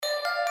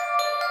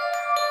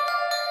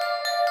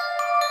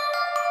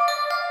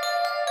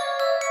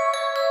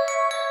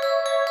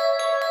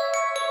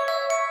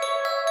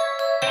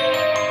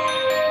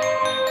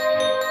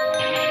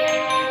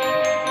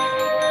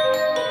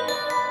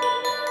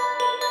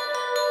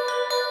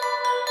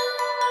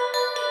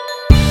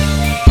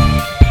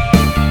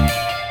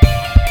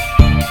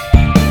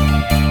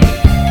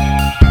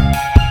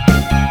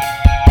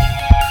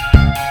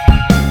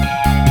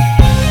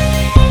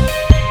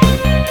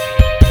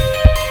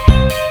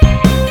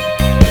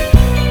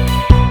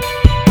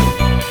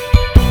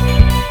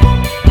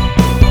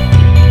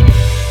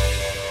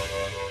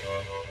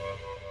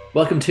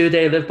Welcome to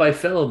They Live by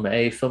Film,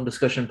 a film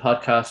discussion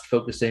podcast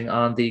focusing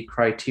on the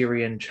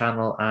Criterion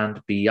Channel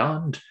and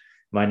beyond.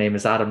 My name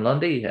is Adam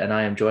Lundy, and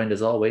I am joined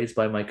as always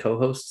by my co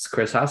hosts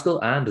Chris Haskell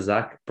and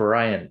Zach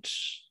Bryant.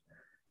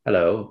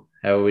 Hello,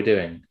 how are we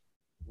doing?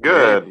 Great.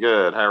 Good,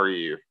 good. How are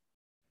you?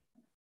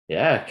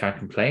 Yeah, can't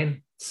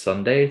complain. It's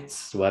Sunday,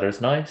 the weather's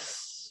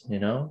nice,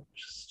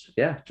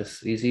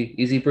 just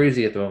easy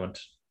breezy at the moment.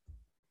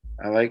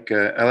 I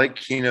like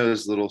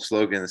Kino's little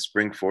slogan, "The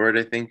Spring Forward."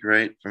 I think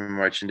right from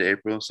March into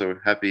April. So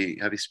happy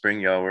spring,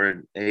 y'all. We're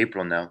in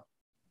April now.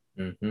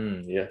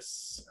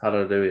 Yes,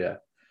 hallelujah.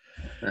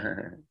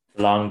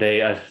 Long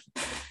day.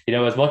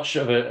 As much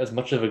of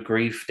a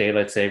grief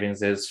daylight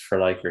savings is for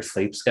like your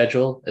sleep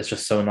schedule. It's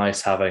just so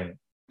nice having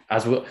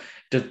as well.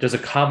 There's a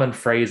common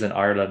phrase in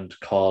Ireland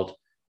called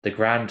the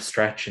grand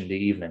stretch in the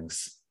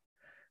evenings,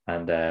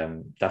 and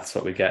that's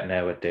what we get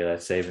now with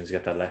daylight savings. You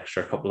get that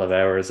extra couple of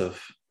hours of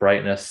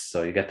brightness,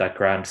 so you get that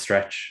grand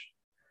stretch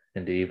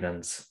in the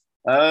evenings.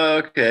 Oh,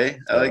 okay,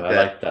 I So like I that.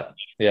 like that.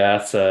 Yeah,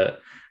 that's a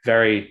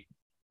very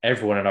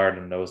everyone in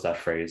Ireland knows that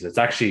phrase. It's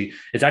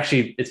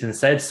been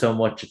said so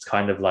much it's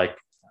kind of like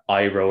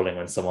eye rolling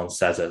when someone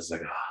says it. It's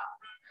like,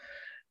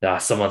 yeah,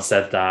 someone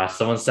said that.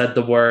 Someone said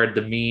the word,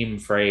 the meme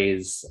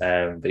phrase.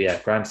 But yeah,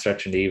 grand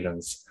stretch in the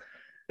evenings.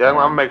 Yeah, I'm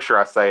gonna Um, make sure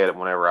I say it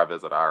whenever I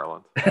visit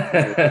Ireland.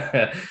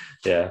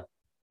 yeah,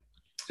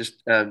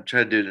 Just try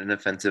to do an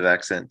offensive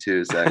accent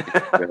too, Zach.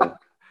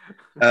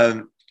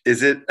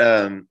 Is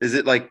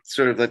it like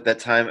sort of like that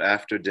time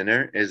after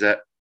dinner? Is that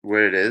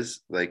where it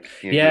is? Like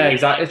yeah,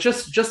 exactly. It's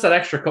just that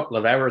extra couple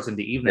of hours in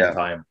the evening yeah,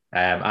 time,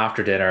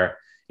 after dinner.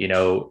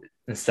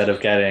 Instead of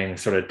getting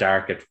sort of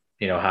dark at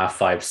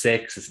 5,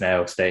 6, it's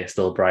now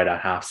still bright at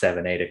half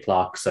 7, 8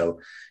 o'clock. So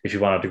if you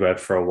wanted to go out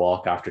for a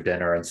walk after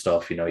dinner and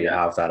stuff, you yeah,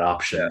 have that yeah.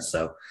 option.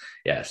 So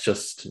yeah, it's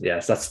just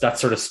yes, that's that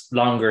sort of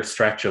longer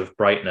stretch of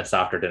brightness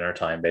after dinner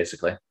time,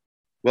 basically.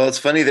 Well, it's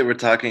funny that we're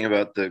talking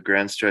about the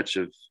grand stretch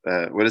of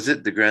what is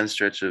it? The Grand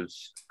stretch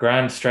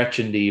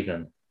in the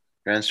evening.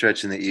 grand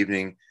stretch in the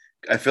evening.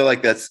 I feel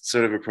like that's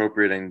sort of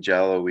appropriating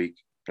Jalo Week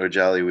or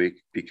Jolly Week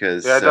Yeah,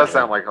 because it does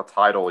sound like a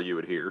title you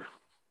would hear.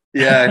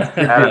 yeah, it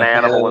could Add an be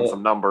animal and Jalo.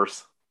 some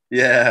numbers.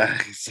 Yeah,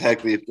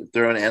 exactly. If you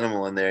throw an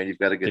animal in there, you've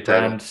got a The good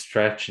title. grand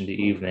stretch in the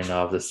evening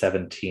of the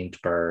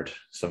 17th bird.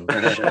 Some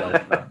shit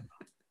like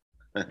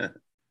that.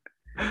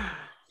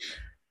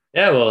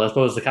 Yeah, well, I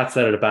suppose the cat's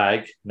out of the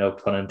bag. No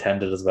pun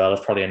intended as well.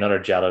 It's probably another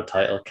Jello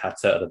title,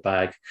 Cat's Out of the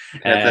Bag.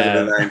 Cat's out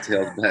of the Um,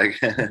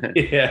 nine-tailed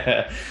bag.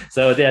 yeah.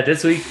 So yeah,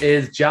 this week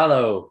is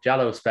Jello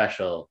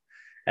special.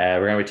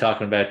 We're gonna be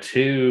talking about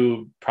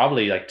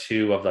probably like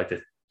two of like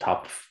the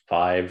top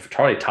five,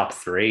 probably top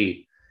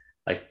three,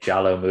 like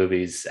Jello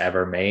movies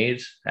ever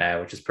made,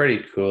 which is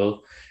pretty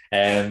cool.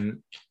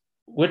 Um,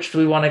 which do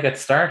we want to get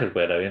started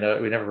with?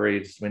 We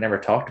never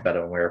talked about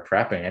it when we were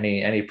prepping.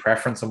 Any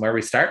preference on where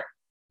we start?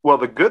 Well,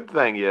 the good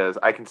thing is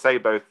I can say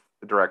both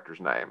the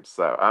directors' names,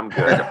 so I'm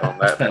good on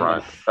that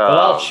front. Well,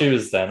 I'll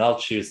choose then. I'll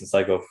choose since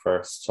I go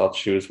first. So I'll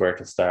choose where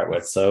to start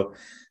with. So,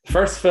 the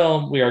first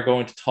film we are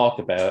going to talk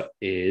about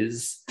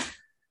is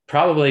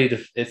probably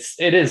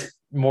it is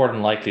more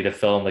than likely the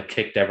film that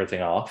kicked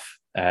everything off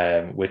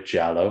with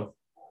Giallo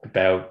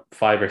about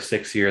 5 or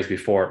 6 years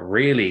before it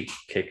really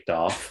kicked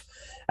off,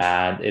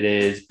 and it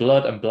is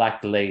Blood and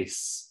Black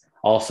Lace.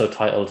 Also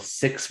titled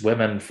Six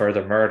Women for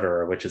the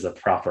Murderer, which is a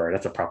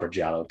proper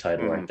Giallo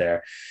title right mhm.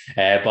 there,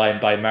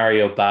 by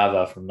Mario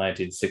Bava from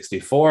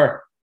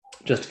 1964.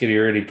 Just to give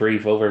you a really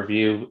brief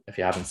overview, if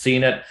you haven't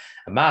seen it,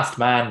 a masked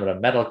man with a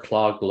metal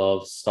claw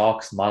glove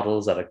stalks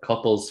models at a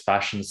couple's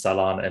fashion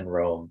salon in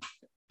Rome.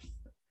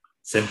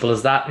 Simple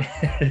as that.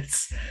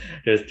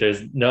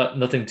 There's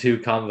nothing too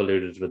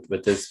convoluted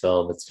with this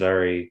film. It's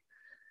very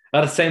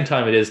at the same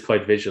time it is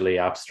quite visually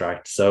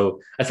abstract.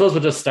 So I suppose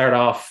we'll just start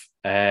off.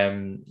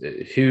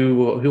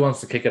 Who wants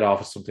to kick it off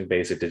with something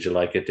basic? Did you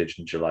like it?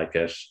 Didn't you like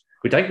it?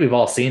 We think we've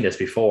all seen this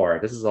before.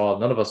 This is all.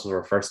 None of us was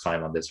our first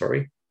time on this, were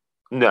we?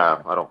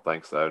 No, I don't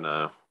think so.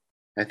 No.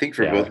 I think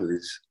for both Yeah, of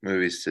these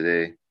movies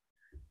today.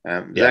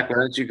 Zach, yeah. why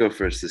don't you go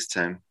first this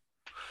time?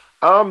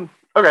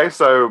 Okay,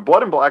 so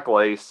Blood and Black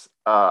Lace.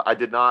 I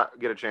did not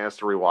get a chance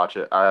to rewatch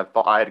it. I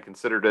thought I had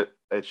considered it.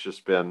 It's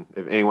just been,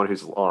 if anyone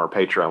who's on our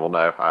Patreon will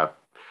know,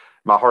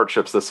 my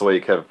hardships this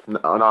week have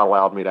not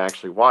allowed me to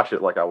actually watch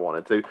it like I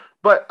wanted to.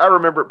 But I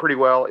remember it pretty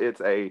well.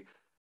 It's a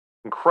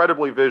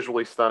incredibly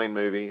visually stunning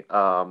movie.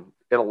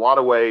 In a lot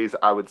of ways,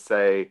 I would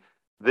say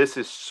this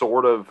is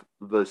sort of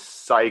the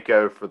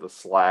Psycho for the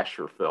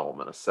slasher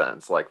film in a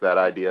sense, like that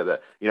idea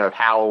that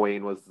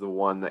Halloween was the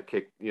one that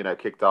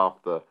kicked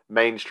off the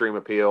mainstream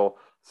appeal.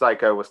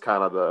 Psycho was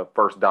kind of the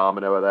first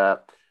domino of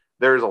that.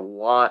 There's a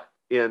lot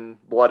in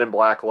Blood and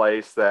Black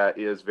Lace that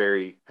has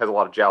a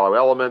lot of Giallo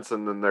elements,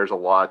 and then there's a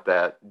lot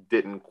that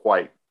didn't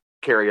quite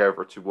carry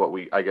over to what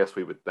I guess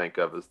we would think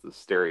of as the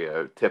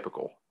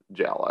stereotypical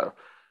Giallo.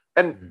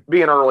 And Mhm.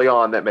 being early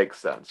on, that makes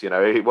sense.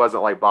 It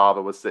wasn't like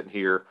Baba was sitting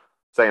here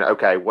saying,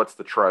 okay, what's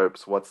the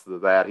tropes? What's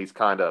that? He's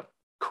kind of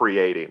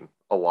creating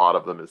a lot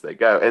of them as they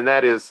go. And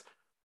that is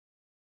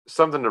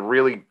something to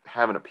really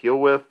have an appeal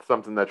with,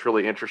 something that's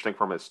really interesting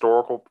from a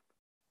historical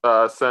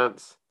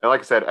sense. And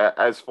like I said,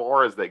 as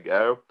far as they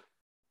go,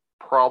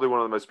 probably one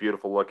of the most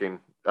beautiful looking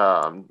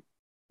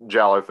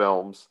Giallo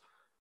films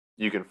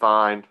you can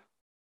find.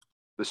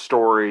 The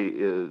story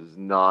is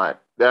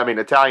not. I mean,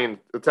 Italian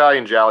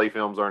Giallo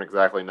films aren't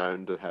exactly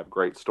known to have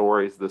great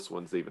stories. This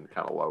one's even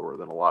kind of lower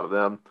than a lot of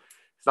them.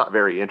 It's not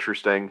very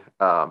interesting.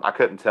 I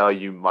couldn't tell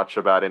you much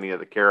about any of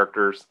the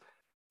characters.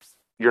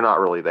 You're not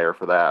really there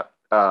for that.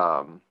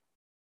 I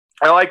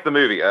like the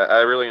movie. I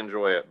really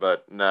enjoy it,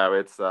 but no,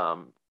 it's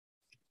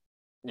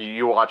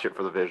you watch it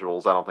for the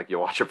visuals. I don't think you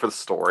watch it for the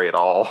story at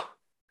all.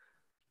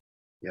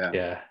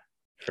 Yeah,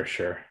 for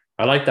sure.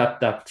 I like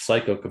that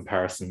Psycho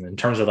comparison in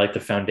terms of like the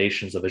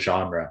foundations of a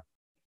genre.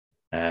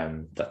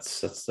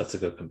 That's a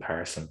good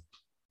comparison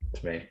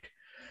to make.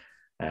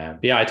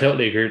 Yeah, I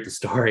totally agree with the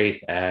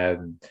story.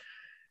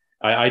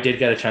 I did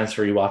get a chance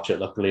to rewatch it,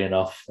 luckily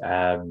enough.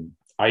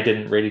 I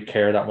didn't really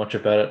care that much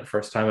about it the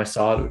first time I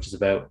saw it, which is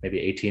about maybe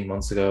 18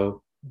 months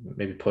ago,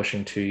 maybe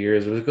pushing 2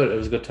 years. It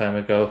was a good time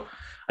ago.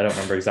 I don't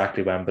remember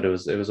exactly when, but it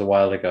was a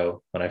while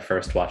ago when I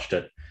first watched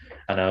it.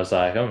 And I was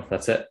like, oh,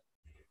 that's it.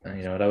 And,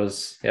 you know,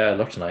 it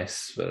looked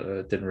nice, but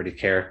I didn't really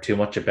care too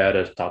much about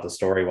it. Thought the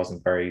story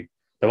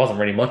there wasn't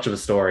really much of a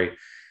story,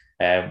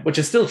 which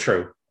is still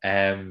true.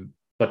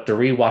 But the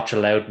rewatch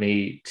allowed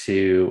me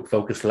to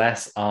focus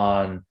less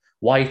on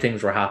why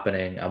things were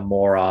happening and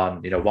more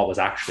on, you know, what was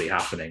actually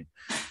happening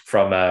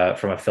from a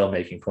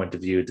filmmaking point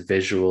of view, the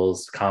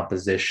visuals,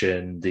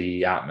 composition,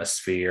 the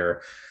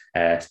atmosphere,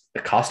 the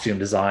costume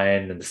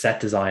design and the set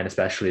design,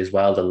 especially as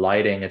well, the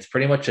lighting. It's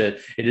pretty much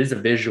it is a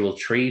visual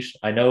treat.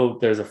 I know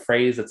there's a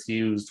phrase that's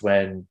used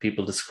when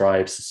people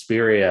describe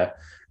Suspiria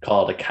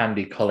called a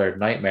candy colored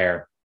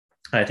nightmare.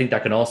 And I think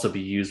that can also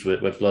be used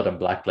with Blood and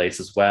Black Lace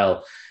as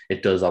well.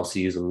 It does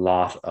obviously use a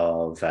lot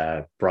of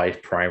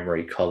bright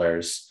primary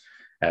colors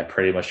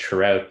pretty much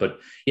throughout. But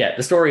yeah,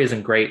 the story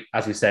isn't great.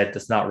 As we said,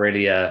 it's not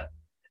really a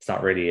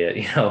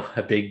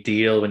a big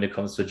deal when it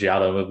comes to a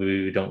Giallo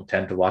movie. We don't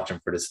tend to watch them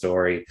for the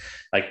story.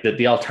 Like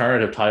the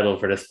alternative title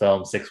for this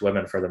film, Six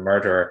Women for the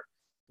Murderer,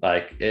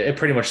 like it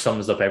pretty much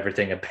sums up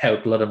everything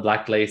about Blood and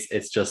Black Lace.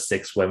 It's just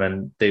six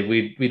women.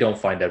 We don't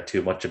find out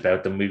too much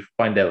about them. We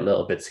find out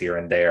little bits here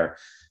and there,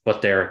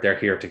 but they're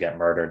here to get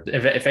murdered.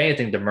 If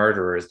anything, the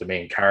murderer is the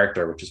main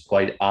character, which is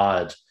quite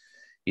odd,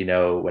 you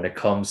know, when it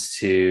comes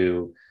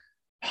to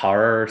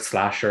horror,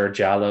 slasher,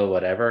 Giallo,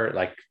 whatever.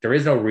 Like there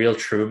is no real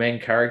true main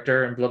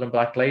character in Blood and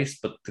Black Lace,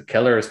 but the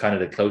killer is kind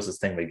of the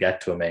closest thing we get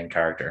to a main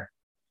character.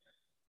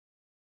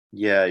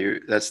 Yeah,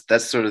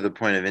 that's sort of the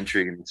point of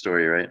intrigue in the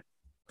story, right?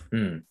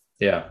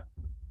 Yeah.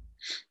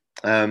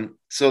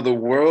 So the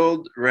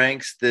world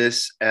ranks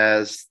this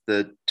as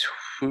the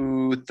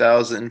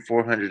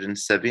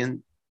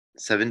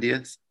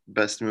 2,470th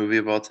best movie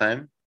of all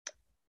time.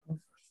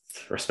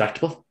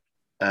 Respectable.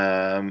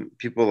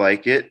 People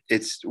like it.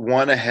 It's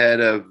one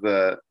ahead of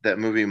that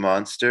movie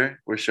Monster,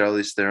 where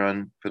Charlize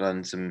Theron put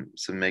on some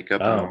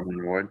makeup and won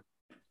an award.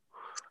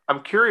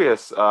 I'm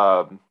curious,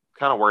 kind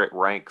of where it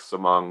ranks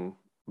among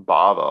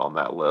Bava on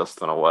that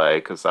list in a way,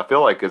 because I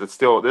feel like this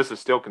is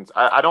still.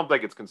 I don't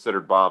think it's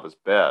considered Bava's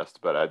best,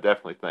 but I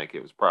definitely think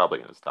it was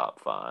probably in his top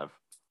 5.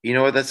 You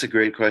know what? That's a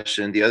great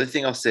question. The other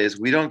thing I'll say is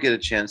we don't get a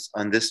chance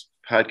on this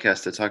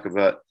podcast to talk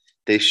about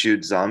They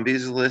Shoot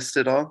Zombies list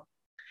at all.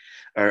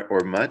 Or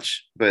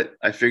much, but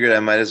I figured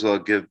I might as well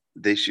give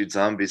They Shoot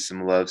Zombies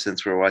some love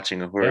since we're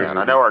watching a horror movie.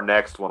 I know our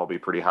next one will be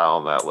pretty high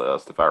on that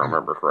list if I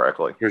remember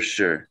correctly. For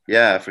sure.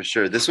 Yeah, for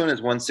sure. This one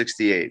is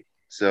 168.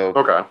 So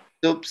okay.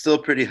 Still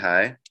pretty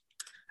high.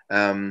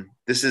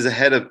 This is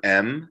ahead of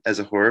M as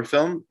a horror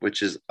film,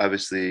 which is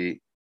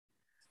obviously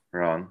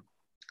wrong.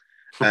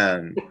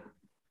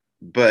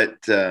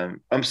 But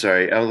I'm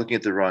sorry, I was looking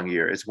at the wrong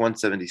year. It's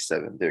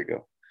 177. There you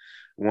go.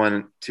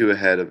 2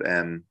 ahead of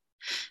M.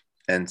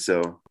 And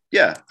so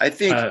yeah, I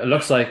think it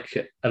looks like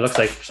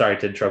sorry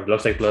to interrupt. It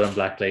looks like Blood and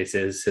Black Lace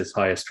is his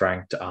highest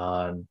ranked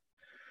on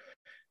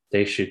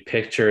They Shoot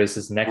Pictures.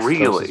 His next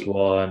closest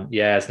one,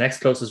 his next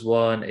closest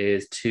one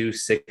is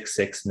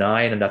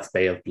 2669, and that's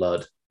Bay of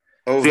Blood.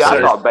 Oh, see, I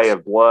thought Bay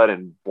of Blood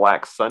and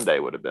Black Sunday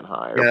would have been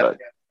higher. Yeah. But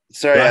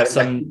sorry,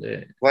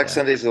 Black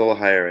Sunday's a little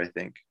higher, I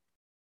think.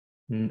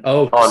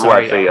 Oh,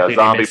 sorry, I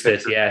zombie missed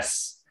it.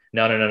 Yes.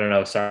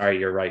 No. Sorry,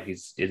 you're right.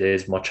 It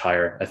is much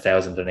higher.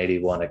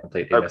 1,081. I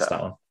completely missed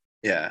that one.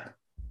 Yeah.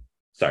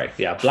 Sorry.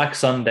 Yeah. Black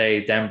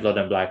Sunday, then Blood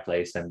and Black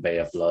Lace, then Bay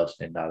of Blood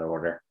in that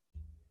order.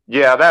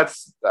 Yeah,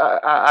 that's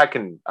I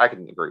can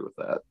agree with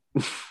that.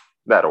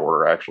 That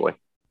order actually.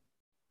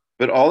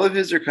 But all of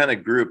his are kind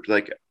of grouped,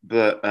 like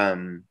let's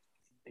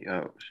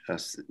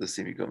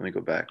see. Let me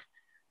go back.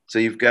 So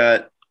you've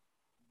got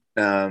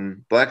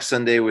Black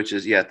Sunday, which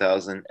is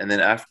 1,000, and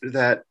then after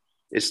that,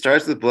 it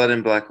starts with Blood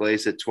and Black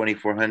Lace at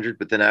 2,400,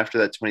 but then after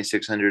that,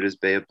 2,600 is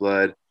Bay of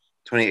Blood,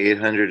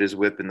 2,800 is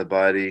Whip in the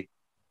Body,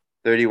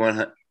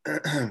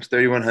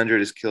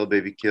 3,100 is Kill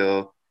Baby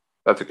Kill.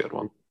 That's a good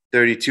one.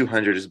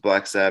 3,200 is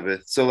Black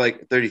Sabbath. So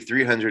like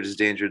 3,300 is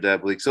Danger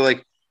Diabolique. So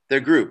like they're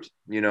grouped,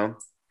 you know.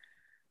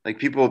 Like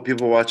people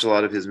watch a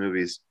lot of his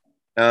movies.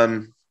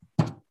 Um,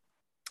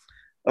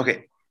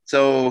 okay,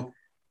 so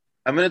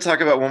I'm going to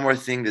talk about one more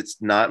thing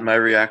that's not my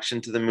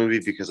reaction to the movie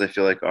because I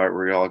feel like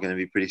we're all going to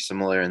be pretty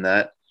similar in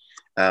that.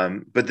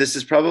 But this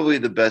is probably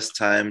the best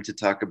time to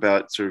talk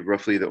about sort of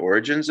roughly the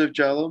origins of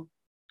Giallo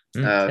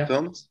Yeah.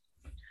 films.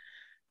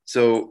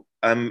 So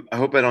I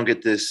hope I don't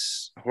get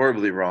this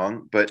horribly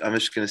wrong, but I'm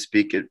just going to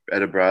speak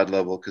at a broad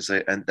level because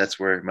and that's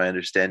where my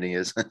understanding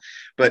is.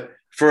 But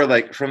for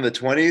like from the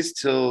 20s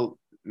till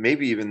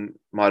maybe even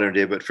modern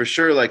day, but for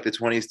sure like the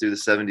 20s through the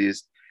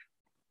 70s,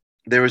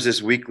 there was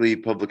this weekly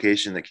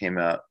publication that came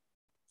out,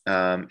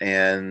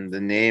 and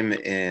the name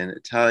in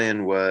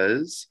Italian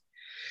was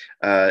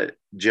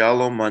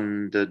Giallo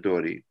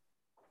Mondadori.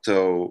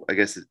 So I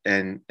guess,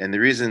 and the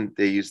reason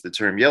they used the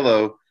term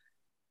yellow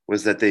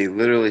was that they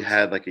literally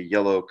had like a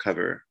yellow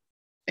cover,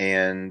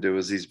 and there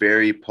was these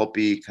very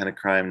pulpy kind of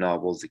crime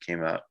novels that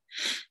came out.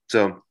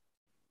 So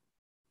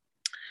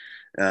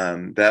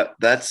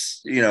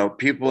that's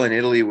people in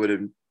Italy would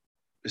have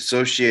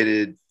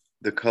associated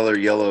the color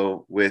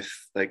yellow with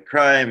like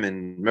crime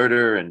and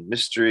murder and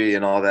mystery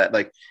and all that.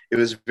 Like it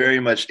was very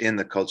much in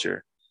the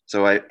culture.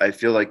 So I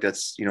feel like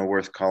that's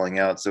worth calling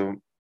out. So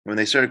when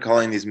they started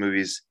calling these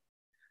movies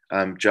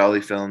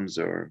Jolly films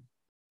or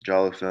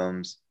Jollo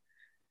films,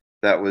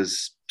 that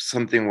was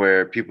something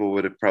where people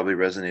would have probably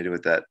resonated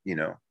with that.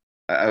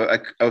 I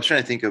was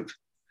trying to think of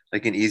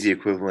like an easy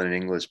equivalent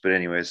in English, but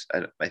anyways,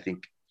 I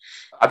think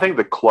I think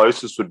the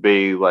closest would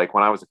be like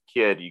when I was a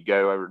kid, you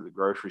go over to the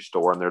grocery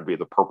store and there'd be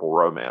the purple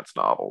romance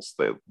novels,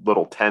 the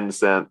little 10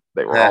 cent.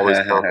 They were always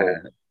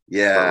purple. The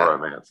yeah,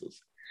 romances.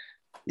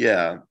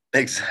 yeah,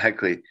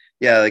 exactly.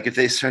 Yeah, like if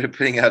they started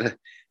putting out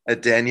a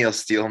Danielle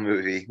Steele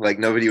movie, like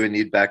nobody would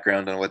need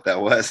background on what that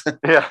was.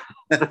 Yeah.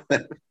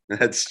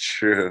 That's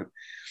true.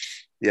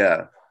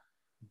 Yeah.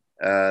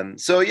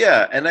 So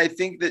yeah, and I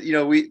think that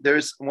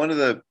there's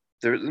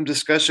there's some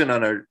discussion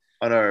on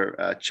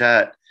our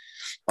chat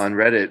on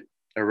Reddit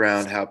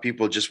around how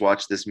people just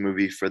watch this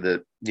movie for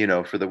the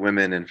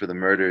women and for the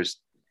murders.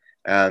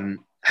 I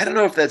don't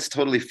know if that's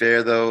totally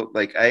fair though.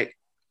 Like I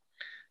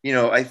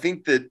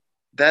think that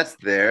that's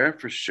there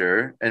for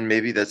sure, and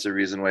maybe that's a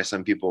reason why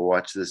some people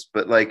watch this.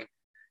 But like,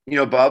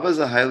 Baba's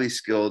a highly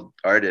skilled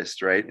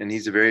artist, right? And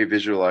he's a very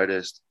visual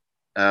artist.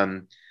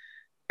 Um,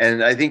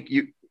 and I think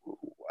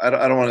I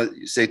don't want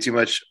to say too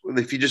much.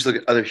 If you just look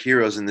at other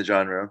heroes in the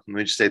genre, let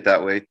me just say it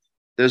that way.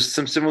 There's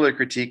some similar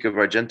critique of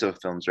Argento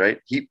films, right?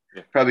 He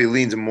probably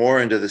leans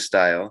more into the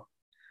style,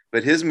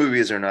 but his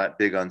movies are not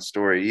big on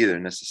story either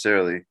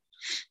necessarily.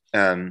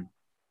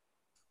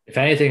 If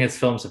anything, his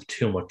films have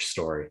too much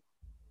story.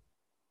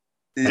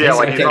 Yeah,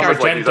 like I he's think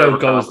almost like he's Argento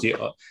goes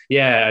overcome.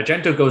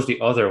 Argento goes the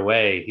other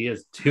way. He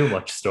has too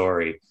much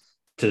story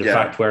to the Yeah.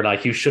 fact where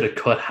like you should have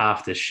cut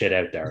half this shit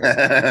out,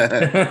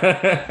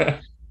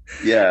 Darren.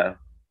 Yeah.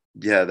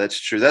 Yeah, that's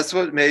true. That's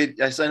what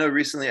made I know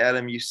recently,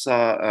 Adam, you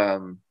saw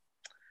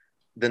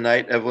The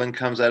Night Evelyn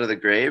Comes Out of the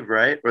Grave,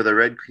 right? Or The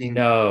Red Queen.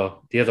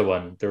 No, the other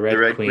one, the The Red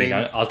Red Queen. Queen.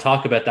 I'll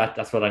talk about that.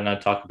 That's what I'm going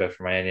to talk about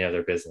for my any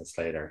other business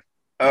later.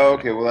 Oh,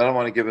 okay. Well, I don't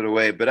want to give it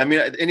away, but I mean,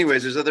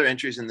 anyways, there's other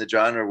entries in the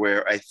genre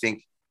where I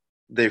think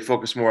they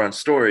focus more on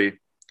story,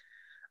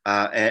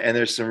 and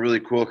there's some really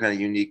cool kind of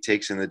unique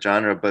takes in the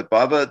genre. But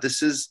Baba,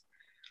 this is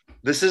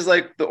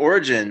like the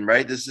origin,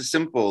 right? This is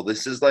simple.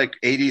 This is like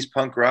 80s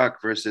punk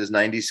rock versus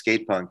 90s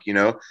skate punk.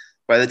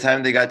 By the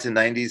time they got to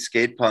 90s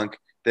skate punk,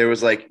 there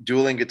was like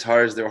dueling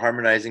guitars that were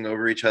harmonizing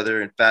over each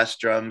other and fast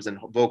drums and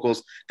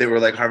vocals that were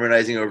like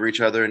harmonizing over each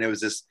other. And it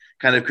was this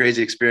kind of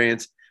crazy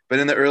experience. But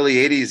in the early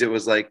 80s, it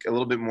was like a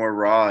little bit more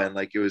raw and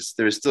like there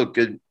was still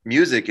good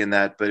music in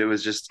that, but it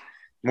was just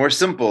more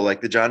simple. Like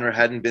the genre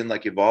hadn't been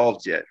like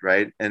evolved yet.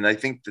 Right. And I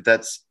think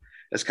that's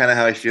kind of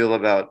how I feel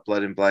about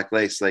Blood and Black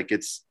Lace. Like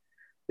it's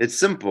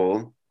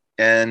simple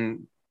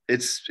and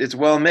it's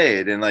well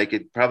made, and like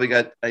it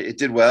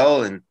did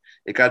well, and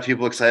it got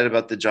people excited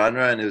about the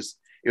genre, and it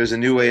was a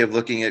new way of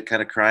looking at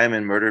kind of crime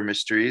and murder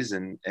mysteries,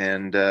 and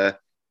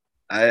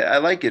I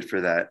like it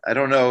for that. I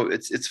don't know,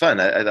 it's fun.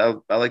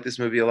 I like this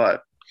movie a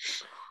lot.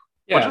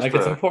 Well, Yeah, like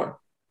it's important.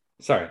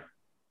 Sorry.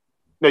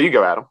 No, you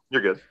go, Adam.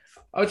 You're good.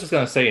 I was just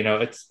going to say,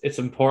 it's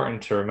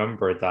important to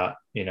remember that,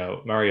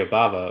 Mario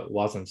Bava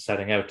wasn't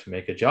setting out to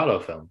make a Giallo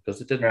film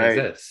because it didn't Right.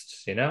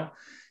 exist,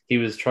 He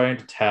was trying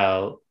to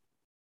tell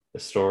a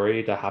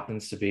story that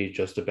happens to be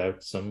just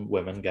about some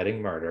women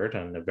getting murdered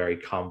and a very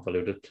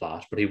convoluted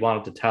plot, but he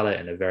wanted to tell it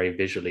in a very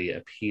visually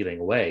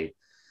appealing way.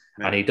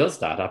 Yeah. And he does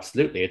that,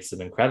 absolutely. It's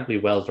an incredibly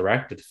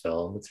well-directed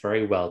film. It's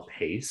very well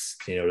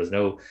paced. There's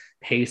no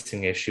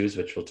pacing issues,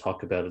 which we'll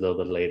talk about a little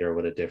bit later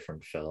with a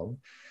different film.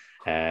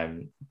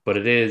 But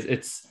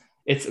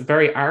it's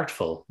very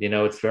artful,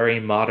 it's very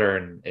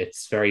modern.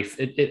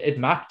 It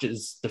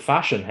matches the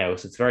fashion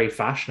house. It's very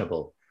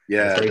fashionable.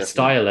 Yeah, It's very definitely.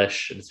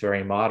 stylish. And it's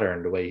very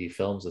modern the way he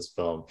films this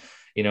film.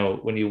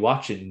 When you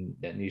watch it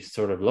and you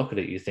sort of look at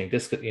it, you think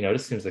this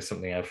seems like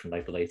something out from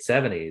like the late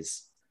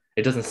 70s.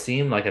 It doesn't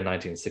seem like a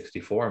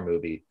 1964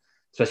 movie,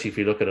 especially if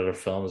you look at other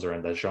films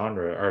around that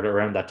genre or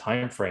around that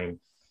time frame.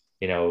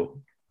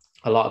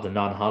 a lot of the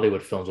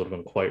non-Hollywood films would have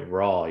been quite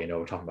raw. You know,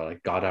 we're talking about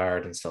like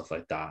Goddard and stuff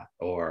like that,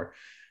 or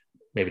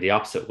maybe the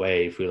opposite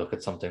way. If we look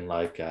at something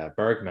like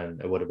Bergman,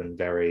 it would have been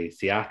very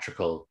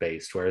theatrical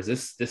based, whereas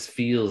this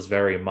feels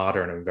very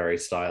modern and very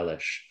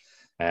stylish.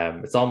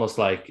 It's almost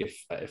like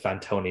if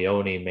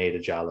Antonioni made a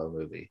Giallo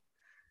movie,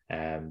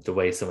 the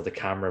way some of the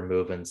camera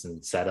movements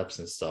and setups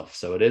and stuff.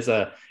 So it's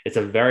a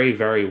very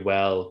very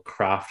well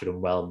crafted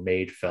and well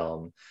made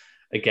film.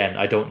 Again,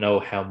 I don't know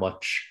how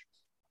much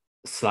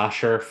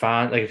slasher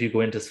fan, like if you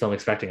go into this film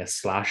expecting a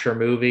slasher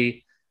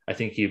movie, I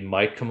think you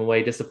might come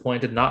away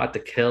disappointed, not at the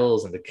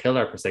kills and the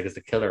killer per se, because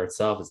the killer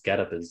itself, his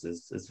getup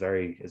is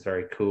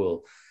very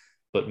cool,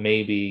 but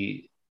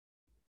maybe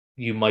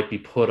you might be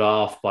put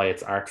off by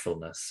its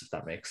artfulness, if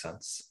that makes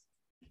sense.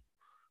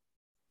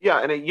 Yeah,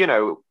 and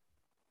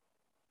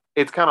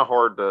it's kind of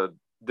hard to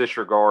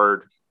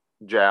disregard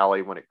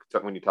Jolly when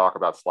you talk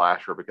about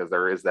slasher, because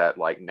there is that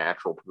like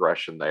natural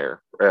progression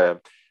there.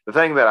 The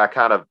thing that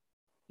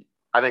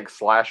I think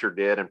slasher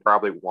did, and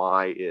probably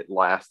why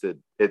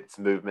its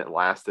movement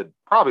lasted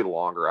probably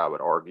longer, I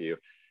would argue,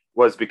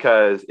 was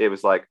because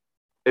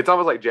it's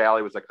almost like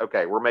Jolly was like,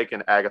 okay, we're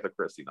making Agatha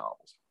Christie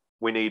novels.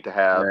 We need to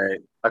have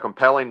a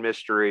compelling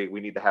mystery. We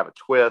need to have a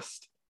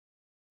twist.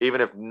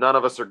 Even if none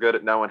of us are good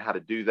at knowing how to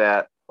do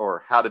that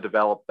or how to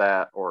develop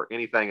that or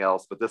anything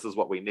else, but this is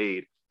what we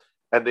need.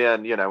 And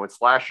then, when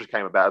slashers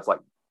came about, it's like,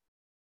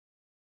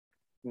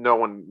 no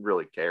one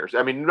really cares.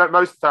 I mean,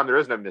 most of the time there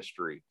is no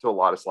mystery to a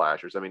lot of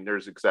slashers. I mean,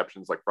 there's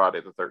exceptions like Friday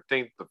the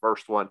 13th, the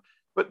first one,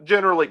 but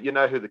generally you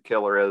know who the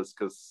killer is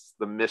because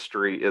the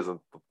mystery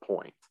isn't the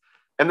point.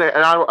 And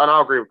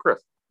I'll agree with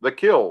Chris. The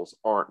kills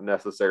aren't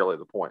necessarily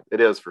the point. It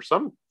is for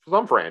some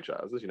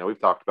franchises. We've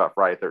talked about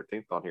Friday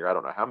 13th on here I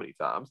don't know how many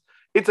times.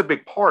 It's a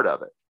big part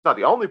of it. It's not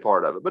the only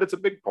part of it, but it's a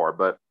big part.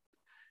 But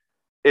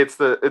it's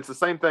the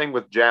same thing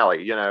with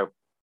Jolly.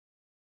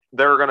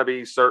 There are going to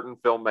be certain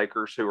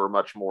filmmakers who are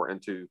much more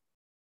into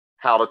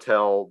how to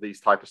tell these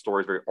type of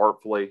stories very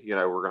artfully.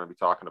 We're going to be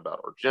talking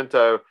about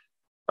Argento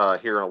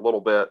here in a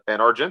little bit. And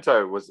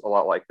Argento was a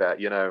lot like that.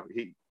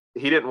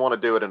 He didn't want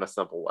to do it in a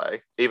simple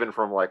way, even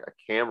from like a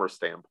camera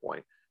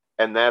standpoint.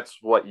 And that's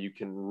what you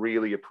can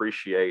really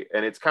appreciate.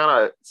 And it's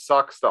kind of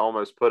sucks to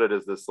almost put it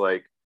as this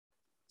like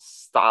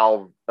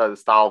style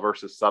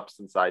versus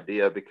substance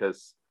idea,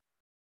 because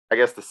I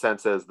guess the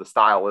sense is the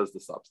style is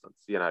the substance.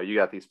 You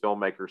got these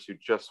filmmakers who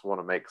just want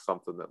to make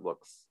something that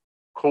looks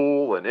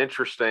cool and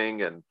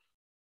interesting and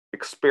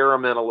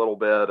experiment a little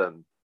bit.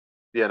 And,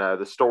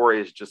 the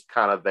story is just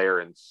kind of there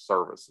in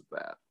service of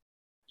that.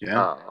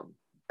 Yeah.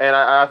 And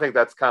I think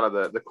that's kind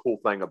of the cool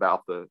thing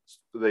about the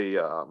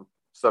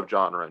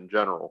subgenre in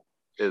general,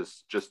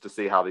 is just to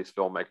see how these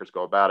filmmakers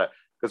go about it.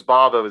 Because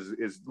Bava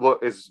is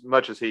as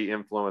much as he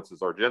influences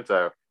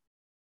Argento,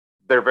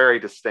 they're very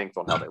distinct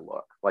on how they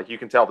look. Like you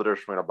can tell the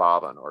difference between a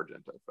Bava and an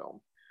Argento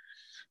film.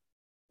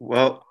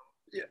 Well,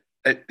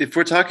 if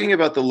we're talking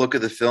about the look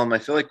of the film, I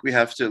feel like we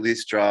have to at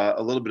least draw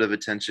a little bit of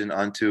attention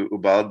onto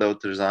Ubaldo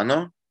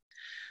Terzano.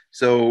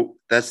 So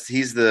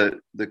he's the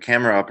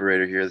camera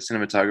operator here, the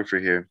cinematographer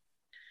here.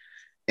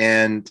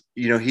 And,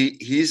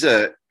 he's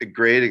a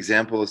great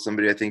example of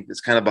somebody I think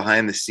that's kind of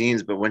behind the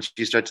scenes. But once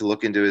you start to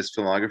look into his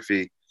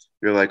filmography,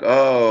 you're like,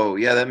 oh,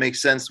 yeah, that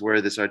makes sense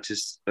where this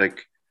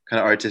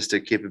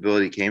artistic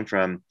capability came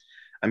from.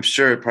 I'm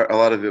sure a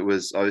lot of it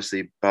was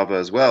obviously Bava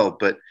as well,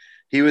 but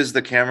he was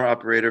the camera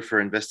operator for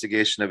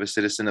Investigation of a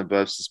Citizen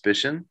Above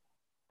Suspicion.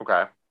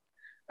 Okay.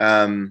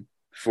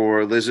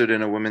 For Lizard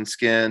in a Woman's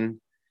Skin.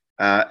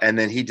 And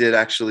then he did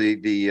actually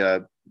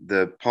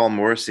the Paul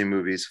Morrissey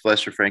movies,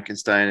 Flesh for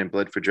Frankenstein and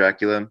Blood for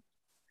Dracula.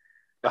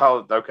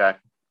 Oh, okay.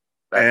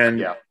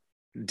 Yeah.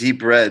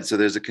 Deep Red. So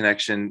there's a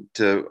connection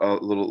to a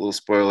little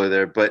spoiler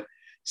there. But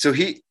so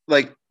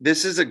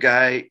this is a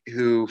guy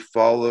who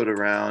followed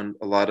around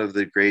a lot of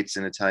the greats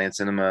in Italian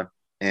cinema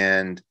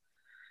and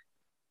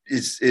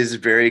is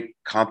very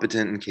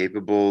competent and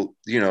capable,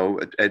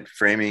 at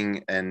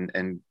framing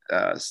and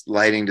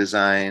lighting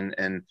design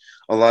and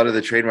a lot of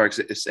the trademarks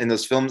in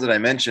those films that I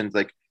mentioned.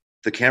 Like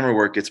the camera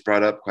work gets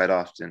brought up quite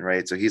often,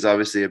 right? So he's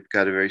obviously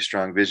got a very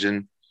strong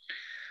vision.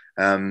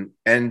 And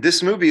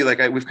this movie,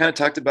 we've kind of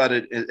talked about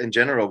it in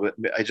general, but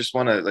I just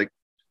want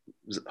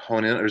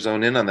to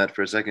zone in on that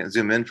for a second,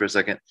 zoom in for a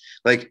second.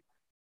 Like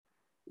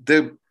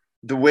the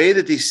way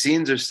that these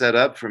scenes are set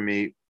up for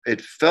me, it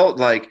felt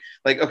like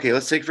okay,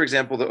 let's take for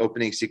example the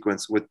opening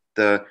sequence with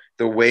the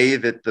way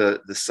that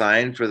the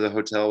sign for the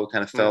hotel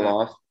kind of fell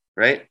off,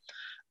 right?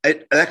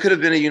 That could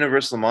have been a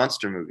Universal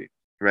monster movie,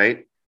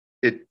 right?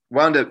 It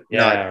wound up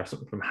or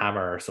something from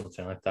Hammer or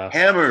something like that.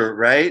 Hammer,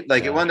 right?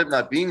 It wound up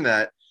not being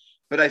that.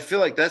 But I feel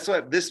like that's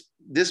why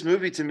this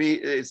movie to me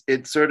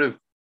it sort of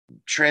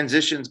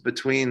transitions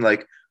between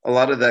like a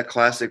lot of that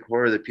classic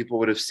horror that people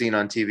would have seen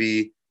on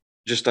TV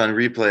just on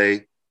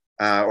replay,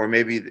 or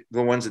maybe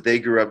the ones that they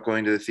grew up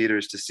going to the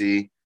theaters to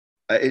see.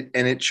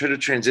 It sort of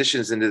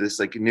transitions into this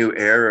like new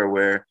era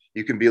where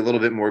you can be a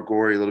little bit more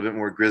gory, a little bit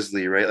more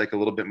grisly, right? Like a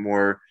little bit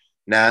more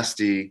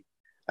nasty.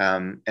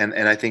 And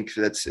I think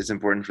it's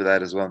important for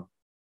that as well.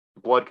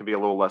 Blood can be a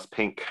little less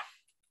pink.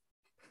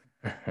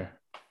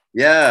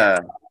 Yeah.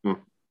 Hmm.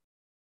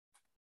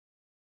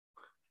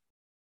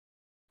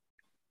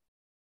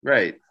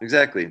 Right.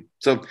 Exactly.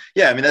 So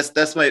yeah, I mean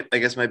that's my I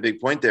guess my big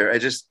point there. I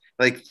just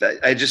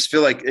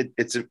feel like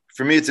it's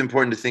for me it's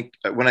important to think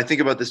when I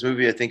think about this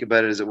movie, I think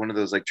about it as one of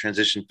those like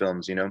transition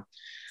films, you know.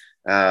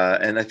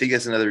 And I think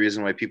that's another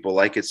reason why people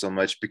like it so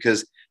much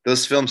because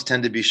those films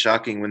tend to be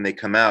shocking when they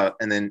come out,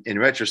 and then in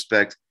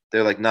retrospect,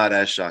 they're like not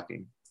as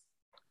shocking.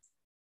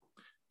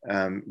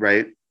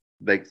 Right?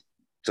 Like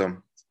so.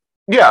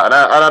 Yeah, and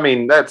I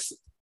mean that's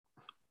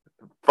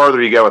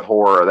further you go with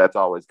horror, that's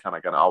always kind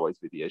of going to always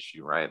be the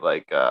issue, right?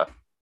 Like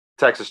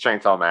Texas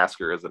Chainsaw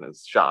Massacre isn't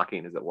as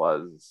shocking as it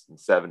was in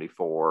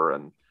 '74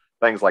 and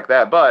things like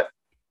that, but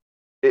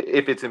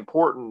if it's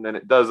important and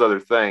it does other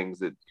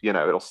things,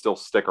 it'll still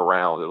stick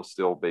around. It'll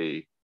still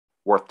be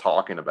worth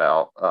talking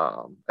about.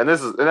 And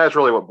that's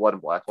really what Blood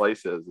and Black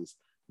Lace is. As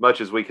much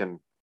as we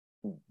can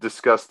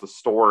discuss the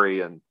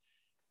story and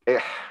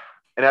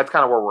that's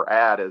kind of where we're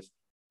at. Is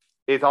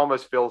it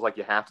almost feels like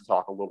you have to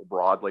talk a little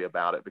broadly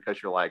about it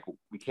because you're like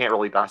we can't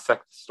really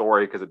dissect the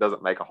story because it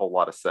doesn't make a whole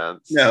lot of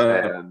sense. No.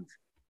 And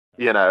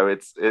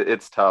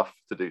it's tough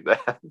to do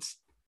that.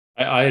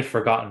 I had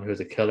forgotten who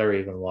the killer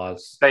even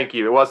was. Thank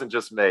you. It wasn't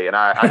just me, and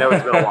I know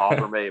it's been a while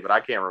for me, but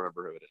I can't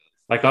remember who it is.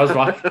 Like I was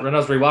watching when I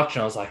was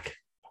rewatching, I was like,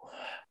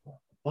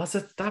 was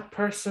it that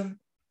person?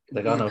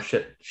 Like, oh no,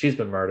 shit, she's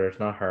been murdered,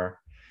 not her.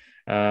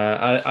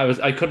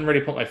 I couldn't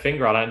really put my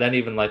finger on it, and then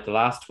even like the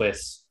last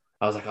twist,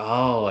 I was like,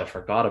 oh, I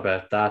forgot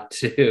about that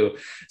too.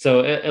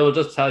 So it will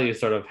just tell you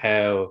sort of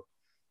how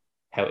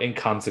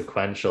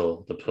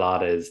inconsequential the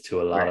plot is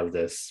to a lot of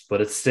this, but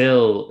it's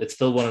still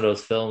one of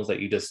those films that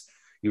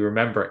you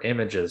remember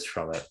images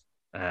from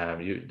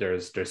it.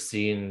 There's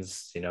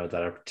scenes that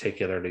are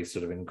particularly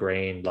sort of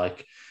ingrained,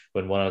 like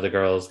when one of the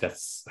girls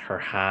gets her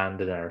hand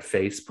and her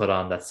face put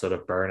on that sort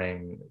of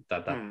burning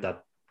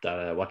that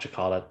what you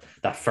call it,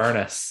 that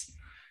furnace.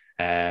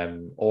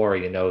 Or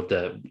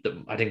the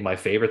I think my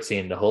favorite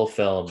scene in the whole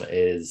film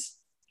is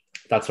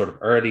that sort of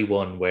early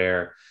one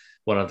where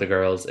one of the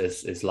girls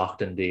is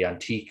locked in the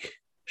antique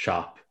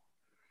shop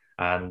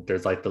and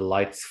there's like the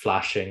lights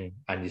flashing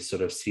and you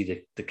sort of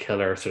see the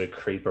killer sort of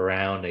creep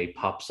around and he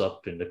pops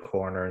up in the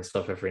corner and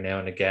stuff every now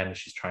and again.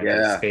 She's trying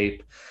to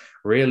escape.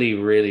 Really,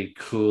 really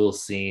cool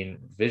scene,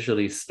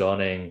 visually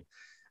stunning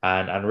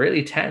and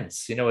really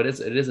tense. It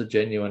is a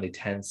genuinely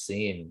tense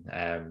scene.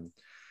 And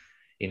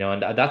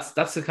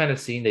that's the kind of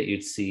scene that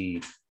you'd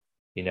see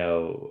in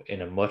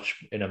a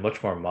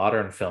much more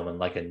modern film, in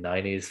like a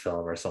 90s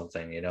film or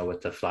something,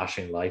 with the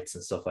flashing lights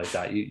and stuff like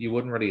that. You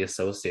wouldn't really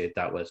associate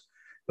that with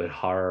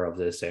horror of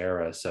this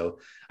era. So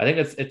I think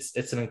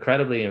it's an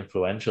incredibly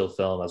influential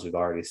film, as we've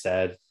already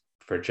said,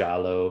 for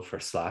giallo, for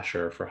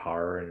slasher, for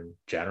horror in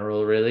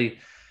general, really.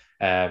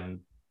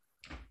 And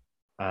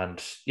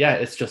yeah,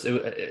 it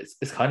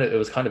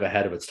was kind of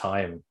ahead of its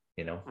time.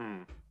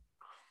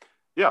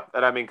 Yeah,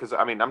 and because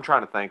I'm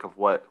trying to think of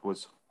what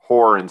was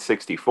horror in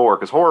 '64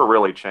 because horror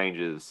really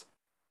changes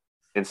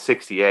in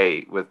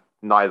 '68 with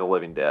Night of the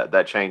Living Dead.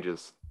 That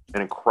changes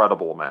an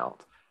incredible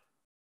amount.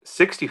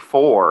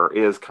 '64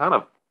 is kind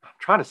of I'm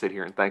trying to sit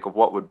here and think of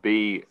what would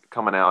be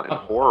coming out in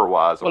horror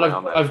wise. Well,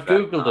 I've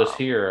googled it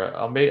here.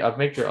 I'll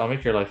make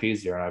your life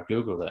easier, and I've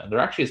googled it, and there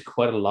actually is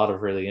quite a lot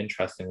of really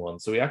interesting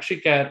ones. So we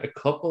actually get a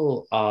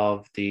couple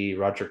of the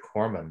Roger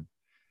Corman.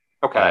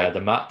 Okay.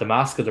 The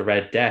Mask of the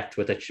Red Death,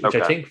 which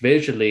I think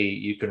visually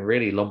you can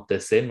really lump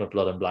this in with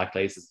Blood and Black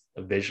Lace. Is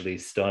a visually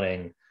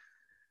stunning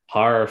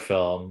horror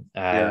film.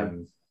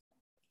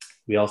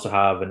 We also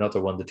have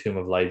another one, The Tomb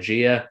of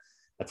Ligeia.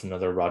 That's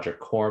another Roger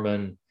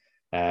Corman.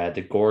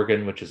 The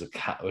Gorgon, which is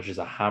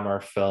a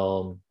Hammer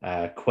film.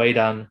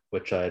 Quaidan,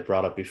 which I had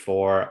brought up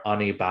before.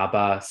 Oni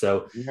Baba.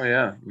 So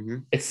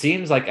It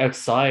seems like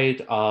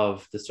outside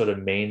of the sort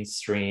of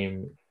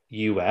mainstream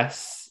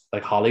US,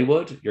 like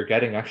Hollywood, you're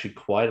getting actually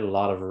quite a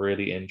lot of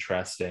really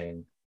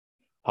interesting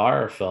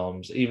horror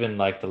films, even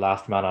like The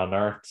Last Man on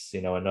Earth,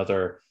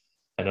 another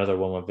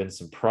one with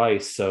Vincent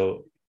Price.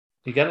 So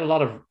you get a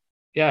lot of,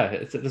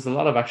 there's a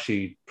lot of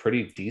actually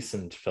pretty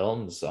decent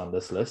films on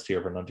this list here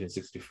for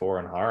 1964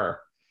 in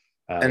horror.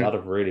 A lot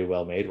of really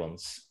well-made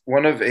ones.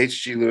 One of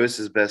H.G.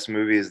 Lewis's best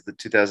movies, The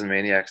 2000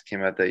 Maniacs,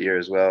 came out that year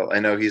as well. I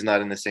know he's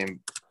not in the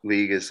same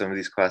league as some of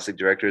these classic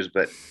directors,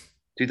 but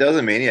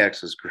 2000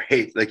 Maniacs was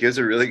great. Like, it was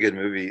a really good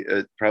movie.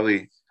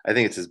 Probably, I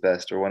think it's his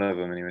best, or one of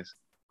them anyways.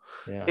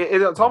 Yeah.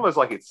 It's almost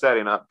like it's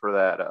setting up for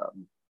that.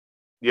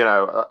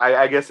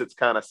 I guess it's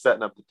kind of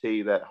setting up the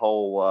tee, that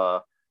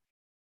whole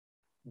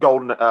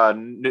golden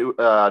new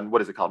what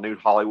is it called, new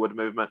Hollywood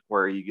movement,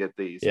 where you get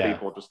these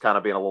people just kind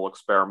of being a little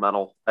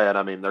experimental.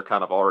 And they're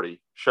kind of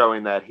already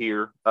showing that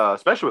here,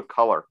 especially with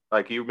color.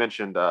 Like you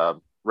mentioned,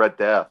 Red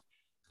Death.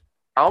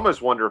 I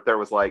almost wonder if there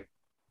was like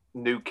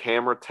new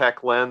camera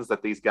tech lens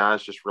that these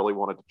guys just really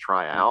wanted to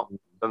try out,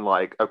 and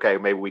like, okay,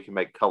 maybe we can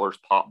make colors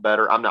pop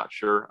better. I'm not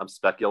sure, I'm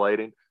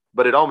speculating,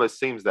 but it almost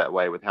seems that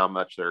way with how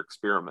much they're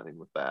experimenting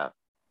with that.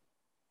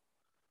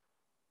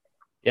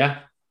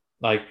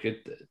 Like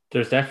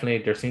there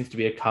seems to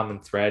be a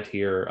common thread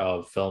here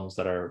of films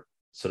that are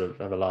sort of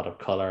have a lot of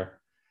color,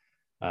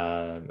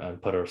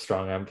 and put a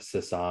strong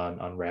emphasis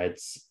on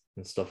reds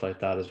and stuff like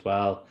that as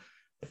well.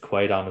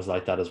 Qui-Gon is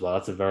like that as well.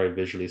 That's a very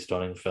visually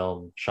stunning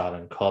film shot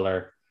in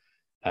color.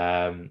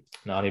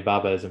 Nani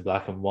Baba is in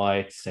black and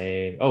white.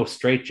 Same. Oh,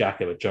 Straight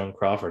Jacket with Joan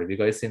Crawford. Have you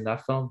guys seen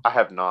that film? I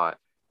have not.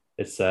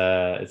 It's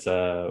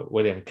a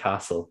William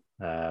Castle.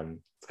 It's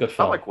a good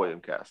film. I like William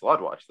Castle.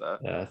 I'd watch that.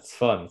 Yeah, it's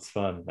fun. It's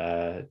fun.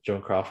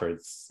 Joan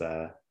Crawford's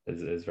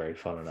is very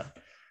fun in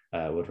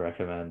it. Would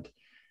recommend.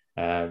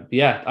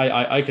 Yeah,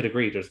 I could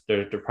agree.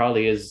 There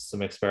probably is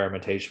some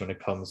experimentation when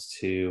it comes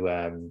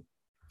to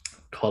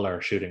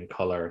color, shooting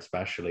color,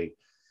 especially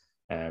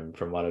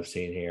from what I've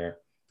seen here.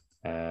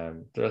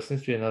 There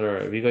seems to be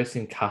another. Have you guys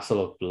seen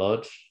Castle of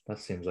Blood? That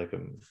seems like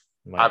it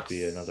might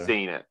be another. I've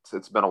seen it.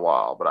 It's been a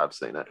while, but I've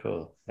seen it.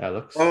 Cool. Yeah,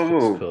 looks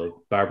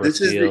cool. Barbara this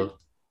Steele.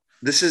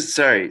 This is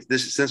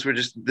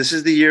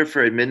the year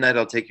for At Midnight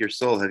I'll Take Your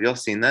Soul. Have y'all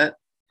seen that?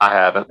 I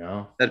haven't.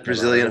 No. That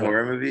Brazilian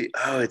horror movie?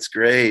 Oh, it's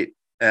great.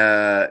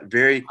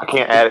 Very. I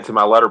can't add it to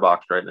my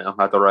letterbox right now.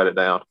 I have to write it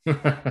down.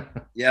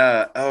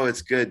 Yeah. Oh,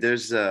 it's good.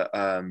 There's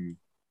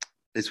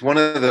it's one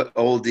of the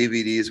old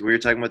DVDs. We were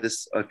talking about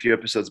this a few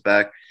episodes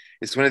back.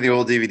 It's one of the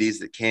old DVDs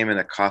that came in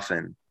a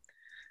coffin.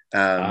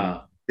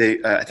 I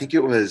think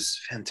it was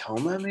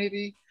Fantoma,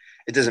 maybe.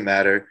 It doesn't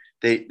matter.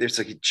 There's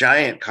like a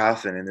giant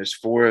coffin, and there's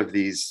 4 of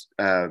these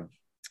horror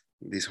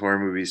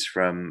movies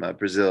from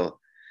Brazil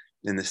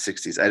in the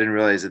 60s. I didn't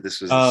realize that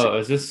this was. Oh,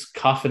 is this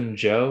Coffin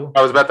Joe?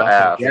 I was about to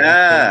ask.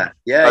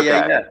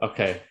 Yeah.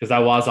 Okay, because that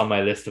was on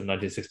my list of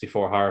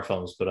 1964 horror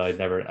films, but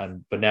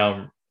but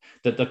now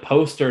the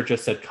poster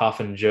just said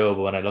Coffin Joe,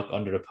 but when I look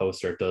under the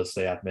poster, it does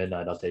say At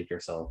Midnight I'll Take Your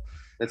Soul.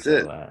 That's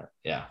it.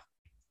 Yeah,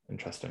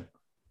 interesting.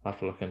 I'll have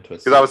to look into it.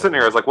 Because I was sitting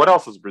here, I was like, what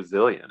else is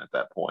Brazilian at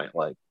that point,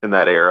 like in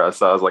that era?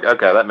 So I was like,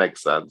 okay, that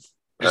makes sense.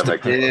 Just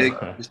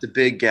a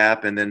big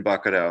gap, and then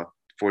Bacurau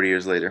 40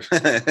 years later.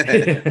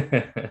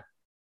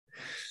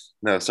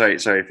 No, sorry,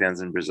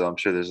 fans in Brazil. I'm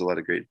sure there's a lot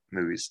of great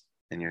movies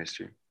in your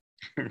history.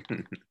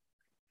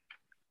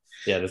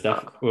 Yeah, there's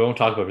definitely. We won't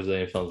talk about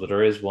Brazilian films, but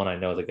there is one I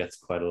know that gets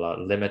quite a lot.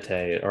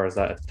 Limite, or is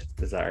that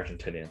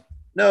Argentinian?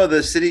 No,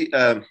 the city.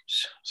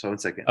 So 1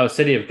 second. Oh,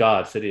 City of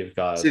God. There we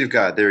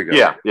go.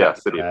 Yeah,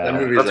 City of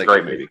God. That's a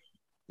great movie.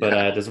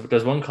 But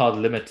there's one called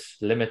Limit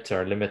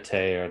or Limite,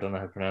 or I don't know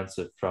how to pronounce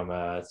it.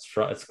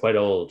 It's quite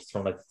old. It's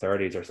from like the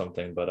 30s or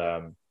something.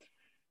 But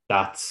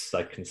that's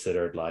like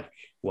considered like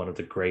one of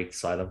the great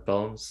silent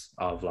films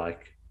of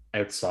like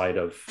outside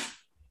of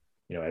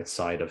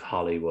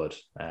Hollywood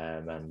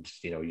and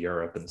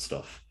Europe and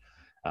stuff.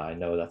 I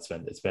know it's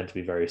meant to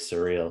be very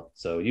surreal.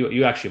 So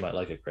you actually might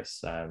like it,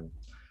 Chris.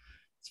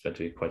 It's meant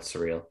to be quite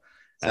surreal.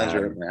 Sounds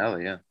right up my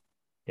alley, yeah.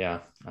 Yeah.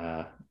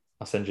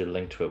 I'll send you a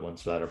link to it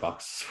once Letterboxd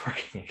is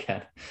working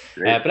again.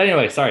 But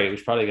anyway, sorry, we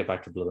should probably get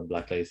back to Blood and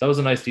Black Lace. That was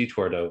a nice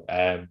detour, though.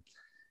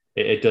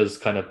 It does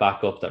kind of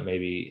back up that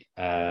maybe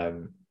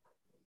Bava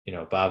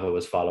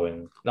was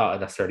following not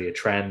necessarily a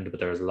trend, but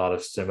there was a lot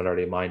of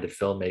similarly minded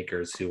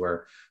filmmakers who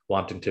were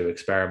wanting to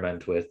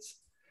experiment with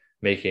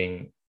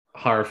making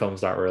horror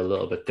films that were a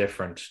little bit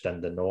different than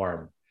the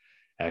norm.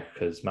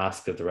 Because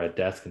Mask of the Red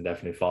Death can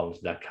definitely fall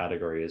into that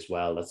category as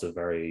well. It's a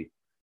very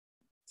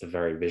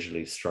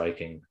visually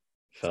striking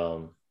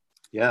film.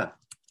 Yeah,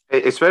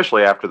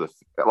 especially after this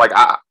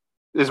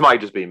might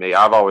just be me.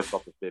 I've always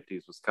thought the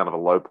 50s was kind of a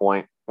low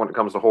point when it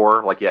comes to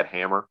horror. Like you had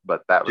Hammer,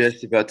 but that was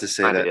just about to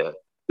say that.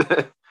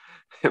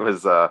 It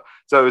was so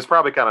it was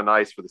probably kind of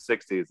nice for the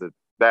 60s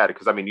that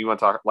because I mean you want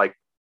to talk like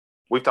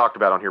we've talked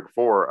about on here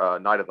before.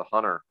 Night of the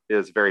Hunter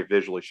is very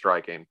visually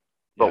striking,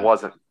 but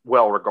wasn't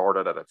well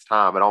regarded at its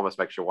time. It almost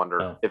makes you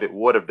wonder if it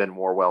would have been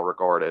more well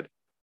regarded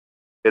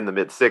in the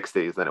mid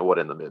 60s than it would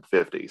in the mid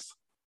 50s.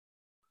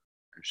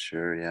 I'm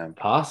sure, yeah,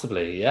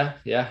 possibly, yeah,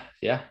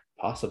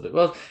 possibly.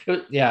 Well,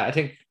 I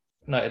think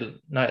Night of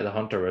the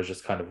Hunter was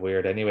just kind of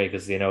weird anyway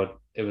because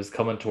it was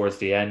coming towards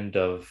the end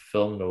of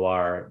film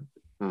noir.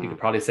 You could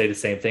probably say the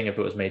same thing if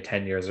it was made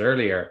 10 years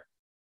earlier.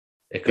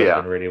 It could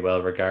have been really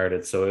well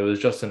regarded. So it was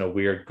just in a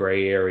weird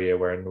gray area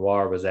where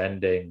noir was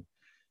ending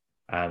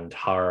and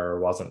horror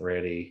wasn't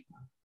really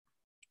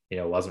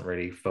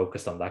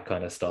focused on that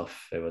kind of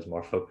stuff. It was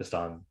more focused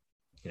on,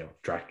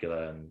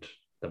 Dracula and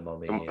the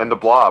Mummy. And the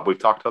Blob. We've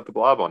talked about the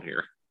Blob on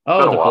here.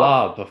 Oh, the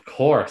Blob, of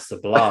course, the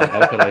Blob.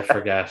 How could I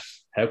forget?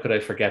 How could I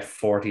forget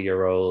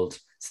 40-year-old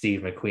Steve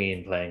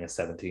McQueen playing a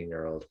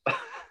 17-year-old?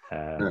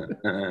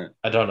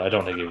 I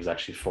don't think he was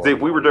actually 40. See,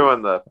 if we were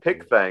doing the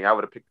pick thing, I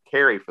would have picked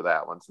Carrie for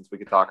that one, since we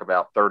could talk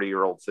about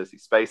 30-year-old Sissy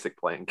Spacek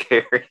playing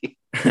Carrie.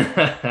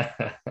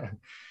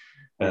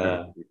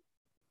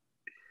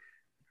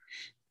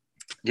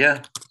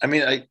 Yeah, I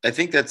mean, I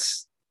think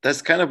that's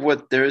kind of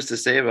what there is to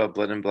say about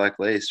Blood and Black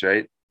Lace,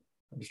 right?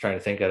 I'm just trying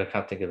to think. I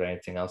can't think of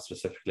anything else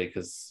specifically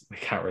because we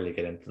can't really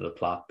get into the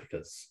plot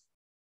because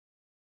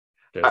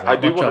I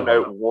do want to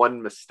note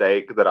one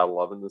mistake that I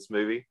love in this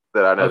movie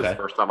that I noticed the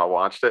first time I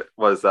watched it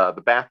was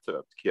the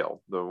bathtub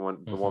kill. The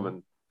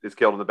woman is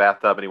killed in the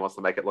bathtub and he wants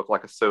to make it look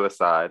like a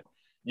suicide.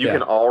 You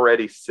can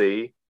already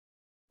see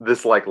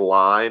this like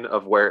line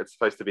of where it's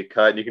supposed to be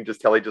cut, and you can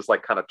just tell he just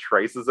like kind of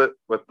traces it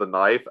with the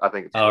knife. I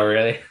think it's Oh, great.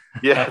 really?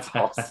 Yeah, it's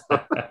awesome.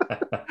 I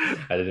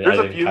There's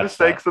a didn't few catch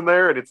mistakes that. in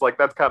there, and it's like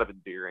that's kind of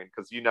endearing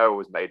because it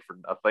was made for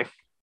nothing.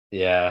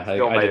 Yeah, He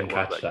still I made didn't it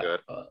look catch that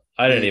that. good.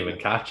 I didn't Yeah. even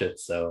catch it.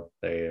 So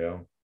there you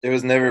go. It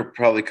was never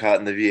probably caught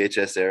in the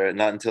VHS era,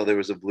 not until there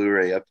was a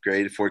Blu-ray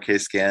upgrade, 4K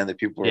scan, that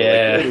people were like,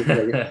 wait a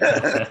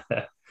second.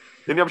 Yeah.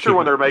 And I'm sure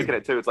when People. they're making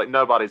it too, it's like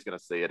nobody's gonna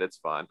see it. It's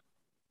fine.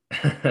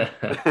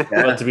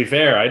 Well, to be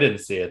fair, I didn't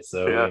see it,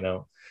 so Yeah.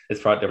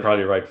 they're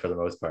probably right for the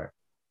most part.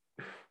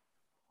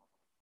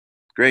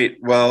 Great.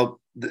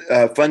 Well,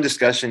 fun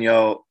discussion,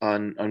 y'all,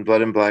 on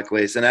Blood and Black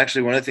Lace. And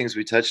actually, one of the things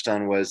we touched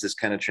on was this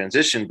kind of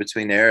transition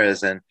between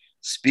eras. And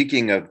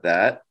speaking of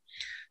that,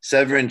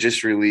 Severin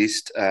just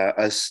released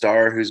a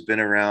star who's been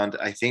around,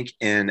 I think,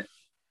 in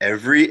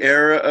every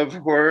era of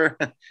horror.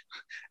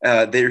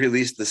 They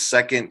released the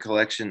second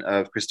collection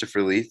of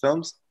Christopher Lee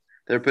films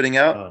they're putting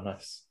out, Oh,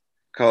 nice.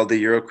 called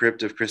The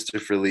Eurocrypt of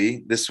Christopher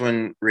Lee. This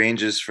one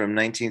ranges from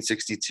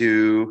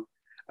 1962.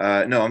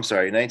 No, I'm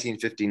sorry,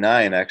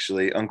 1959,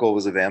 actually. Uncle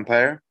Was a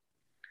Vampire,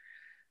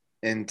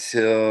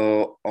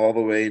 until all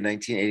the way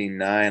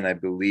 1989, I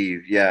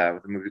believe. Yeah,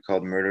 with a movie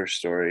called Murder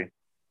Story.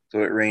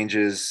 So it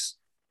ranges,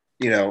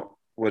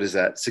 what is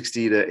that,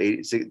 60 to 80?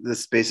 This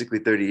is basically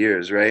 30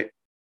 years, right?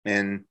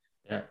 And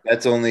Yeah.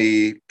 that's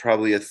only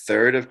probably a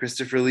third of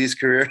Christopher Lee's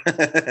career.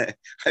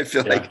 I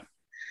feel Yeah. like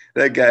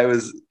that guy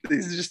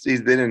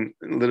he's been in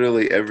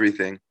literally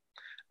everything.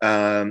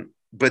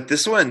 But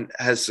this one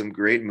has some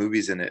great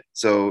movies in it.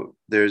 So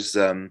there's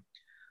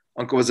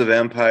Uncle Was a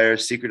Vampire,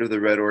 Secret of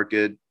the Red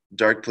Orchid,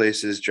 Dark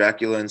Places,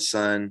 Dracula and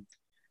Son,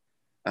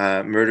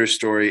 Murder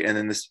Story, and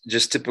then this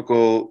just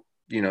typical,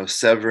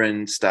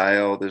 Severin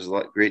style. There's a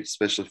lot great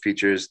special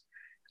features.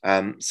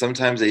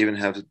 Sometimes they even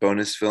have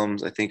bonus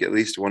films. I think at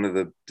least one of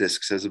the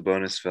discs has a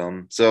bonus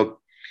film. So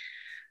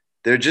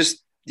they're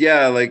just,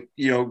 yeah, like,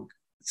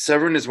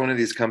 Severin is one of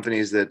these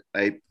companies that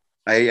I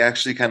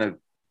actually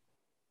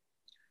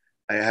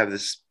I have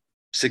this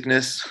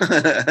sickness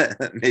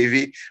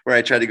maybe, where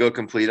I try to go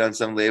complete on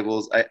some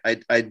labels.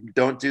 I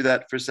don't do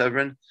that for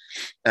Severin.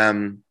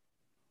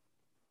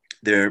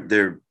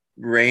 Their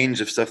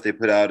range of stuff they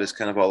put out is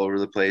kind of all over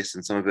the place,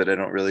 and some of it I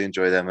don't really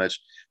enjoy that much,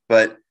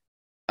 but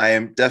I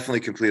am definitely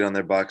complete on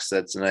their box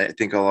sets, and I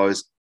think I'll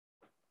always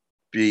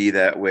be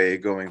that way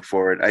going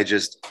forward.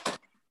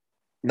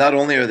 Not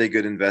only are they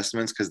good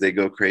investments because they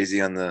go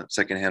crazy on the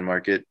secondhand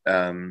market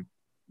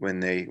when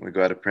we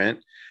go out of print,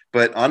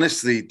 but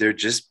honestly, they're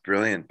just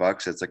brilliant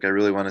box sets. Like, I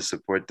really want to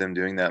support them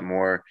doing that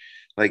more.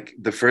 Like,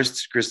 the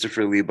first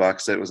Christopher Lee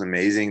box set was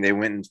amazing. They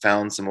went and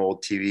found some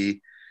old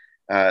TV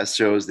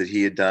shows that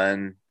he had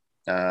done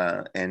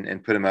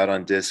and put them out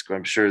on disc.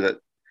 I'm sure that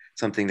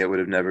something that would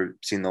have never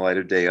seen the light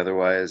of day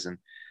otherwise. And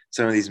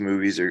some of these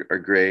movies are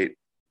great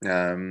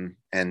and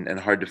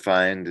hard to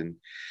find. And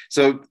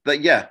so,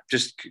 but yeah,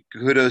 just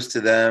kudos to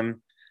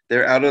them.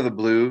 They're Out of the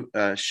Blue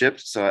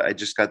shipped. So I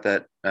just got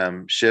that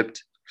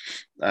shipped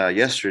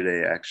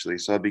yesterday, actually.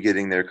 So I'll be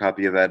getting their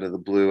copy of Out of the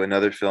Blue,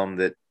 another film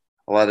that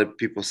a lot of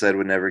people said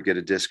would never get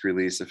a disc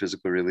release, a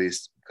physical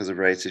release, because of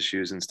rights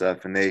issues and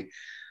stuff. And they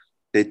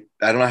I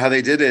don't know how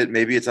they did it.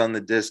 Maybe it's on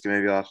the disc.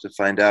 Maybe I'll have to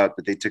find out.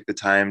 But they took the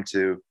time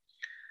to,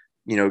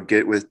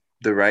 get with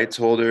the rights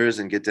holders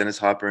and get Dennis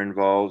Hopper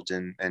involved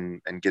and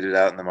get it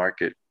out in the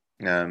market.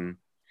 So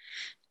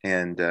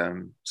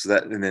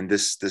that, and then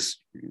this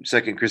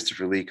second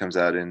Christopher Lee comes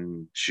out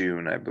in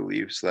June, I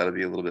believe. So that'll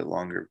be a little bit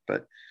longer.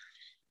 But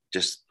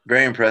just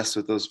very impressed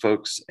with those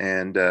folks.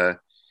 And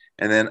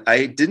then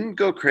I didn't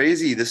go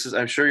crazy.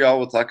 I'm sure y'all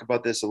will talk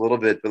about this a little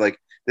bit, but like,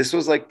 this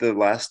was like the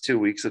last 2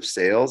 weeks of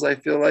sales. I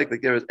feel like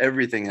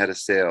everything had a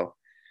sale.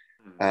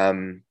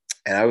 And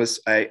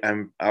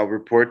I'll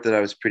report that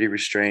I was pretty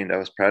restrained. I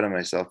was proud of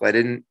myself. I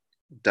didn't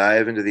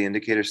dive into the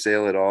Indicator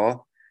sale at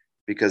all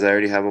because I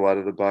already have a lot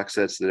of the box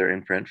sets that are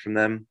in print from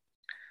them.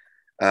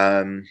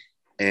 Have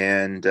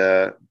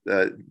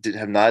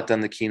not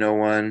done the Kino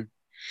one.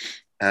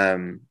 The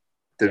Arrow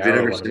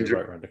Vinegar one is Syndrome.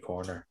 right around the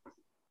corner.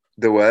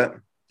 The what?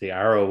 The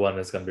Arrow one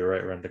is going to be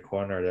right around the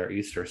corner. Their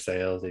Easter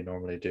sales they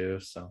normally do,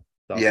 so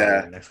that'll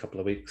Yeah. be in the next couple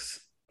of weeks.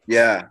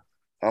 Yeah,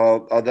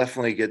 I'll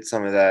definitely get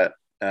some of that.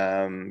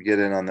 Get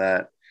in on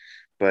that.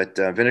 But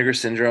Vinegar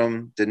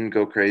Syndrome didn't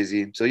go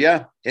crazy. So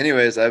yeah.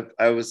 Anyways, I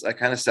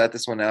kind of sat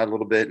this one out a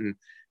little bit and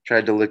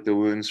tried to lick the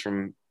wounds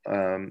from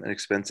an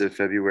expensive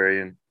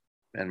February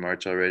and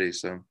March already.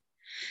 So,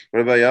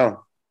 what about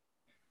y'all?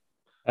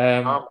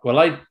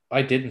 Well,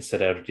 I didn't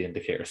sit out of the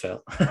Indicator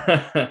sale.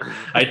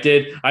 I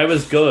did. I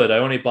was good. I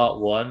only bought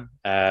one.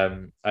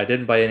 I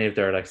didn't buy any of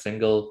their like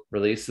single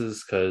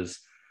releases because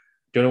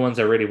the only ones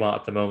I really want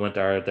at the moment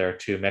are their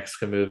two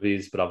Mexican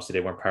movies, but obviously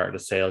they weren't part of the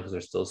sale because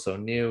they're still so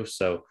new.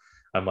 So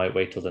I might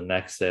wait till the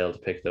next sale to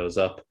pick those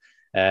up.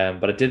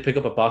 But I did pick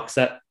up a box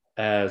set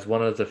as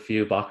one of the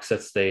few box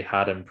sets they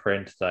had in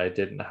print that I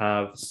didn't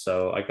have.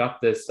 So I got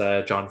this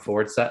John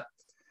Ford set,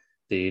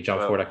 the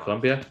John Ford at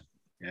Columbia.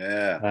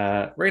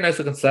 Yeah. Very nice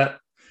looking set.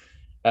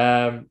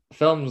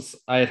 Films,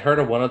 I had heard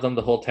of one of them,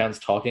 The Whole Town's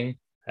Talking,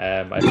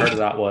 I've heard of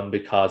that one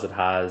because it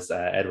has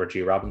Edward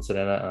G. Robinson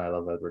in it, and I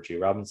love Edward G.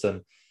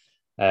 Robinson.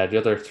 The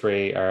other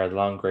three are The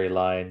Long Grey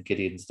Line,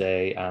 Gideon's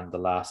Day, and The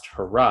Last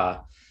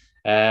Hurrah.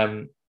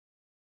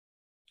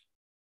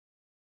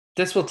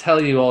 This will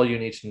tell you all you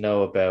need to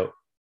know about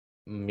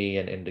me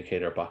and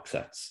Indicator box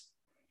sets.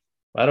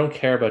 I don't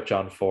care about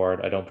John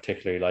Ford. I don't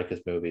particularly like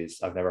his movies.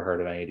 I've never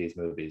heard of any of these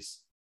movies,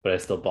 but I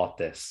still bought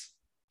this.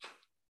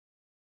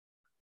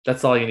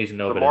 That's all you need to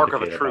know The about mark of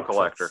a Indicator true box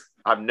collector. sets.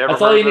 I've never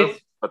That's all heard you of need.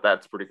 this, but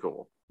that's pretty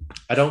cool.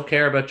 I don't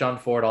care about John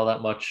Ford all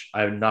that much.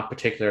 I'm not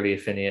particularly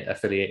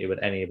affiliated with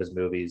any of his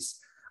movies.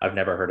 I've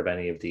never heard of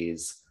any of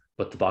these,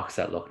 but the box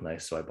set looked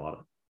nice, so I bought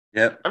it.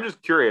 Yep. I'm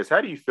just curious,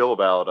 how do you feel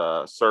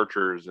about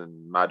Searchers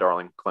and My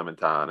Darling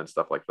Clementine and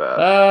stuff like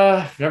that?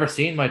 I've never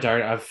seen My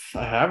Darling.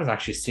 I haven't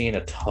actually seen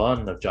a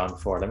ton of John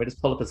Ford. Let me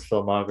just pull up his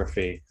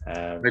filmography.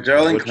 My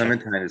Darling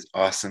Clementine is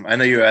awesome. I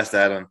know you asked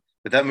Adam,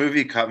 but that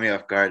movie caught me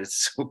off guard.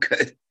 It's so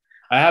good.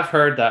 I have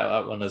heard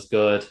that one is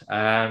good.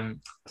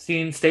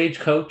 Seen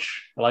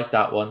Stagecoach. I like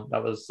that one.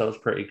 That was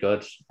pretty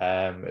good.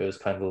 It was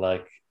kind of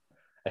like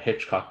a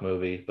Hitchcock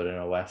movie, but in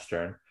a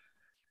Western.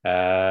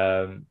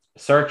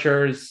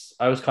 Searchers.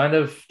 I was kind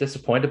of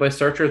disappointed by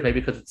Searchers,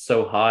 maybe because it's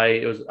so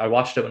high. I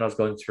watched it when I was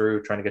going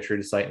through trying to get through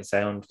the Sight and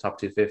Sound top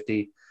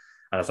 250,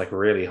 and it's like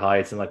really high.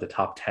 It's in like the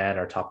top 10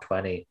 or top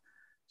 20.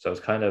 So I was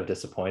kind of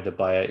disappointed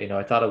by it. You know,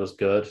 I thought it was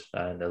good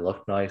and it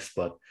looked nice,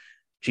 but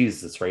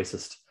Jesus, it's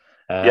racist.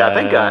 Yeah, I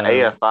think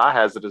AFI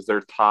has it as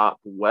their top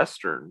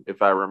Western,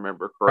 if I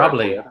remember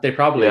correctly. They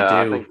probably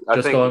Yeah, do.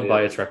 I think going it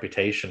by is. its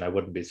reputation, I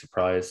wouldn't be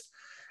surprised.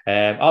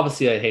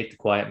 Obviously, I hate The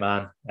Quiet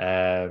Man.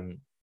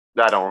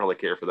 I don't really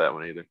care for that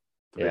one either.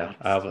 Yeah,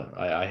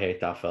 I hate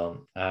that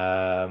film.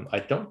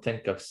 I don't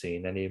think I've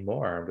seen any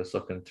more. I'm just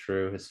looking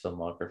through his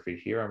filmography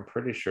here. I'm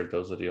pretty sure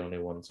those are the only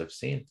ones I've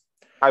seen.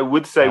 I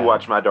would say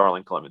watch My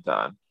Darling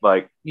Clementine.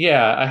 Like,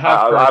 yeah, I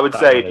have. I would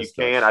say if you good.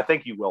 can, I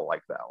think you will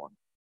like that one.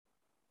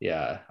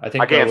 Yeah, I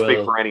think I can't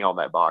speak for any on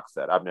that box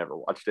set. I've never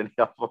watched any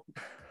of them.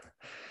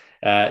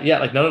 Yeah,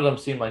 like none of them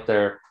seem like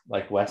they're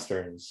like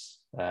westerns.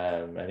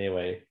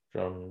 Anyway,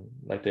 from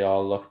like they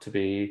all look to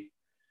be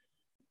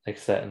like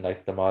set in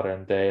like the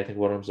modern day. I think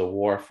one of them's a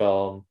war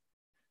film.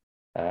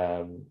 So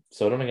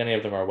I don't think any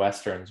of them are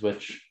westerns.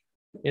 Which,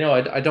 you know,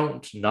 I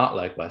don't not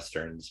like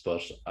westerns,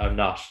 but I'm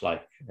not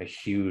like a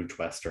huge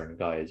western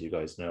guy, as you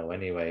guys know.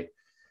 Anyway,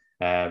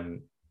 but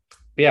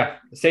yeah,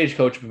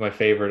 Stagecoach would be my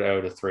favorite out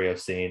of the three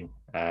I've seen.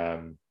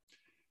 But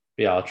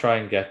yeah, I'll try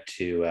and get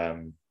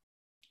to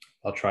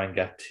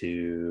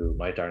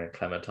My Darling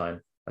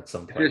Clementine at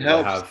some point.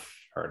 I have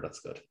heard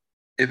that's good.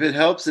 If it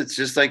helps, it's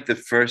just like the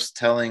first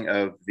telling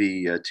of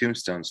the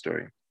Tombstone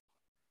story.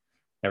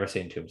 Never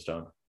seen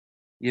Tombstone.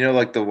 You know,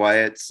 like the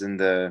Wyatts and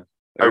the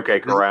OK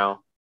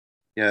Corral.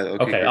 Yeah.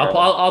 Okay,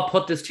 I'll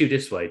put this to you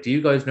this way. Do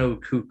you guys know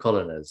who Cú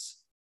Chulainn is?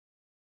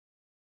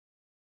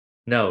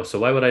 No, so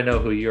why would I know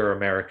who your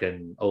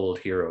American old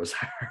heroes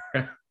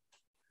are?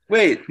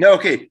 Wait, no,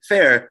 okay,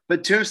 fair.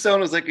 But Tombstone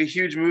was like a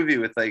huge movie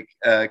with like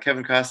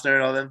Kevin Costner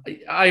and all them.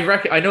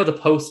 I know the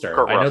poster.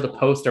 Kurt I know the Russell.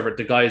 poster, but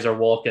the guys are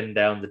walking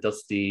down the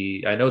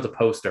dusty. I know the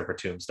poster for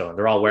Tombstone.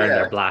 They're all wearing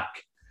their black.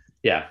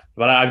 Yeah,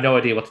 but I have no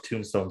idea what the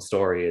Tombstone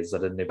story is. I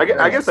didn't even.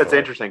 I guess that's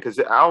interesting because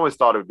I always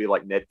thought it would be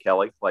like Ned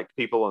Kelly. Like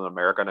people in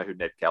America know who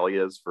Ned Kelly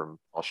is from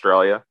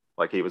Australia.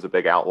 Like he was a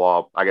big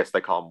outlaw. I guess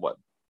they call him what?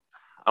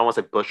 I don't want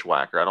to say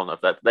bushwhacker. I don't know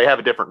if they have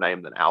a different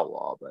name than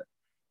outlaw, but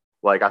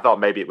like I thought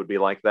maybe it would be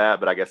like that,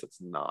 but I guess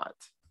it's not.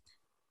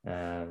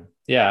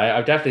 Yeah,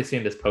 I've definitely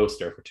seen this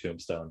poster for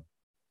Tombstone.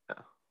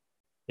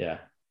 Yeah,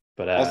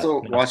 but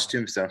also watch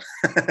Tombstone.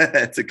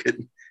 It's a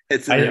good.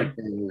 It's a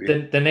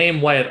movie. The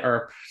name Wyatt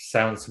Earp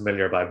sounds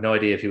familiar, but I have no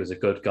idea if he was a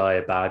good guy,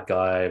 a bad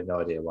guy. I have no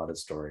idea what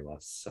his story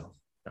was. So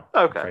no,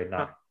 okay,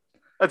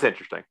 that's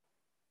interesting.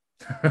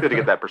 Good to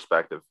get that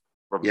perspective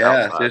from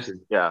seriously.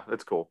 Yeah,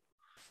 that's cool.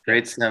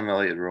 Great Sam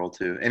Elliott role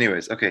too.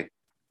 Anyways, okay,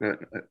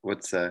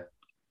 what's sorry.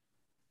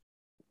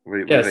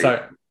 What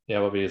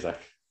were you, Zach?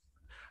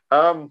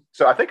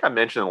 So I think I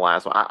mentioned the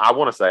last one. I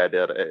want to say I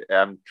did.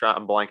 I'm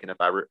blanking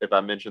if I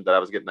mentioned that I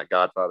was getting that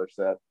Godfather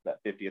set, that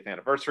 50th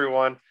anniversary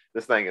one.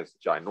 This thing is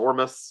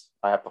ginormous.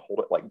 I have to hold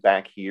it like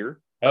back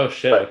here. Oh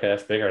shit! Okay,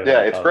 that's bigger.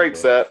 Yeah, it's a great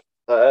set.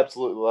 I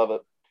absolutely love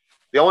it.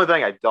 The only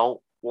thing I don't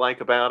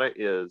like about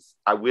it is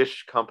I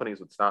wish companies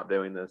would stop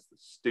doing this. The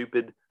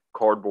stupid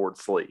cardboard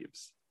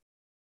sleeves.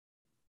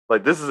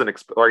 Like this is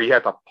or you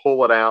have to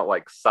pull it out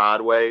like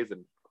sideways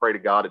and pray to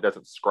God it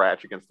doesn't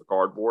scratch against the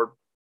cardboard.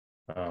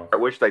 Oh. I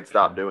wish they'd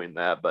stop doing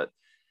that, but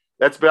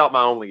that's about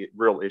my only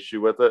real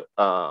issue with it.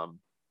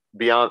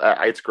 Beyond,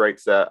 it's a great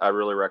set. I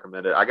really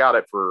recommend it. I got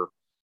it for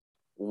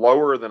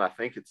lower than I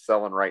think it's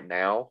selling right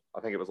now.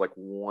 I think it was like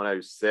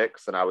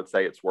 106, and I would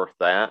say it's worth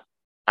that.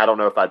 I don't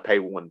know if I'd pay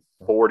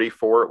 140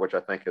 for it, which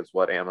I think is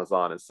what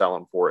Amazon is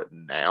selling for it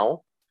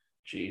now.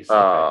 Jeez.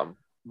 Okay.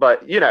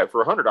 But you know,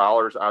 for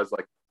 $100, I was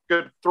like,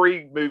 good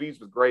 3 movies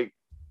with great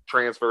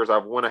transfers. I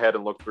went ahead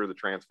and looked through the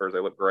transfers. They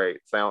look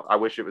great. I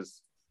wish it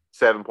was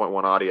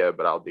 7.1 audio,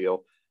 but I'll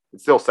deal.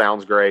 it still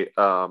sounds great.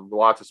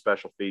 Lots of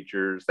special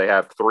features. They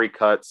have 3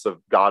 cuts of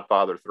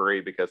Godfather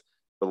 3 because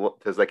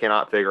they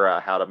cannot figure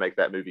out how to make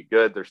that movie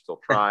good. They're still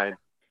trying.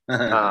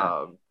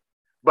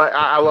 But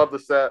I love the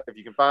set. If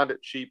you can find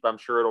it cheap, I'm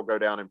sure it'll go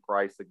down in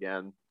price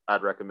again.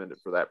 I'd recommend it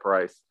for that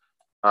price.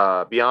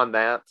 Beyond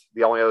that,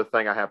 the only other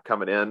thing I have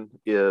coming in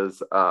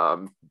is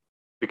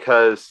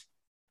because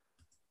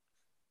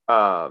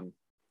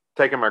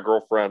taking my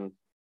girlfriend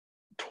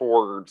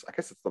towards, I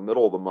guess it's the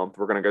middle of the month,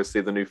 we're going to go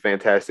see the new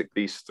Fantastic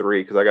Beasts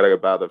 3 because I got to go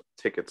buy the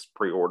tickets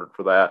pre-ordered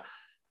for that.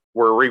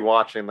 We're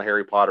rewatching the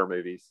Harry Potter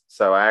movies.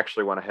 So I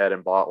actually went ahead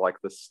and bought like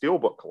the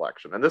Steelbook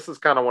collection. And this is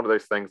kind of one of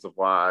those things of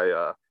why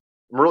I'm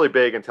really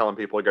big in telling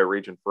people to go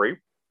region free.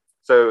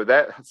 So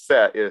that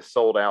set is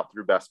sold out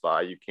through Best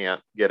Buy. You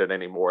can't get it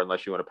anymore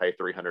unless you want to pay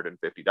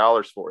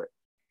 $350 for it.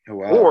 Oh,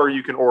 wow. Or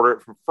you can order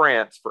it from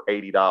France for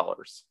 $80.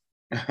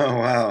 Oh,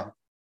 wow.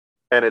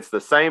 And it's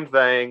the same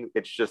thing.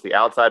 It's just the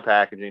outside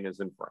packaging is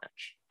in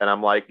French. And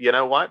I'm like, you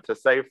know what? To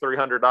save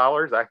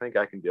 $300, I think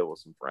I can deal with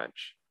some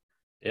French.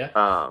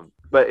 Yeah.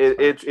 But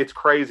it's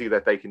crazy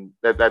that they can.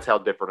 That's how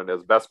different it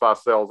is. Best Buy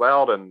sells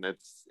out, and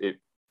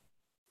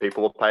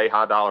people will pay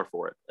high dollar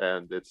for it.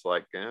 And it's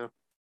like,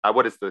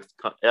 what is the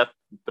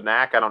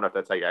FNAC? I don't know if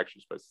that's how you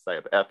actually supposed to say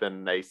it. But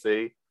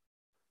FNAC.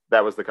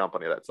 That was the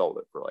company that sold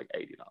it for like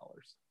 $80.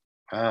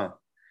 Wow.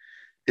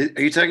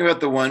 Are you talking about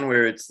the one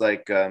where it's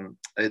like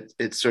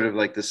it's sort of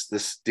like this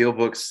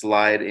steelbook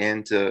slide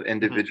into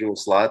individual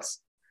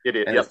slots? It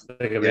is. And Yep.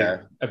 Like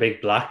a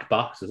big black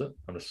box, is it?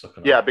 I'm just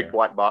looking. Yeah, big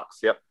black box.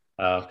 Yep.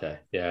 Okay.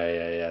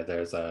 Yeah.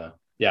 There's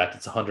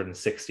it's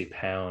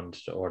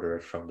 £160 to order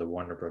it from the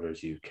Warner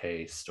Brothers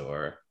UK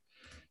store.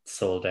 It's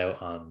sold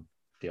out on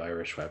the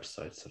Irish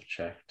websites I've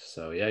checked.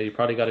 So yeah, you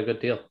probably got a good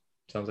deal.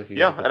 Sounds like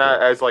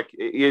I was like,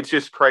 it's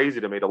just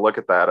crazy to me to look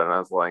at that, and I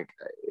was like,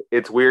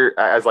 it's weird.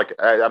 I was like,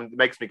 it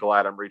makes me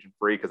glad I'm region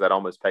free because that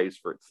almost pays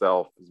for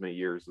itself as many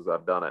years as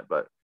I've done it.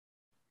 But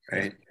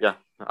right, yeah,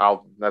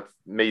 that's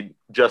me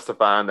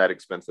justifying that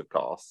expensive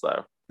cost.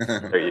 So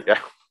there you go.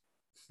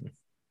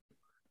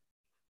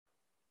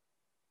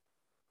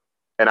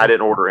 And I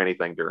didn't order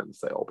anything during the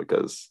sale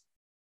because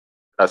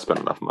I spent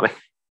enough money.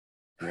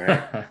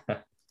 Right.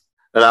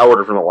 And I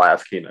ordered from the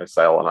last Kino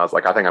sale, and I was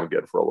like, I think I'm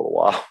good for a little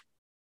while.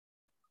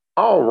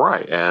 All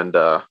right, and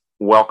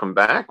welcome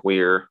back.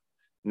 We're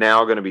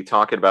now going to be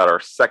talking about our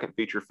second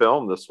feature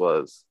film. This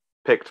was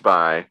picked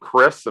by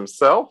Chris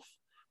himself.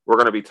 We're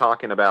going to be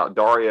talking about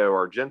Dario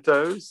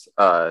Argento's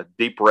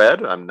Deep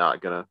Red. I'm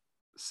not going to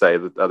say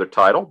the other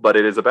title, but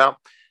it is about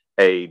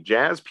a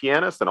jazz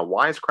pianist and a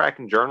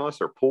wisecracking journalist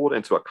are pulled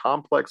into a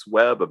complex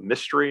web of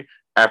mystery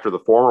after the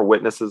former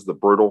witnesses the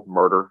brutal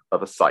murder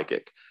of a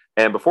psychic.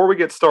 And before we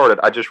get started,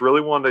 I just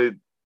really wanted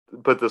to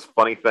put this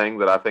funny thing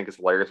that I think is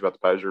hilarious about the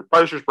poster.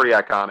 Poster's pretty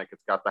iconic.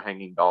 It's got the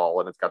hanging doll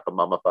and it's got the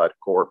mummified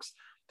corpse.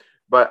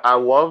 But I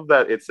love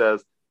that it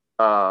says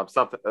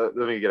something. Let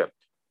me get it.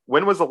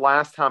 When was the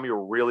last time you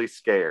were really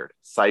scared?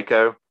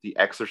 Psycho, The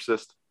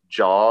Exorcist,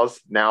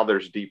 Jaws. Now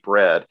there's Deep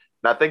Red.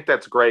 And I think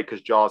that's great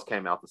because Jaws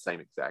came out the same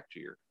exact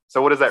year.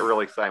 So what is that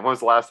really saying? When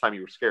was the last time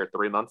you were scared?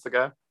 3 months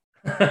ago?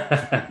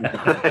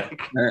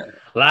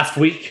 Last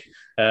week.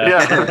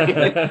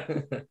 Yeah.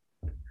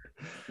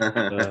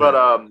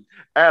 But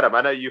Adam,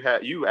 I know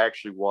you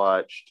actually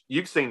watched.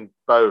 You've seen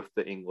both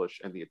the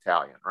English and the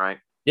Italian, right?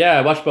 Yeah,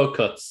 I watched both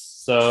cuts.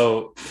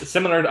 So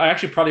similar. I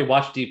actually probably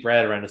watched Deep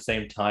Red around the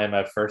same time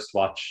I first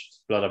watched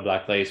Blood and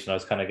Black Lace when I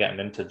was kind of getting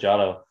into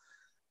Giallo.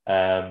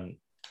 And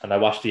I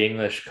watched the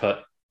English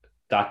cut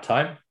that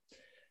time,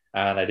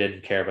 and I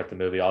didn't care about the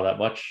movie all that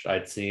much.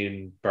 I'd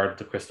seen Bird of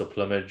the Crystal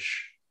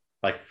Plumage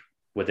like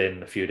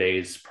within a few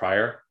days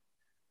prior.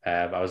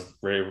 I was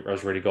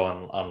really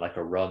going on like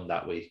a run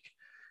that week.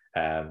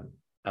 And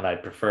I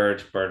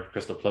preferred Bird of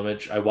Crystal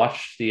Plumage. I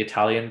watched the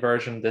Italian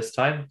version this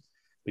time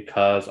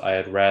because I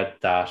had read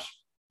that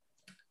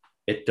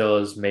it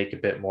does make a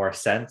bit more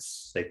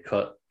sense. They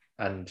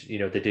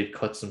did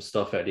cut some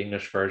stuff out of the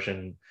English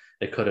version.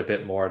 They cut a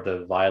bit more of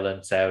the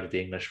violence out of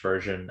the English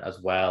version, as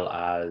well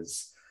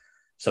as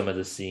some of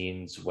the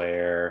scenes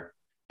where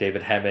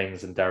David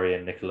Hemmings and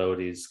Daria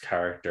Nicolodi's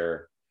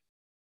character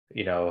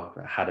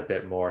had a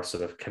bit more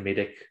sort of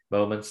comedic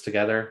moments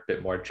together, a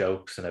bit more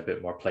jokes and a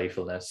bit more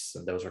playfulness.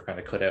 And those were kind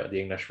of cut out of the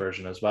English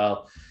version as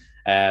well.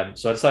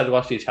 So I decided to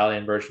watch the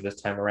Italian version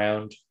this time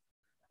around.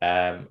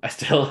 I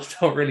still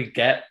don't really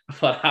get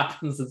what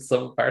happens in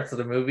some parts of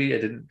the movie.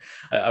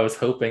 I was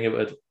hoping it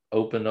would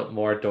open up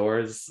more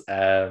doors,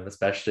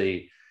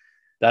 especially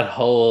that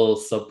whole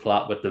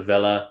subplot with the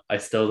villa. I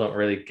still don't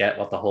really get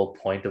what the whole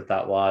point of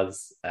that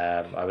was.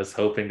 I was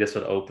hoping this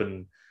would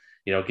open,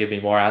 give me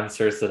more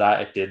answers to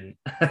that. It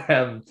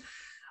didn't.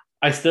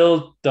 I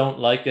still don't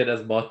like it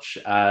as much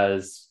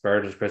as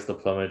Bird of Crystal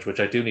Plumage, which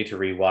I do need to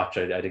rewatch.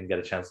 I didn't get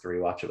a chance to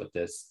rewatch it with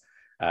this.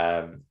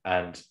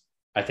 And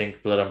I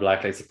think Blood and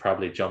Black Lace have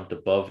probably jumped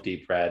above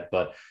Deep Red,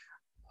 but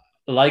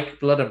like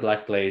Blood and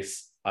Black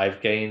Lace,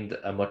 I've gained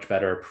a much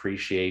better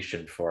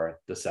appreciation for it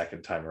the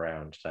second time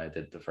around than I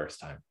did the first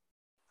time.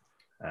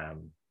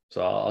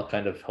 So I'll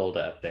kind of hold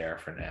it up there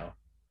for now.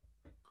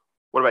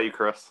 What about you,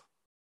 Chris?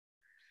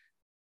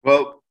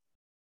 Well,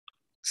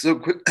 so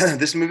quick,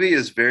 this movie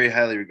is very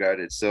highly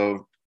regarded.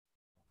 So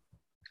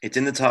it's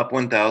in the top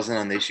 1,000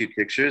 on They Shoot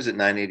Pictures at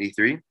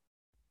 983.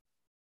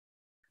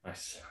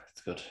 Nice.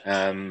 That's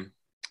good.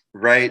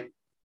 Right.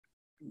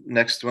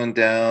 Next one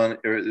down,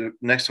 or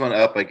next one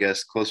up, I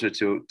guess, closer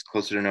to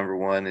number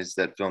one is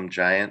that film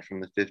Giant from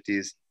the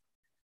 50s.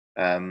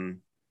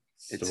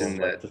 It's in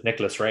that with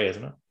Nicholas Ray,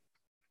 isn't it?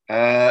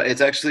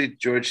 It's actually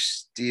George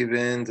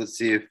Stevens. Let's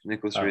see if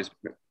Nicholas Ray's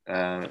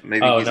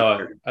maybe. Oh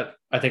no,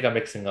 I think I'm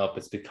mixing up.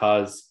 It's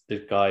because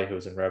the guy who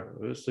was in Rebel.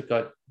 Who's the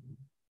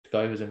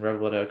guy who's in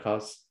Rebel Without a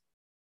Cause?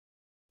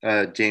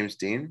 James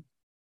Dean.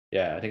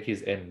 Yeah, I think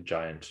he's in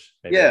Giant.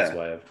 Maybe that's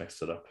why I've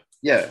mixed it up.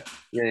 Yeah.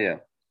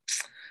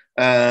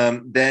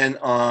 Then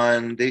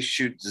on They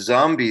Shoot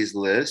Zombies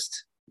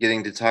list,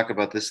 getting to talk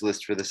about this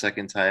list for the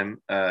second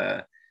time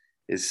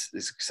is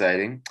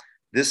exciting.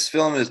 This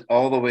film is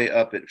all the way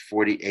up at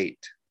 48.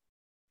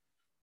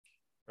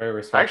 Very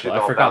respectful.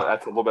 I forgot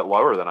that's a little bit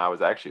lower than I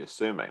was actually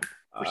assuming.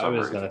 I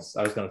was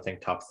gonna think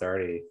top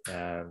 30.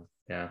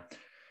 Yeah.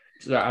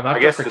 So I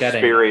guess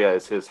Suspiria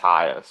is his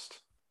highest.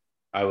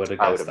 I would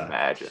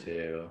imagine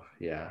too.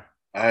 Yeah.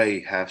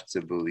 I have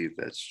to believe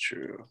that's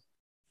true.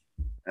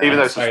 Even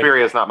though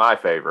Suspiria is not my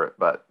favorite,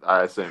 but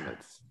I assume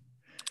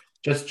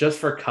it's just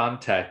for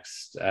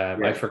context.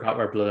 I forgot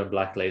where Blood and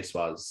Black Lace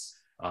was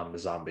on the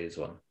Zombies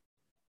one.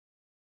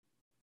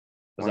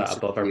 Was that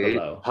above or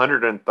below?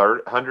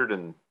 130, 100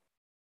 and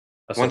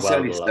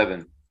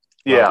 177.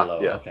 Yeah.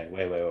 Okay,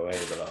 way below.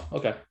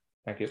 Okay,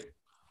 thank you.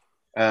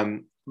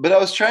 But I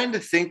was trying to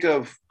think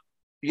of,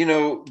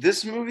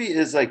 this movie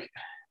is like,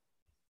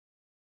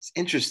 it's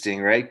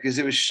interesting, right? Because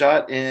it was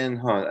shot in,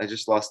 I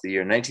just lost the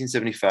year,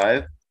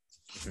 1975.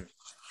 Mm-hmm.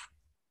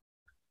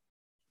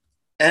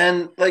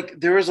 And like,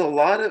 there was a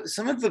lot of,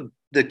 some of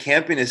the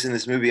campiness in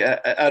this movie.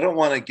 I don't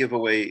want to give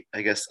away,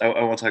 I guess, I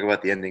won't talk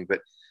about the ending,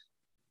 but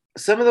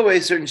some of the way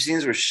certain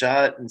scenes were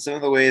shot and some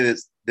of the way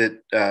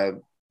that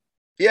the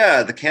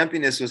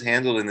campiness was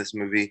handled in this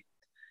movie,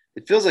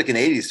 it feels like an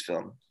 80s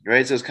film,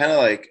 right? So it's kind of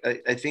like,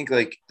 I think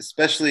like,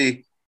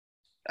 especially,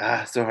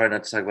 it's so hard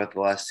not to talk about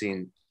the last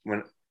scene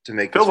to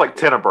make feels like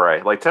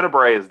Tenebrae. Like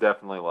Tenebrae is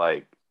definitely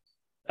like,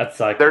 that's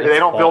like, they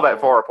don't feel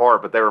that far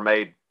apart, but they were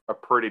made a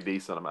pretty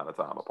decent amount of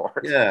time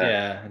apart.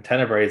 Yeah. And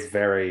Tenebrae is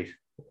very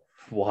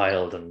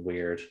wild and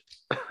weird.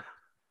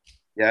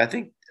 Yeah, I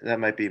think that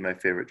might be my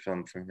favorite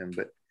film from him,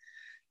 but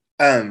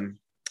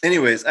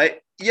anyways,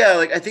 I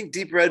think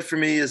Deep Red for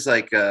me is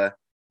like I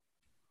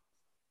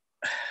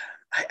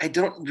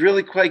don't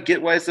really quite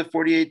get why it's the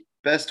 48th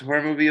best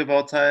horror movie of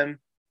all time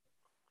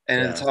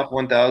and in the top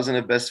 1,000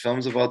 of best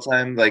films of all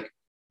time. Like,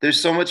 there's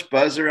so much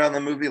buzz around the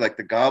movie. Like,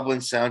 the Goblin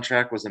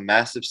soundtrack was a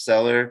massive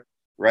seller,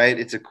 right?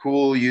 It's a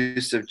cool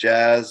use of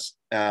jazz.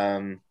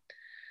 Just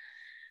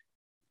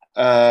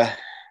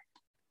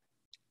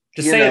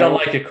say you don't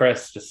like it,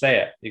 Chris. Just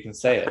say it. You can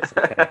say it. It's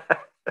okay.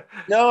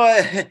 No,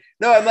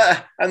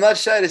 I'm not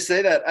shy to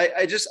say that.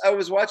 I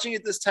was watching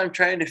it this time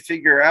trying to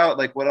figure out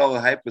like what all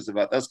the hype was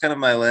about. That was kind of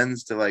my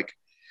lens to like,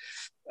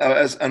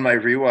 as on my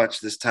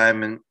rewatch this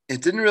time, and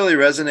it didn't really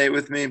resonate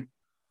with me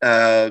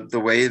the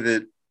way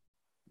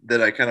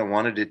that I kind of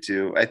wanted it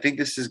to. I think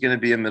this is going to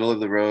be a middle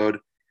of the road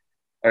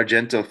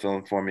Argento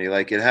film for me.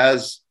 Like, it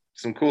has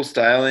some cool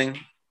styling.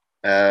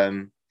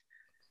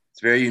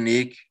 It's very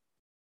unique.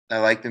 I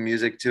like the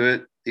music to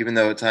it, even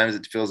though at times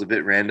it feels a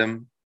bit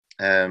random.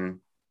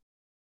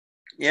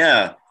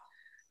 Yeah,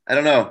 I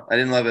don't know. I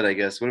didn't love it, I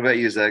guess. What about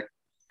you, Zach?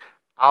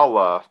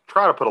 I'll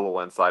try to put a little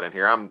insight in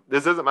here.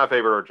 This isn't my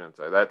favorite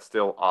Argento. That's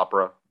still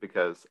Opera,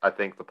 because I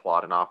think the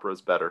plot in Opera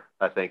is better.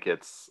 I think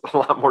it's a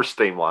lot more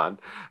streamlined.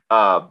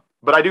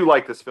 But I do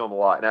like this film a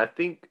lot. And I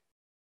think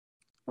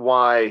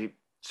why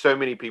so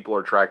many people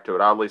are attracted to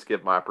it, I'll at least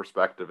give my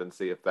perspective and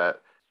see if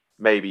that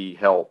maybe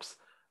helps.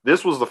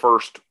 This was the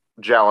first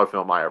Giallo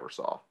film I ever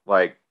saw.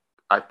 Like,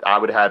 I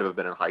would have had to have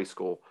been in high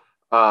school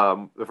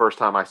the first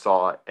time I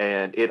saw it,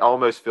 and it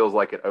almost feels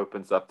like it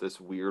opens up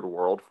this weird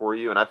world for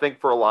you. And I think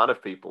for a lot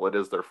of people, it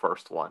is their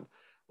first one.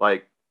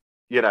 Like,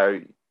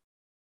 I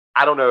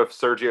don't know if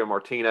Sergio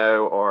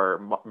Martino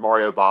or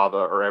Mario Bava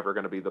are ever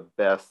going to be the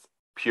best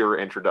pure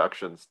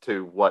introductions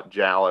to what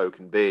Giallo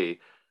can be,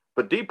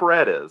 but Deep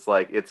Red is.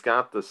 Like, it's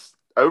got this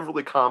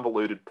overly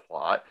convoluted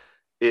plot.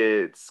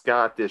 It's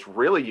got this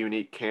really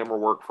unique camera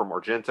work from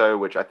Argento,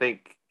 which I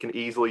think can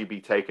easily be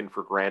taken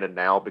for granted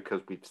now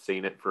because we've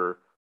seen it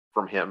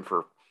from him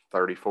for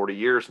 30, 40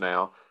 years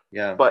now.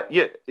 Yeah. But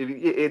yeah,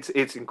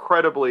 it's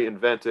incredibly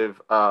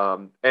inventive.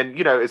 And,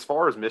 as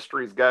far as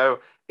mysteries go,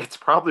 it's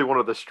probably one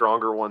of the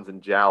stronger ones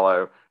in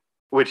Giallo,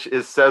 which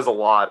says a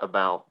lot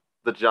about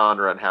the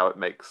genre and how it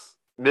makes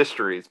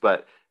mysteries,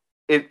 but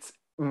it's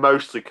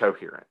mostly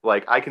coherent.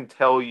 Like, I can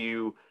tell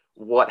you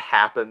what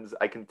happens.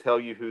 I can tell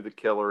you who the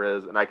killer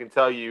is, and I can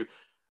tell you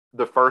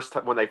the first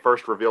time when they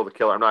first reveal the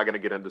killer. I'm not going to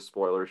get into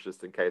spoilers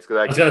just in case.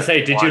 I was going to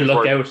say, did you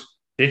look out?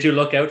 Did you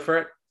look out for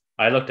it?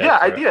 I looked out. Yeah,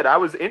 I did. I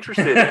was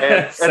interested,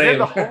 and then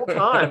the whole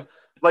time,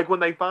 like when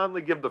they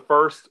finally give the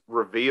first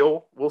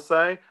reveal, we'll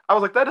say, I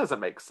was like, that doesn't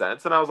make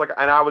sense. And I was like,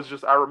 and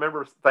I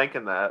remember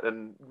thinking that.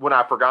 And when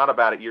I forgot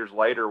about it years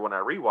later, when I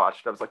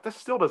rewatched, I was like, this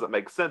still doesn't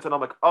make sense. And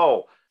I'm like,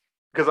 oh,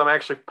 because I'm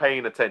actually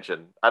paying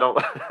attention. I don't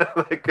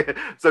like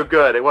so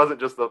good. It wasn't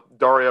just the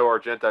Dario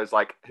Argento's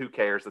like, who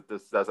cares that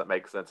this doesn't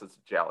make sense? It's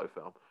a Giallo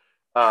film.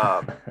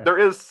 There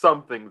is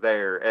something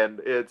there, and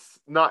it's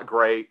not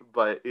great,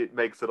 but it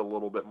makes it a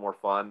little bit more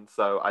fun.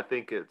 So I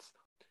think it's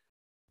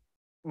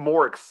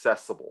more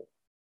accessible,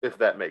 if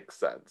that makes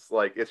sense.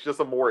 Like it's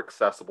just a more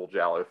accessible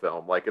Giallo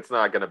film. Like it's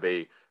not going to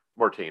be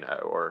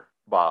Martino or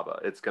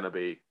Bava. It's going to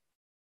be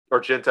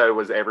Argento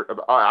was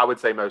I would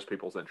say most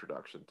people's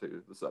introduction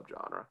to the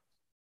subgenre.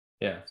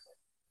 Yeah.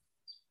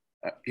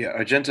 Yeah,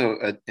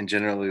 Argento in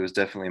general was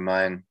definitely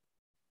mine.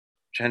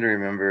 Trying to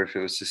remember if it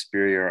was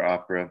Suspiria or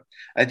Opera.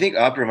 I think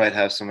Opera might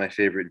have some of my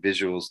favorite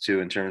visuals too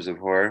in terms of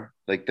horror,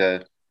 like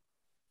the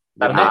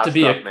not to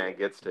be stuff, man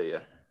gets to you.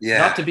 Yeah,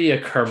 not to be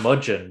a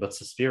curmudgeon, but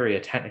Suspiria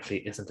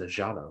technically isn't a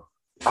giallo.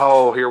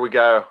 Oh, here we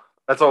go.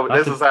 That's all. Not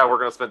This to- is how we're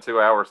going to spend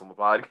 2 hours on the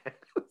podcast.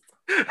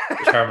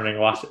 Determining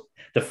what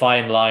the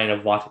fine line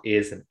of what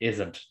is and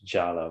isn't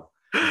giallo.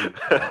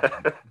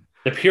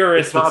 The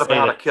purists It's not would say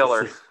about a that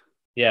killer.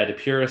 Yeah, the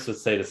purists would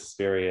say that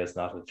Suspiria is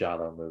not a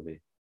giallo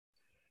movie.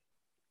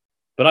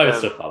 But I would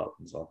still follow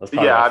it as well. That's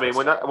Yeah, I mean,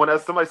 when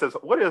somebody says,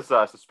 what is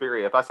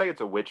Suspiria? If I say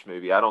it's a witch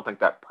movie, I don't think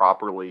that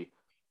properly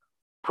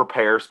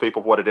prepares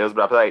people for what it is.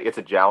 But if I say it's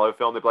a giallo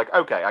film, they'd be like,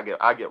 okay,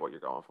 I get what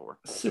you're going for.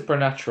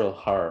 Supernatural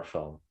horror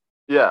film.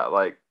 Yeah,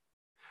 like,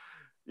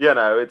 you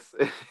know, it's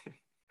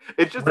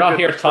just. We're not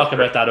here to talk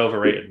about that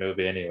overrated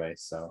movie anyway,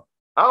 so.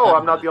 Oh,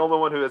 I'm not the only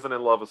one who isn't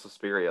in love with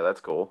Suspiria.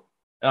 That's cool.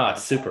 Oh,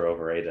 it's super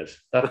overrated.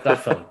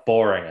 That film's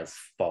boring as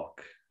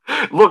fuck.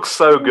 Looks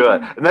so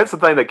good. And that's the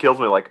thing that kills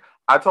me. Like,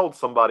 I told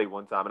somebody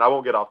one time, and I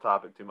won't get off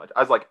topic too much. I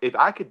was like, if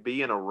I could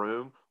be in a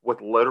room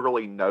with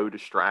literally no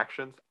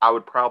distractions, I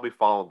would probably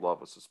fall in love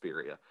with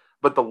Suspiria.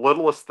 But the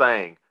littlest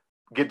thing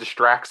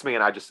distracts me,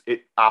 and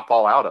I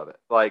fall out of it.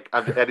 Like,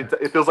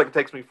 it feels like it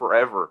takes me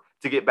forever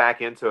to get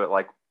back into it.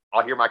 Like,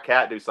 I'll hear my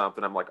cat do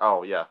something. I'm like,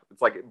 oh yeah,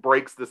 it's like it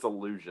breaks this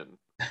illusion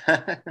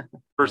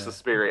for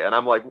Suspiria, and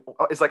I'm like,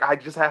 it's like I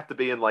just have to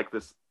be in like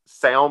this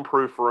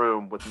soundproof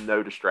room with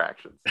no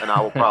distractions, and I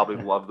will probably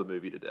love the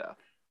movie to death.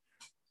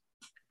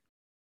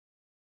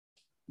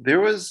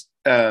 There was,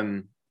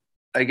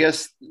 I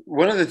guess,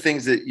 one of the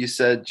things that you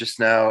said just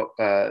now,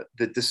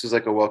 that this was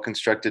like a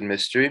well-constructed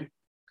mystery.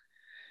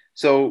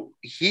 So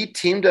he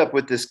teamed up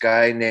with this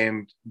guy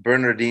named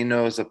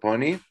Bernardino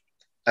Zapponi.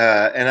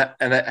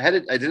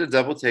 I did a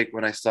double take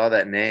when I saw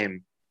that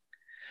name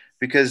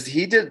because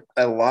he did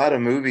a lot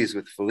of movies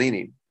with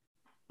Fellini.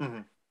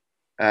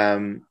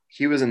 Mm-hmm.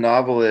 He was a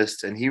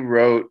novelist and he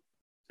was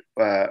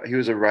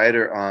a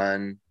writer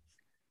on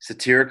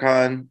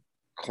Satyricon,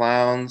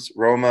 Clowns,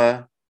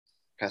 Roma,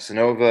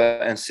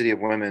 Casanova, and City of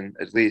Women,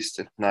 at least,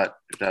 if not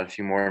a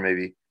few more,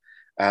 maybe.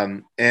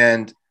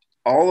 And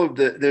all of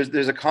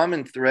there's a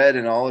common thread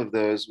in all of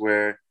those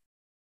where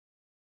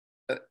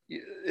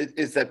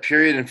it's that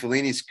period in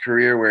Fellini's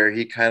career where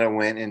he kind of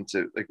went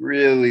into like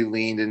really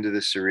leaned into the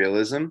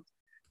surrealism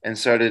and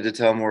started to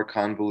tell more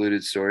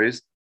convoluted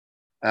stories.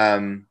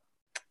 I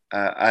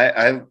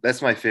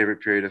that's my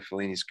favorite period of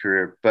Fellini's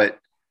career, but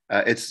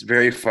it's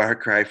very far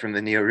cry from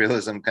the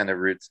neorealism kind of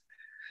roots.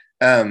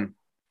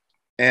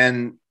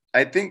 And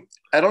I think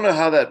I don't know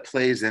how that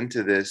plays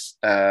into this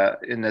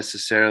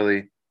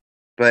necessarily,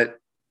 but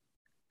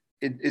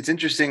it's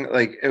interesting.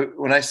 Like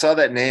when I saw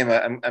that name,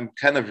 I'm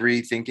kind of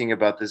rethinking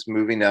about this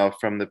movie now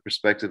from the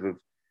perspective of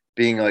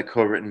being like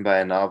co-written by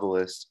a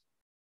novelist,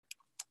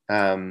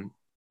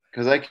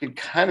 because I could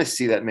kind of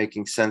see that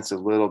making sense a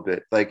little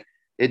bit. Like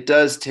it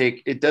does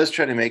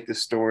try to make the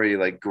story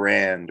like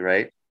grand,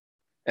 right?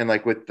 And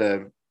like with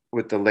the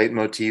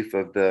leitmotif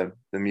of the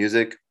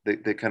music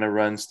that kind of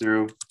runs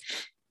through.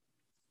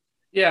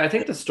 Yeah, I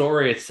think the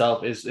story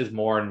itself is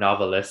more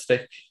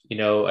novelistic. You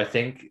know, I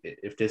think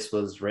if this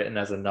was written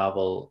as a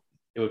novel,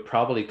 it would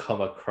probably come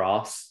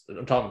across,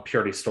 I'm talking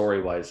purely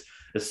story-wise,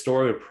 the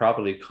story would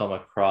probably come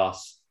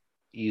across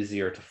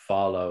easier to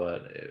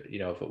follow, you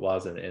know, if it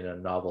was in a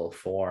novel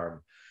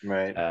form.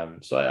 Right.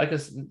 So I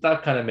guess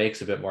that kind of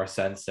makes a bit more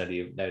sense now that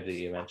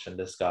you mentioned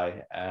this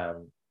guy.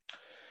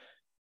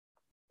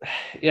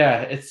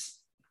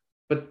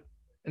 But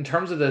in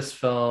terms of this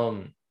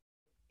film,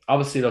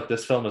 obviously, look,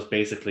 this film is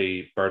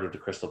basically Bird of the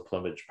Crystal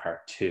Plumage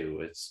Part 2.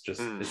 It's just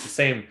it's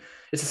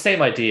the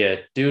same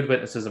idea. Dude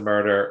witnesses a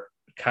murder,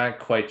 can't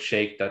quite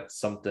shake that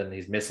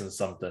he's missing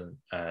something,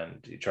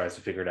 and he tries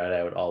to figure that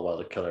out, all while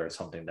the killer is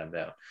hunting them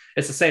down.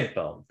 It's the same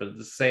film, but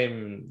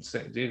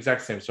the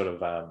exact same sort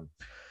of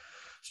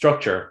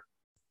structure,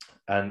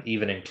 and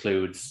even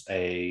includes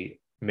a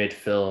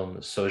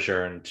mid-film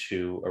sojourn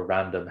to a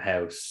random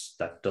house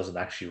that doesn't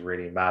actually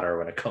really matter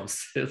when it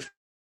comes to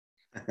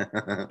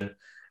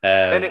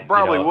and it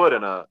probably would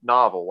in a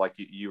novel, like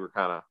you were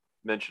kind of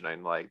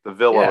mentioning. Like the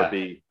villa would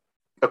be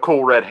a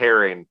cool red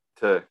herring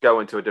to go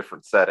into a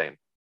different setting,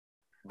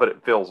 but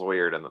it feels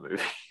weird in the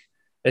movie.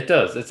 It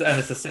does. It's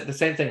the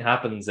same thing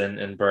happens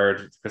in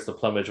Bird Crystal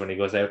Plumage when he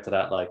goes out to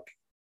that like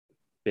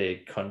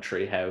big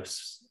country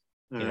house,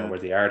 where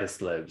the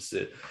artist lives.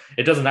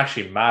 It doesn't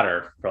actually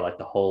matter for like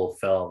the whole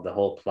film, the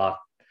whole plot.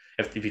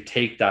 If you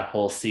take that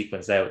whole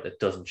sequence out, it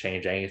doesn't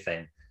change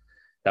anything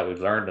that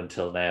we've learned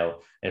until now.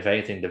 If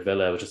anything, the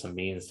villa was just a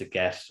means to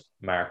get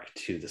Mark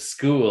to the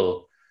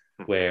school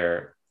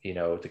where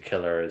the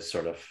killer is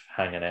sort of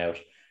hanging out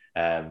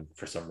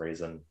for some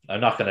reason. I'm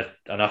not gonna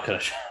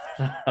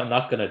I'm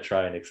not gonna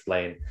try and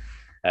explain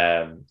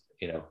the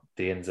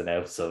ins and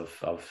outs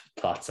of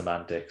plot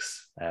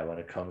semantics when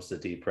it comes to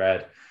Deep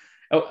Red.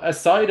 Oh,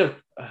 aside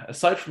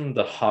from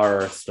the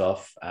horror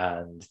stuff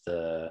and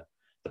the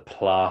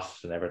plot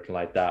and everything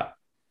like that,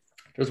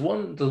 there's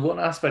one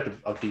aspect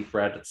of Deep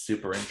Red that's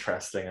super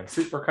interesting and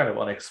super kind of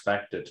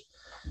unexpected.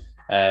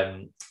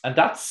 And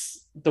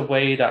that's the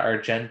way that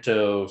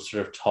Argento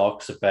sort of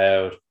talks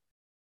about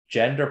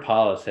gender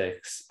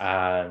politics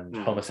and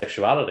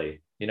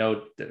homosexuality.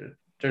 There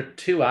are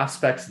two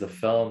aspects of the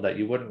film that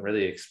you wouldn't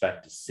really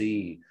expect to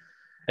see.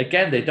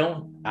 Again, they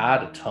don't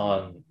add a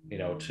ton,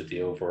 to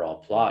the overall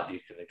plot. You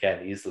can,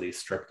 again, easily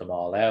strip them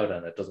all out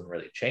and it doesn't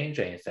really change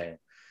anything.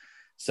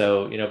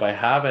 So, by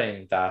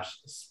having that,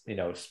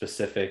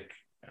 specific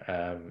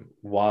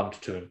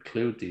want to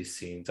include these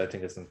scenes, I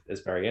think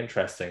is very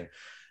interesting.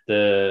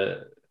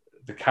 The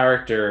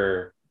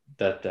character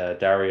that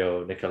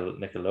Dario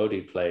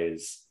Nicolodi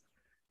plays,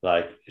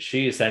 like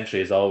she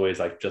essentially is always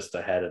like just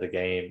ahead of the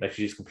game. Like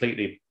she's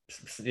completely,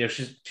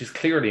 she's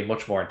clearly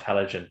much more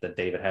intelligent than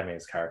David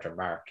Hemming's character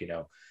Mark.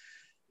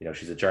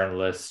 She's a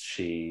journalist.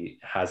 She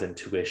has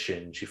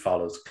intuition. She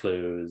follows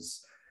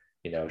clues.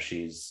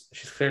 She's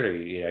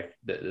clearly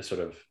the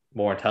sort of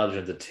more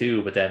intelligent of the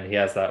two. But then he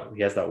has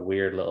that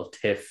weird little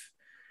tiff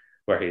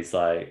where he's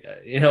like,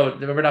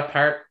 remember that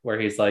part where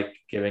he's like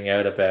giving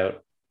out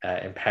about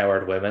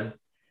empowered women.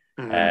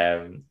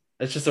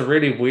 It's just a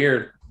really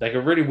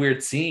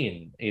weird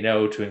scene,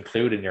 to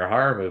include in your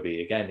horror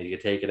movie. Again, you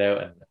could take it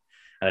out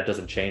and it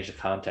doesn't change the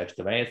context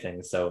of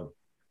anything. So,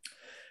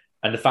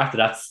 and the fact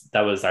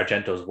that was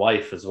Argento's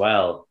wife as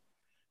well.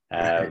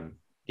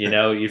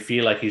 You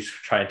feel like he's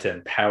trying to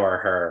empower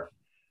her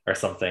or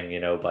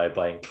something,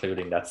 by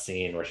including that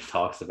scene where she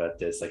talks about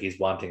this. Like he's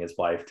wanting his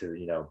wife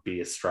to, be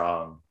a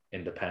strong,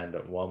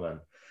 independent woman.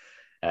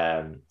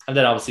 And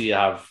then obviously you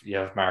have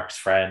Mark's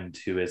friend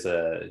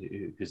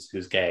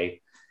who's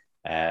gay.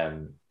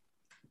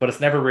 But it's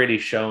never really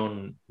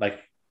shown, like,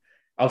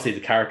 obviously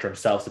the character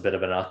himself's a bit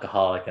of an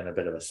alcoholic and a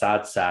bit of a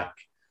sad sack,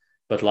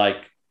 but like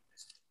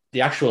the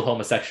actual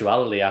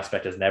homosexuality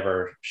aspect is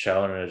never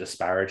shown in a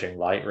disparaging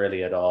light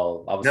really at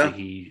all.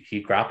 Obviously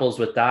he grapples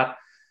with that.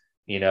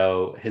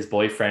 His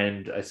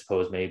boyfriend, I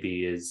suppose,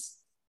 maybe is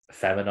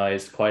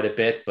feminized quite a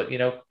bit, but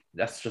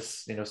that's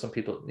just, some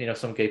people,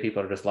 some gay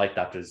people are just like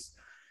that. There's,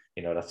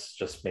 that's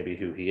just maybe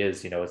who he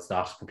is. It's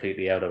not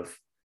completely out of,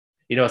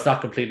 it's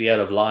not completely out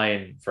of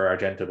line for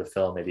Argento to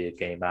film maybe a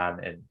gay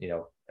man and,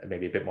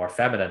 maybe a bit more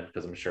feminine,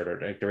 because I'm sure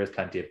there is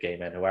plenty of gay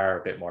men who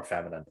are a bit more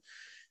feminine.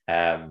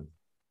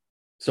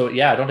 So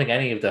yeah, I don't think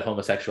any of the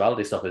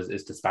homosexuality stuff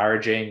is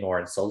disparaging or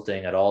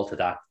insulting at all to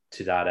that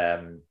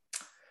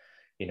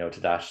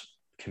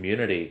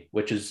community,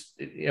 which is,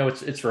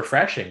 it's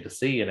refreshing to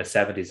see in a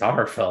 70s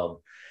horror film.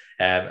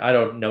 I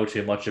don't know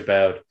too much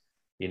about,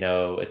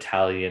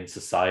 Italian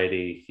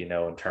society,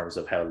 in terms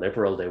of how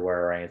liberal they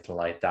were or anything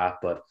like that.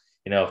 But,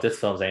 if this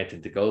film's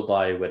anything to go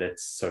by with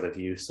its sort of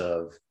use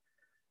of,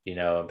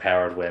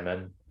 empowered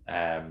women,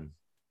 and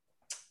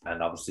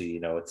obviously,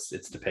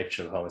 its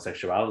depiction of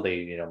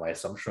homosexuality, my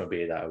assumption would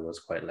be that it was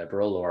quite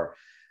liberal, or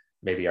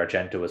maybe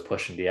Argento was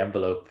pushing the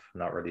envelope. I'm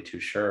not really too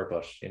sure,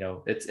 but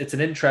it's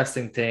an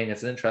interesting thing.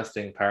 It's an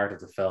interesting part of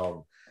the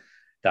film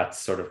that's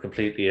sort of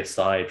completely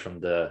aside from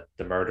the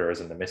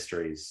murders and the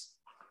mysteries.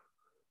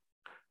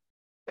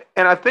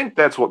 And I think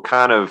that's what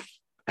kind of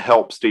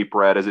helps Deep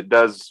Red, is it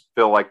does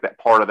feel like that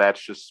part of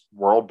that's just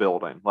world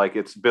building. Like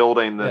it's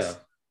building this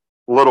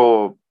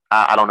little,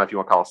 I don't know if you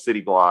want to call it a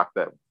city block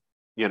that,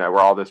 where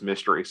all this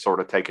mystery is sort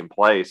of taking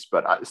place,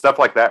 but stuff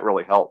like that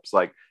really helps.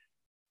 Like,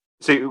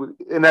 see,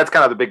 and that's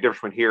kind of the big difference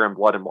between here and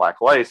Blood and Black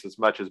Lace. As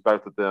much as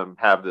both of them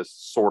have this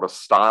sort of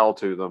style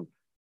to them,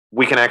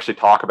 we can actually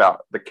talk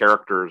about the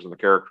characters and the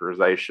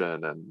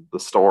characterization and the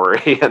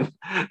story. And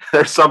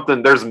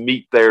there's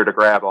meat there to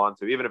grab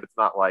onto, even if it's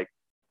not like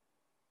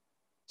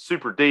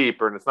super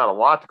deep and it's not a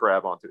lot to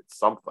grab onto, it's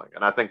something.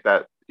 And I think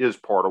that is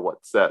part of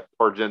what set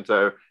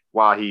Argento,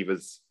 why he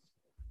was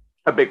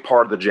a big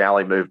part of the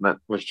Gialli movement,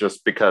 was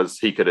just because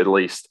he could at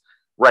least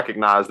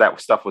recognize that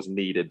stuff was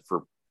needed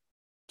for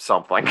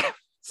something.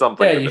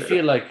 Yeah, you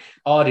feel like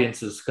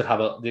audiences would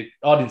have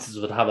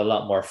a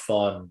lot more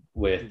fun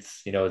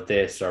with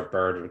this or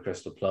Bird with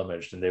Crystal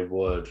Plumage than they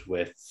would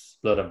with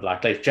Blood and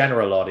Black Lace.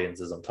 General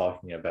audiences I'm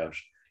talking about,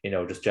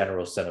 just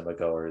general cinema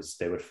goers,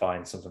 they would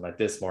find something like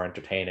this more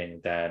entertaining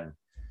than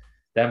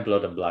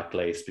Blood and Black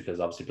Lace, because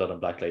obviously Blood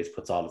and Black Lace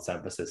puts all its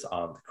emphasis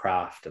on the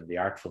craft and the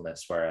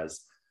artfulness,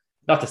 whereas,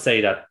 not to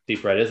say that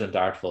Deep Red isn't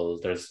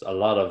artful, there's a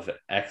lot of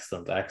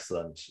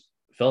excellent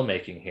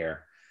filmmaking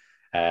here.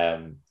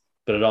 But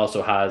it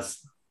also has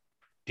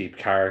deep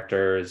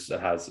characters. It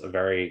has a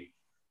very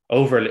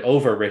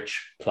over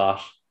rich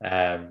plot.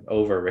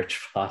 Over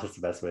rich plot is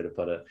the best way to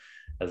put it.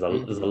 There's a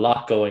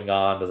lot going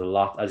on. There's a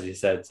lot, as you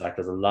said, Zach.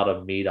 There's a lot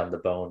of meat on the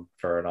bone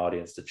for an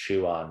audience to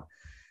chew on,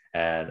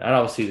 and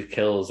obviously the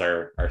kills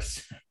are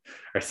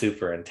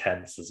super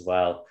intense as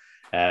well.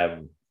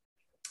 That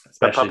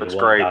puppet's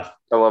great. I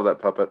love that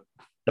puppet.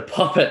 The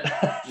puppet,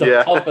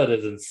 puppet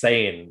is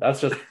insane. That's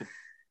just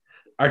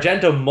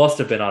Argento must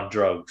have been on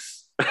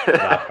drugs.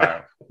 That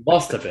part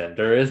must have been.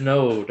 There is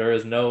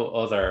no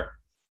other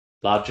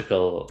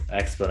logical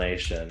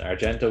explanation.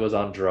 Argento was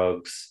on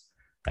drugs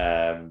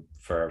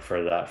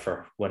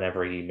for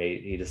whenever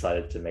he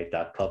decided to make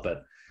that puppet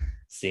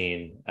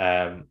scene.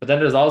 But then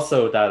there's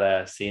also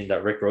that scene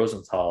that Rick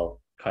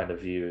Rosenthal kind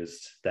of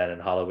used then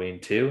in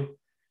Halloween 2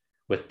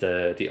 with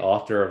the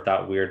author of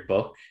that weird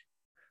book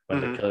when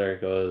the killer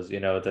goes,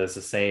 there's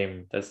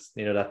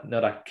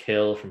that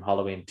kill from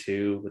Halloween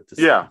 2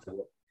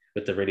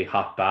 with the really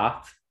hot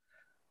bath,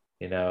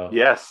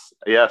 Yes,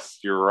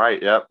 you're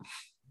right. Yep.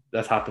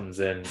 That happens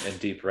in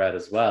Deep Red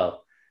as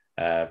well.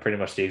 Pretty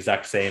much the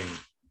exact same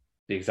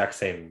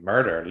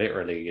murder,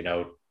 literally,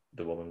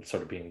 the woman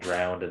sort of being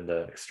drowned in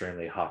the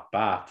extremely hot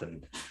bath,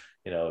 and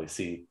you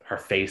see her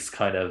face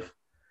kind of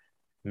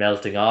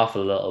melting off a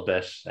little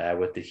bit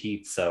with the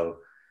heat. So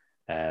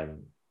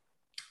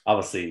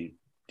obviously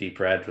Deep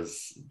Red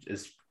is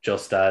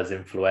just as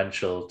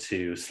influential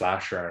to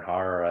slasher and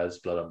horror as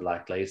Blood and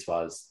Black Lace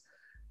was,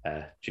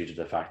 due to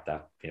the fact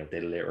that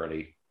they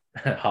literally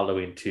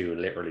Halloween 2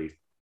 literally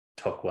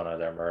took one of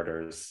their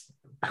murders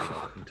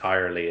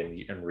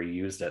entirely and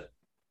reused it.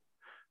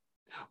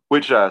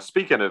 Which,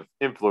 speaking of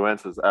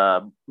influences,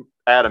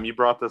 Adam, you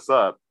brought this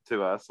up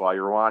to us while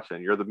you were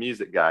watching. You're the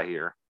music guy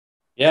here.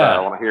 Yeah,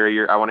 so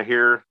I want to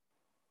hear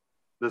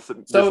this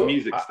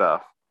music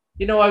stuff.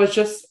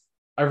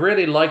 I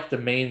really liked the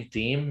main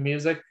theme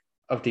music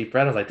of Deep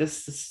Red. I was like,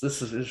 this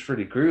is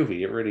really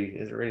groovy. It really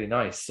is really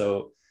nice.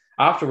 So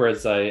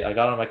afterwards, I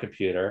got on my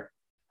computer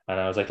and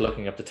I was like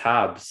looking up the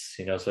tabs,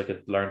 so I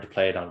could learn to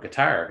play it on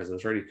guitar because it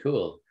was really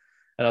cool.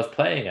 And I was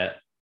playing it,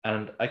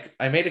 and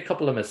I made a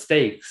couple of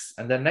mistakes,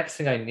 and then next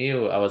thing I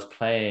knew, I was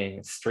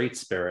playing Street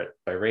Spirit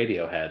by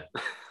Radiohead,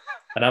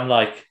 and I'm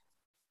like,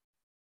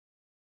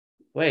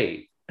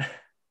 wait,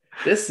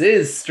 this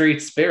is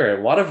Street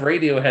Spirit. What have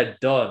Radiohead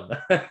done?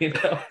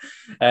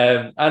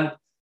 And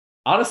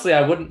honestly,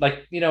 I wouldn't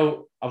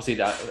obviously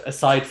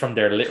aside from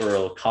their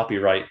literal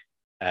copyright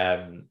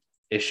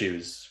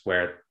issues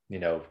where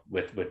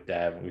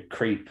with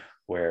Creep,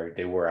 where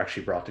they were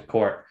actually brought to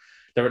court,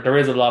 there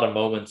is a lot of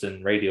moments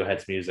in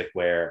Radiohead's music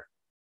where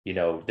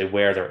they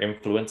wear their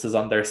influences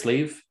on their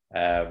sleeve,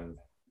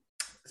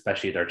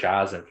 especially their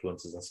jazz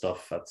influences and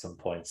stuff at some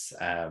points.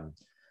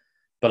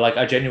 But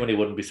I genuinely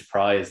wouldn't be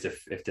surprised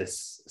if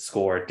this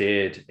score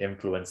did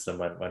influence them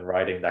when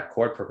writing that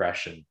chord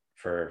progression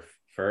for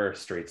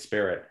Street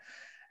Spirit.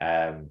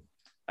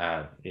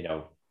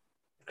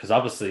 Because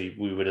obviously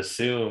we would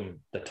assume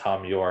that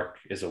Thom Yorke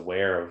is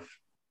aware of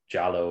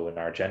Giallo and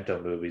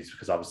Argento movies,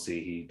 because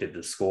obviously he did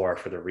the score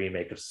for the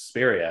remake of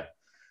Suspiria.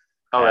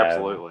 Oh,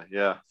 absolutely,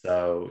 yeah.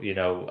 So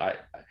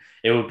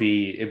it'd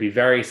be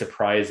very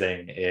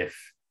surprising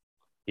if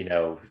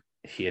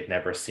he had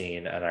never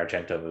seen an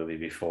Argento movie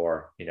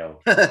before.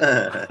 So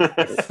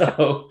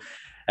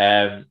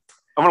I'm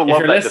gonna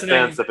love that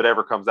defense if it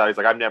ever comes out. He's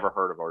like, I've never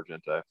heard of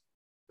Argento.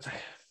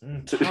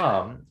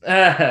 Tom.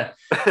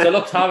 So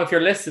look, Tom, if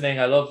you're listening,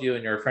 I love you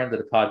and you're a friend of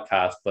the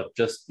podcast, but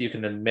just you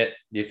can admit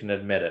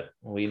it.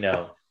 We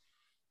know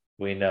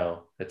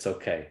it's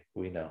okay.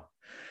 We know.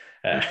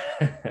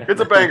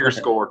 It's a banger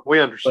score. We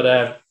understand.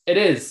 But it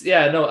is,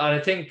 yeah, no, and I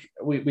think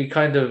we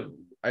kind of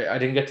I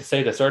didn't get to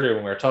say this earlier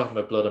when we were talking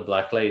about Blood and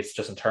Black Lace,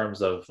 just in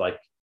terms of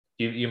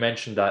you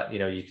mentioned that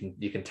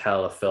you can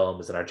tell a film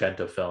is an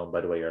Argento film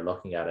by the way you're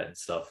looking at it and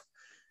stuff.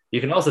 You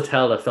can also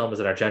tell a film is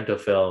an Argento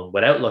film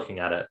without looking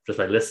at it, just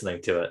by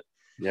listening to it.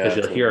 Because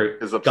you'll hear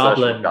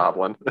Goblin.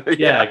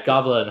 Yeah,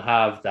 Goblin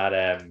have that.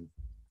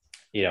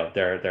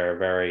 They're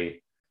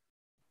very,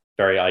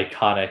 very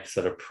iconic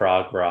sort of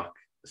prog rock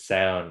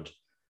sound.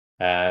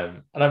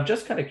 And I'm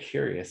just kind of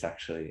curious,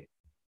 actually.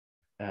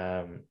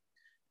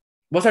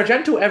 Was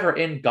Argento ever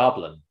in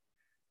Goblin?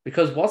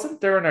 Because wasn't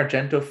there an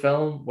Argento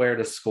film where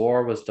the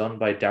score was done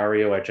by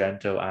Dario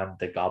Argento and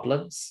the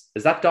Goblins?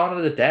 Is that Dawn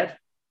of the Dead?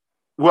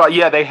 Well,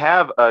 yeah, they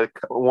have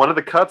one of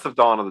the cuts of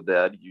Dawn of the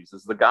Dead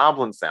uses the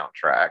Goblin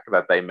soundtrack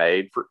that they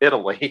made for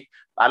Italy.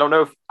 I don't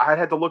know if I'd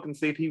have to look and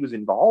see if he was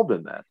involved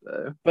in that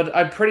though. But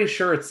I'm pretty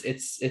sure it's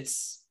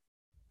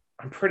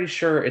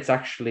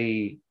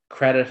actually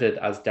credited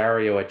as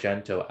Dario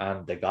Argento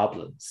and the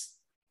Goblins.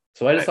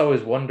 So I just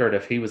always wondered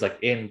if he was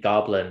in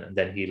Goblin and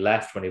then he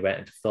left when he went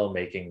into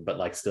filmmaking,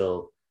 but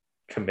still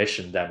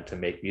commissioned them to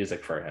make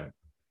music for him.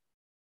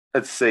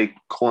 Let's see.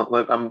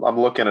 I'm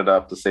looking it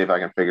up to see if I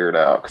can figure it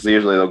out, because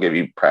usually they'll give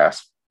you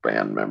past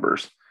band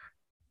members.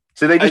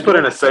 See, they just put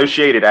an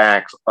associated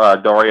acts,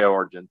 Dario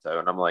Argento,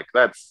 and I'm like,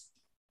 that's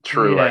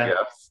true, yeah.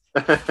 I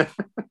guess.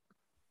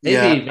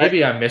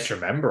 Maybe I'm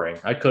misremembering.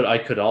 I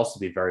could also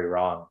be very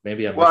wrong.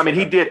 Maybe I'm Well, I mean,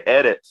 he misremembering. did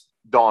edit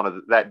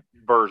that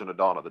version of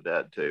Dawn of the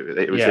Dead too.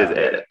 It was his Yeah.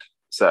 edit.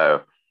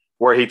 So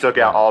where he took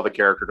out Yeah. all the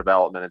character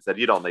development and said,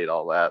 "You don't need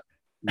all that."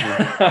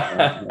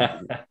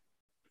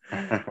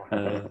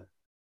 Uh,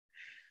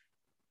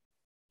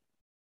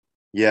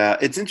 Yeah,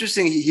 it's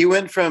interesting. He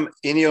went from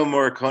Ennio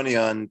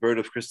Morricone on Bird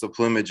of Crystal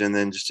Plumage, and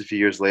then just a few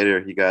years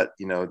later, he got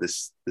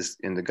this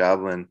in the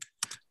Goblin.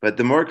 But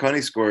the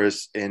Morricone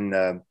scores in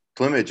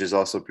Plumage is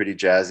also pretty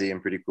jazzy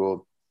and pretty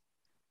cool.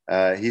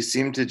 He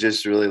seemed to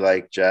just really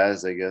like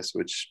jazz, I guess,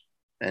 which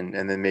and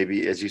then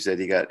maybe, as you said,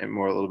 he got a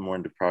little more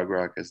into prog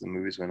rock as the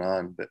movies went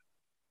on. But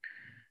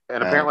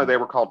And apparently, they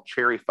were called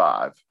Cherry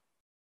Five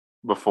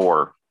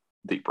before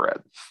Deep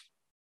Red.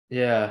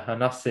 yeah, I'm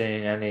not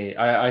seeing any.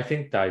 I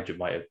think that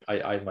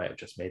I might have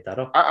just made that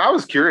up. I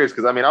was curious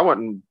because I mean, I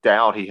wouldn't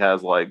doubt he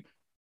has like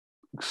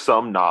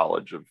some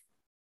knowledge of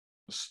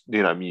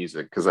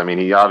music because I mean,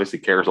 he obviously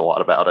cares a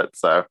lot about it.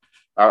 So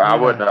I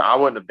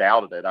wouldn't have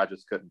doubted it. I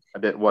just couldn't.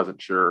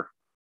 Wasn't sure.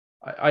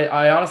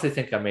 I honestly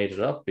think I made it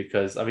up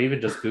because I've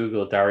even just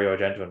Googled Dario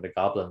Argento and the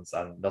Goblins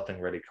and nothing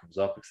really comes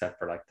up except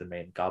for like the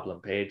main Goblin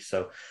page.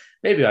 So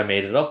maybe I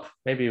made it up.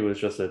 Maybe it was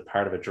just a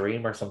part of a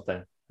dream or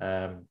something.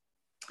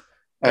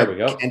 There we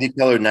go. Candy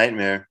Colored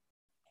Nightmare.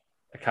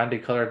 A candy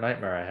colored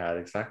nightmare I had,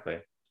 exactly.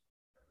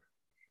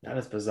 That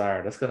is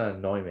bizarre. That's gonna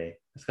annoy me.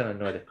 It's gonna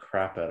annoy the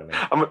crap out of me.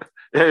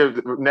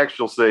 Next,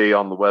 you'll see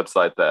on the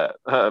website that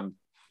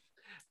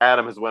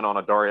Adam has went on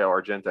a Dario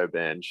Argento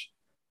binge.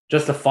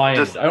 Just to find,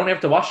 I don't have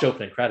to watch the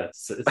opening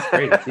credits. It's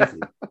great. It's easy.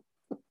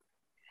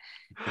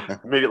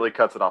 Immediately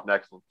cuts it off.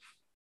 Next one.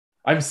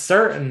 I'm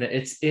certain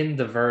it's in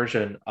the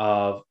version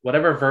of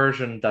whatever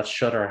version that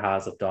Shudder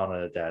has of Dawn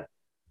of the Dead.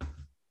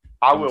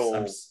 I'm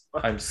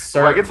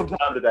certain. When I get some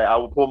time today, I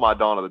will pull my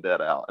Dawn of the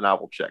Dead out and I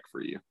will check for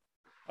you.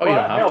 Oh, you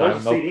don't have to. There's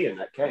a CD in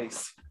that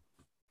case.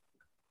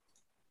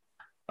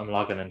 I'm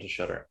logging into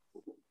Shudder.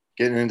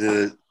 Getting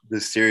into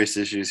the serious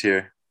issues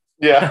here.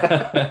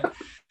 Yeah.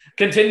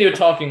 Continue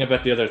talking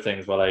about the other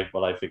things while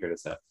I figure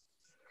this out.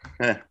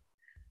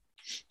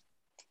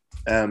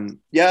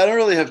 Yeah, I don't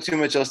really have too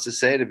much else to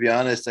say, to be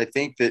honest. I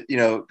think that,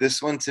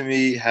 this one to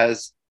me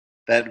has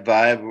that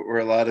vibe where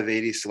a lot of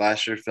 80s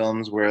slasher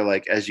films where,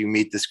 like, as you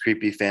meet this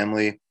creepy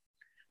family,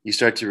 you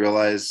start to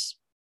realize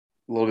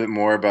a little bit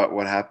more about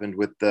what happened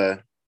with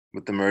the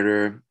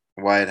murder,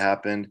 why it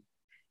happened.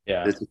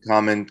 Yeah. It's a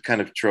common kind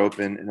of trope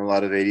in a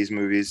lot of 80s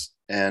movies.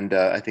 And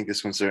I think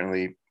this one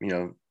certainly,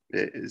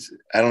 is,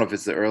 I don't know if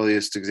it's the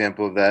earliest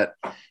example of that.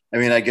 I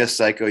mean, I guess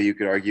Psycho, you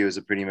could argue, is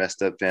a pretty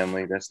messed up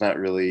family. That's not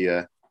really,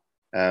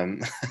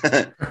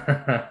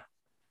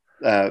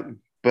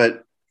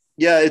 but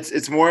yeah,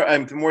 it's more,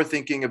 I'm more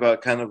thinking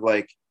about kind of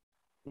like,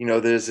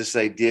 there's this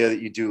idea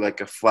that you do like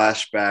a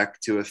flashback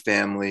to a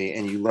family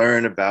and you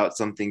learn about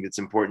something that's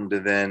important to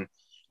them,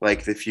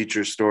 like the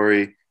future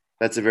story.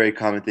 That's a very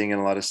common thing in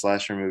a lot of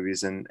slasher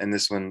movies. And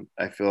this one,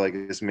 I feel like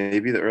is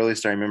maybe the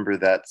earliest I remember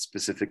that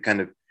specific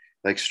kind of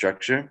like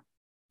structure.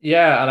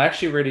 Yeah, and I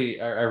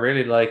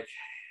really like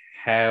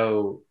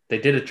how they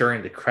did it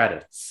during the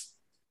credits.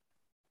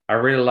 I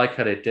really like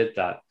how they did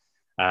that.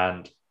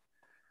 And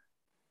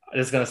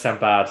it's going to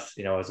sound bad,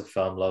 as a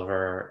film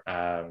lover,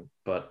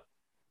 but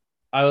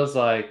I was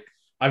like,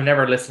 I've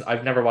never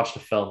watched a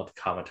film with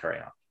commentary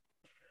on.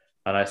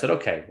 And I said,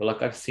 okay, well,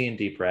 look, I've seen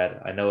Deep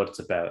Red. I know what it's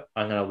about.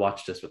 I'm going to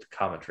watch this with the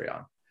commentary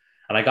on.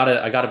 And I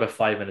got about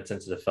 5 minutes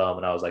into the film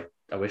and I was like,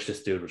 I wish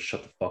this dude would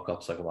shut the fuck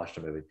up so I can watch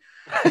the movie.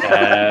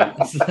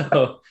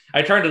 So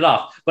I turned it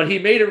off. But he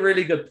made a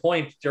really good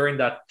point during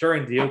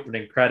the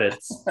opening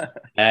credits,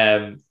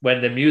 when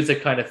the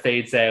music kind of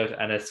fades out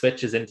and it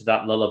switches into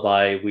that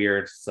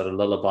weird sort of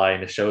lullaby,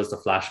 and it shows the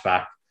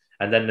flashback,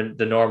 and then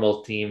the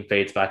normal theme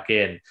fades back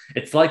in.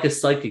 It's like a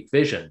psychic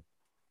vision.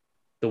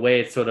 The way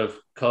it sort of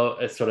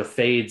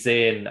fades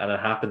in and it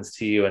happens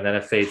to you, and then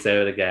it fades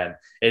out again.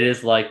 It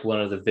is like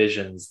one of the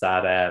visions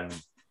that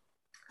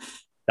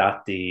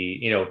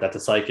the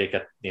psychic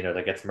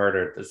that gets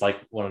murdered is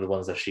like one of the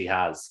ones that she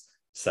has.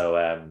 So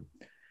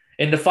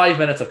in the 5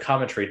 minutes of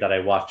commentary that I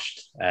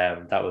watched,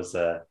 that was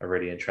a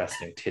really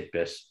interesting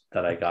tidbit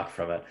that I got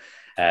from it.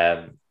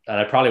 And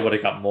I probably would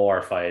have got more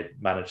if I had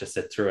managed to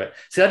sit through it.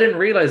 See, I didn't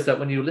realize that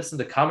when you listen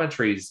to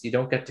commentaries, you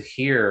don't get to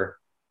hear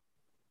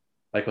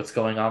like what's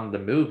going on in the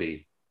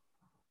movie.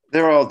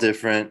 They're all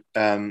different.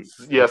 Yeah,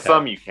 okay.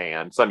 Some you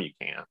can, some you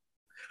can't.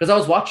 Because I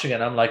was watching it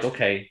and I'm like,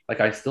 okay,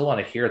 like I still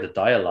want to hear the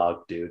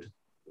dialogue, dude.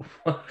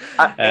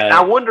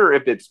 I wonder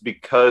if it's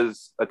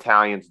because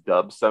Italians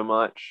dub so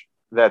much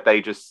that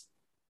they just,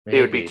 maybe.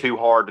 It would be too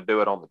hard to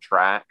do it on the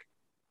track.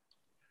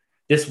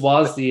 This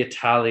was the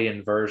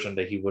Italian version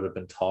that he would have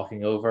been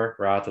talking over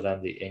rather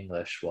than the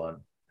English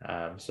one.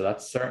 So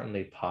that's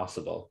certainly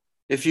possible.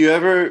 If you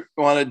ever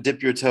want to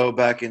dip your toe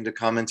back into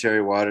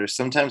commentary waters,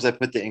 sometimes I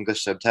put the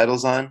English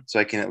subtitles on so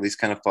I can at least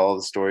kind of follow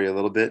the story a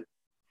little bit.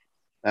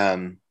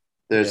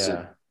 There's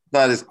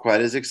not as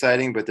quite as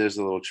exciting, but there's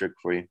a little trick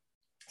for you.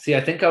 See, I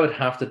think I would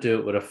have to do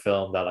it with a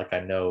film that like I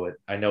know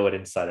it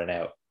inside and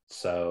out.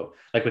 So,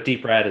 like with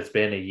Deep Red, it's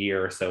been a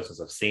year or so since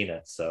I've seen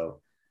it.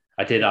 So,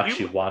 I did Did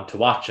actually you? want to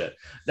watch it.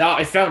 Now,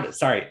 I found it.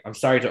 Sorry, I'm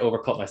sorry to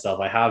overcut myself.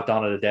 I have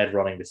Dawn of the Dead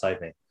running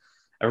beside me.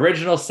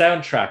 Original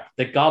soundtrack,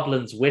 The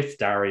Goblins with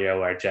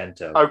Dario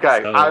Argento. Okay,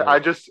 I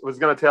So, just was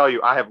going to tell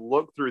you I have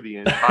looked through the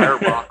entire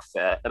box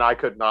set and I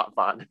could not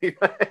find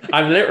anything.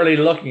 I'm literally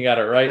looking at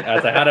it right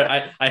as I had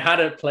it. I had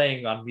it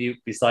playing on mute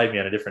beside me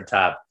on a different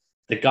tab.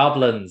 The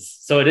Goblins.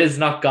 So it is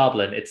not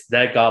Goblin. It's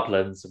The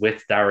Goblins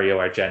with Dario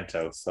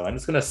Argento. So I'm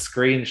just gonna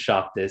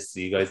screenshot this so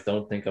you guys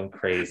don't think I'm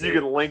crazy. You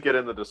can link it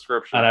in the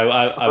description, and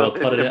I will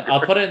put it in.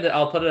 I'll put it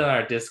in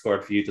our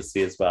Discord for you to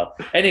see as well.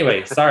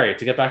 Anyway, sorry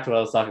to get back to what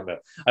I was talking about.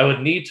 I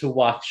would need to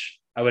watch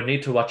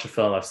a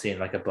film I've seen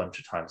like a bunch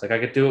of times. Like I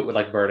could do it with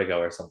like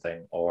Vertigo or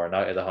something, or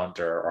Night of the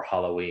Hunter, or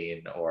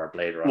Halloween, or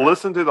Blade Runner.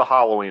 Listen to the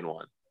Halloween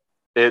one.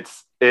 It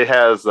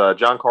has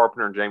John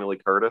Carpenter and Jamie Lee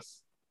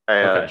Curtis,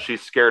 and Okay.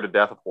 she's scared to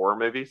death of horror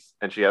movies,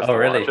 and she has to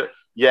Really? watch it.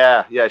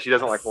 Yeah, she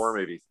doesn't like That's, horror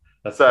movies,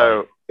 that's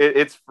so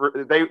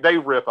funny. they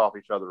riff off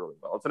each other really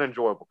well. It's an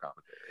enjoyable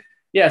commentary.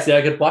 Yeah, see,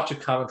 I could watch a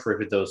commentary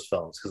with those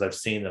films because I've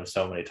seen them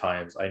so many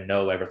times. I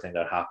know everything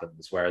that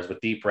happens. Whereas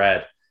with Deep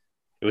Red,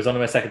 it was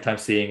only my second time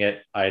seeing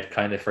it. I had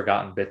kind of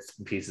forgotten bits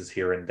and pieces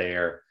here and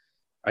there.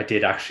 I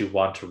did actually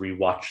want to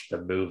rewatch the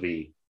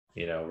movie,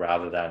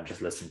 rather than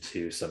just listen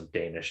to some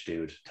Danish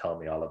dude tell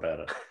me all about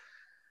it.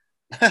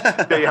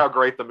 Tell you how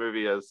great the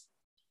movie is.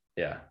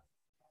 Yeah.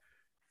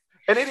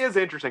 And it is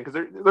interesting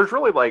because there's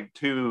really like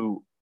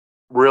two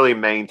really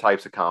main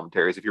types of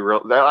commentaries. If you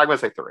I'm going to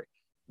say three.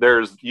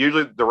 There's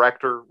usually the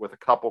director with a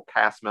couple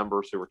cast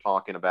members who are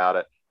talking about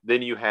it.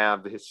 Then you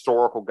have the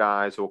historical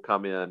guys who will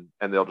come in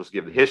and they'll just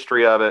give the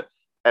history of it.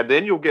 And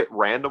then you'll get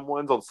random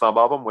ones on some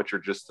of them, which are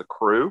just the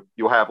crew.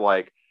 You'll have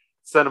like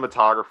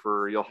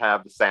cinematographer, you'll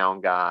have the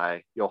sound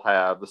guy, you'll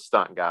have the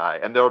stunt guy,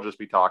 and they'll just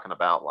be talking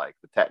about like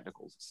the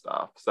technicals and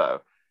stuff.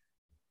 So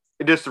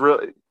it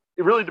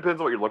really depends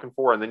on what you're looking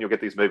for. And then you'll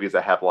get these movies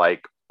that have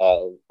like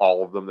all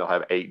of them. They'll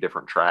have 8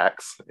 different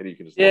tracks, and you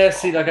can just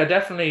See, like I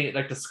definitely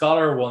like the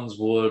scholar ones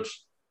would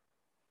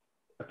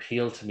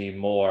appeal to me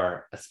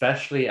more,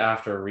 especially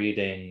after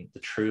reading the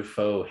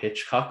Truffaut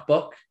Hitchcock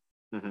book,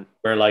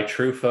 where like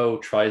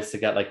Truffaut tries to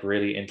get like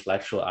really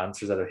intellectual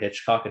answers out of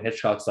Hitchcock, and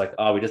Hitchcock's like,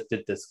 "Oh, we just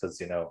did this because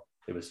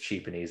it was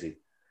cheap and easy."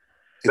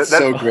 It's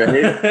so great.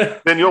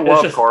 Then you'll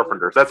love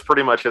Carpenter's. That's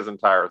pretty much his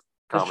entire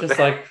comedy. It's just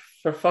like,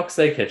 for fuck's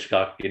sake,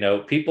 Hitchcock,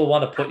 people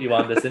want to put you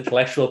on this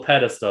intellectual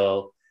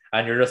pedestal,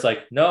 and you're just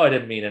like, no, I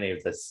didn't mean any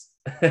of this.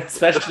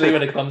 Especially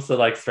when it comes to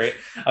like straight.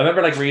 I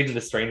remember like reading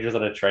The Strangers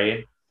on a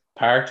Train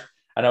part,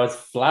 and I was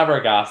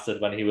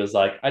flabbergasted when he was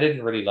like, I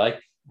didn't really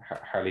like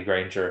Harley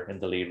Granger in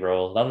the lead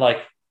role. And I'm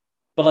like,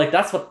 but like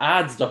that's what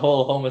adds the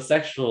whole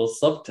homosexual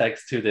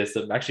subtext to this.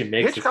 It actually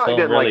makes Hitchcock this film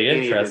didn't really like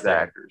any interesting. of his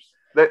actors.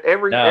 That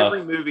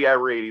every movie I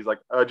read, he's like,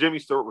 Jimmy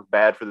Stewart was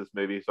bad for this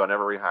movie, so I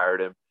never rehired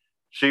him.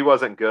 She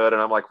wasn't good,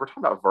 and I'm like, we're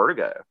talking about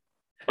Vertigo.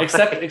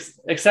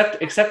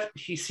 Except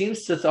he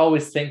seems to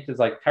always think that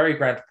like Cary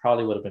Grant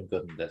probably would have been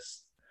good in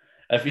this.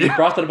 If you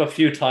brought it up a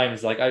few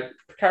times, like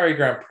Cary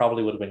Grant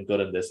probably would have been good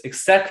in this,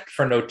 except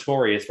for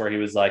Notorious, where he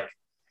was like,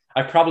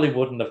 I probably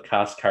wouldn't have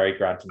cast Cary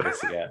Grant in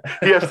this again.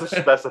 He has to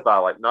specify,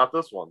 like, not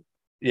this one.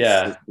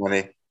 Yeah.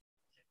 Funny.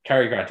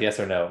 Cary Grant, yes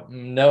or no?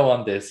 No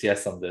on this,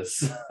 yes on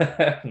this.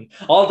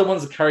 All the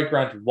ones that Cary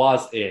Grant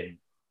was in,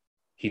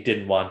 he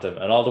didn't want them.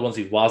 And all the ones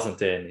he wasn't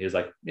in, he was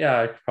like,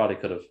 yeah, I probably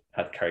could have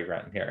had Cary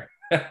Grant in here.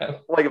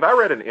 Like, if I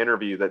read an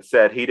interview that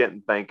said he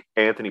didn't think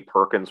Anthony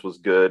Perkins was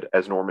good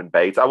as Norman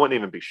Bates, I wouldn't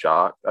even be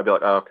shocked. I'd be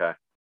like, oh, okay.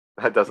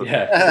 That doesn't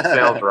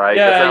sound right.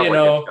 Yeah,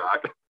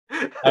 Hitchcock.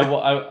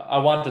 I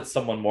wanted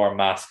someone more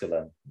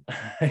masculine.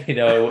 I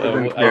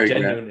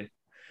genuinely.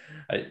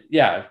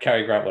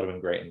 Cary Grant would have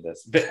been great in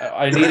this.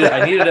 I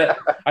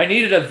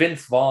needed a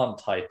Vince Vaughn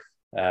type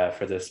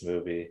for this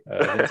movie.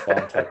 Vince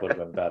Vaughn type would have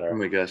been better. Oh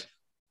my gosh.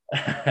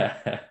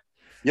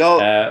 Yo,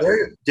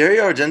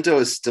 Dario Argento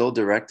is still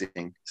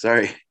directing.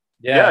 Sorry.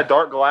 Yeah,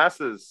 Dark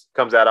Glasses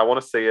comes out. I want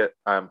to see it.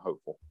 I'm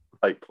hopeful.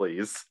 Like,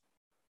 please.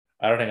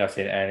 I don't think I've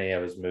seen any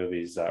of his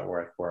movies that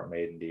weren't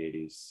made in the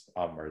 80s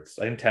onwards.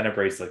 I think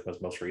Tenebrae is like the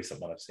most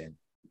recent one I've seen.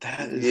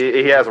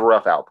 He has a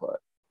rough output.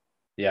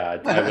 Yeah,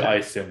 I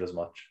assumed as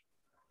much.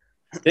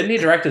 Didn't he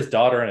direct his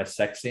daughter in a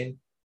sex scene?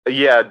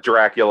 Yeah,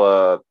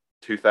 Dracula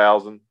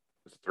 2000.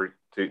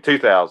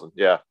 2000,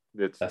 yeah.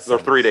 They're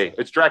 3D.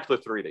 It's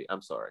Dracula 3D.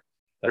 I'm sorry.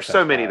 There's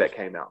so many that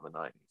came out in the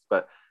 90s.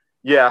 But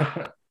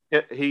yeah,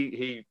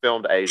 he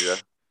filmed Asia.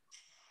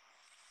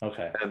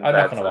 Okay. I'm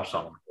not going to watch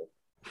that one.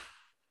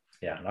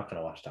 Yeah, I'm not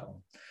going to watch that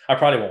one. I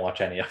probably won't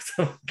watch any of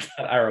them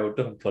that Arrow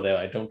don't put out.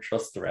 I don't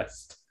trust the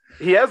rest.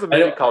 He has a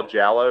movie called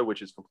Giallo,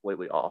 which is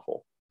completely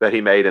awful, that he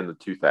made in the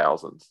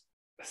 2000s.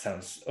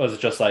 Was it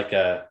just like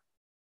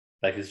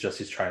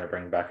he's trying to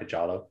bring back a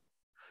Giallo?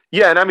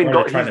 Yeah, and I mean,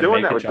 he's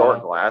doing that with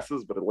Dark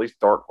Glasses, but at least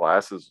Dark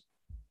Glasses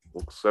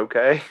looks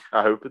okay.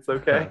 I hope it's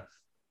okay.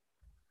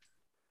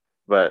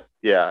 But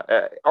yeah,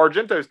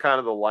 Argento's kind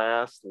of the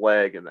last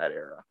leg in that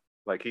era.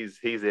 Like he's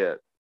it.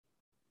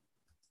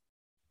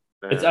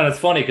 It's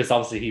funny because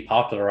obviously he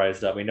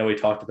popularized that. We know he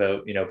talked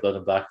about, Blood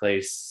and Black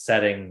Lace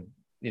setting,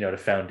 the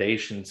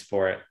foundations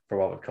for it, for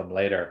what would come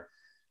later.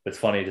 But it's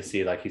funny to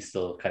see like he's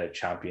still kind of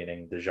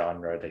championing the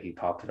genre that he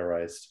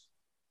popularized.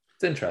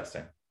 It's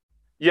interesting.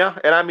 Yeah,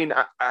 and I mean,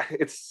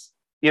 it's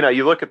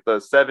you look at the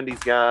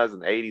 '70s guys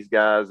and the '80s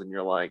guys, and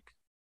you're like,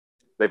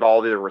 they've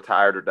all either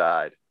retired or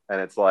died, and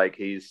it's like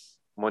it's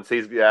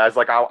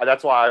like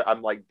that's why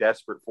I'm like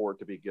desperate for it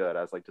to be good.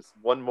 I was like, just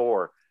one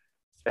more,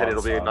 and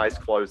it'll be a nice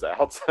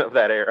closeout of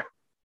that era.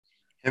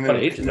 Him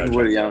and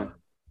Woody Allen.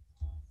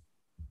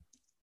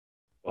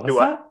 What's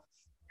that?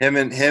 Him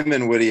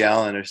and Woody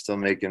Allen are still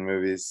making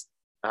movies.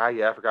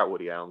 Yeah, I forgot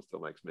Woody Allen still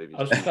makes movies.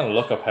 I was just going to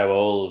look up how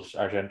old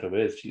Argento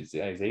is. He's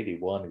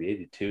 81, he'll be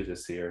 82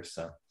 this year.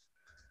 So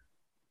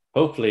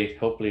hopefully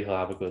he'll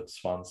have a good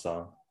swan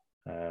song.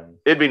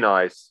 It'd be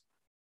nice.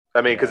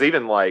 I mean, because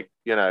even like,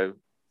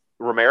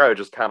 Romero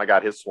just kind of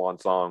got his swan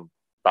song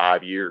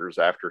 5 years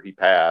after he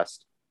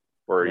passed,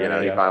 where,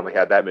 he finally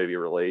had that movie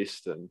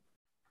released. And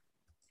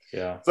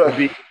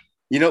so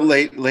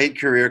late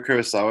career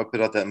Kurosawa put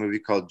out that movie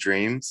called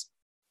Dreams.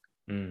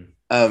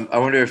 I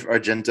wonder if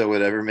Argento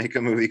would ever make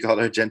a movie called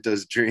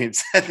Argento's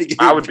Dreams.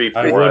 I would be.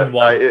 I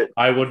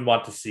wouldn't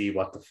want to see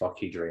what the fuck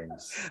he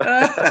dreams.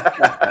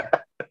 I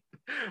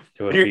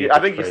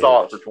think you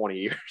saw it for 20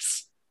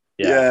 years.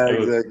 Yeah,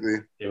 exactly.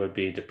 It would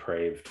be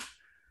depraved.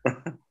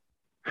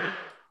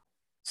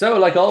 So,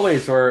 like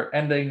always, we're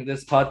ending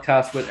this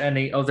podcast with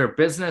any other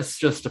business,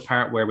 just a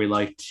part where we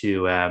like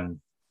to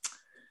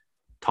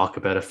talk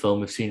about a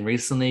film we've seen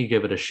recently,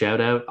 give it a shout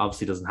out.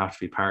 Obviously, doesn't have to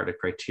be part of the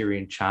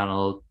Criterion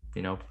channel.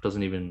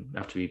 Doesn't even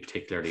have to be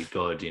particularly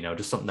good,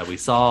 just something that we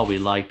saw, we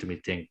liked, and we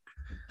think,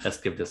 let's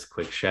give this a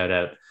quick shout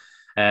out.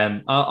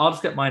 I'll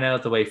just get mine out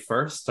of the way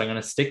first. I'm going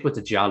to stick with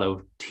the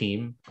Giallo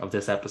team of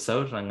this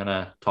episode. I'm going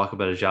to talk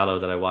about a Giallo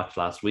that I watched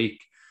last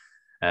week.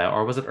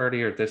 Or was it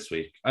earlier this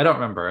week? I don't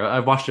remember.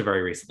 I watched it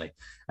very recently.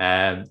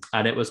 And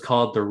it was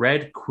called The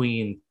Red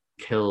Queen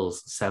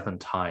Kills 7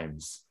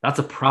 Times. That's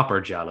a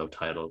proper Giallo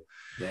title.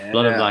 Yeah.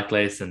 Blood and Black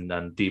Lace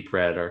and Deep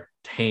Red are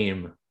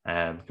tame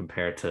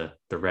compared to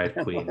The Red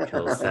Queen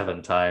Kills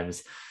 7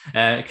 Times.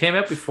 It came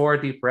out before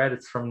Deep Red.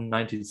 It's from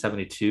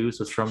 1972,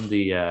 so it's from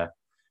the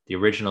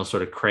original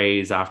sort of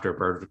craze after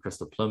Bird of the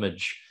Crystal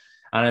Plumage,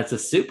 and it's a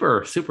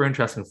super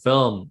interesting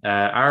film.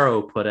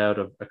 Arrow put out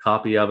a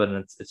copy of it, and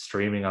it's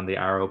streaming on the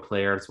Arrow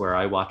player. It's where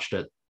I watched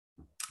it.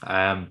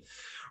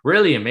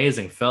 Really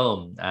amazing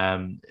film.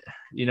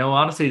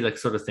 Honestly, like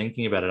sort of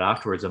thinking about it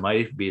afterwards, it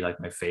might be like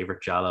my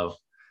favorite Giallo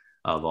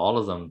of all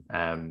of them.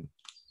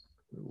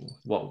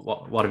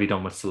 What have you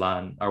done with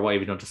Solange, or what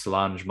have you done to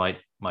Solange might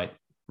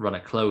run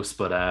it close,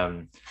 but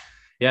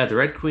The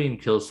Red Queen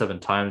Kills 7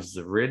 Times is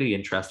a really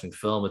interesting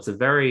film. It's a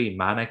very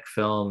manic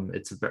film.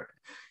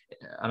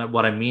 And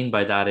what I mean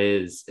by that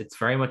is it's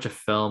very much a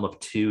film of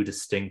two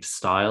distinct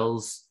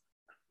styles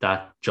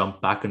that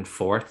jump back and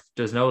forth.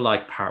 There's no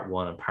like part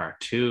 1 and part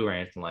 2 or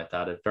anything like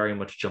that. It very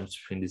much jumps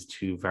between these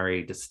two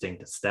very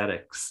distinct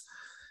aesthetics.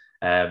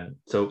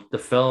 So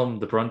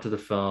the brunt of the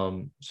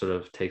film sort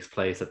of takes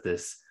place at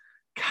this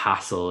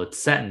castle. It's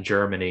set in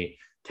Germany,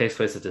 takes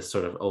place at this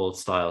sort of old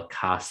style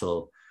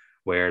castle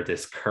where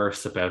this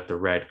curse about the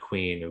Red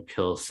Queen who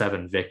kills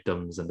 7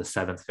 victims, and the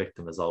 7th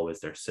victim is always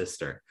their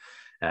sister.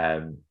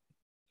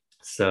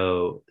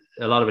 So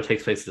a lot of it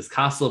takes place at this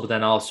castle, but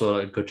then also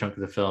a good chunk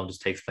of the film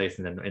just takes place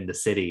in the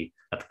city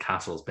that the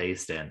castle is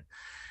based in.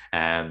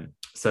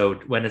 So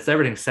when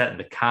everything's set in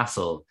the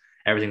castle,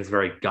 everything's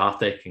very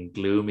gothic and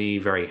gloomy,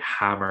 very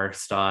Hammer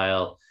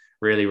style,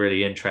 really,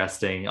 really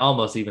interesting,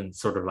 almost even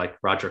sort of like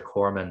Roger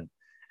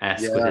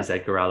Corman-esque with his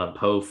Edgar Allan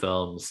Poe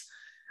films.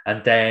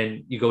 And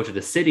then you go to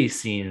the city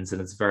scenes, and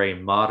it's very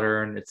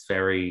modern. It's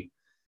very,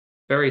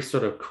 very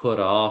sort of cut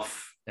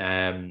off.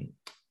 A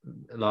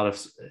lot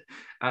of,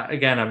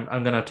 again,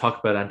 I'm going to talk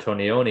about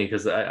Antonioni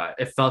because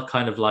it felt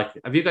kind of like.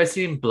 Have you guys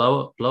seen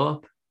Blow Up?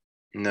 No,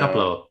 not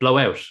Blow Up.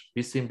 Blowout. Have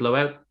you seen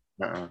Blowout?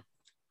 Uh-uh.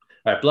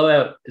 All right,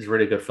 Blowout is a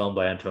really good film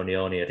by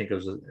Antonioni. I think it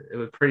was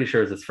pretty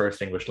sure it's his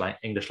first English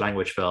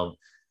language film,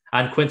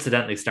 and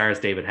coincidentally stars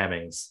David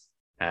Hemmings.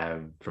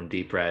 From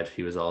Deep Red,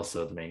 he was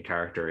also the main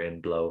character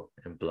in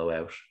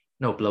Blowout.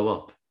 No, Blow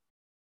Up.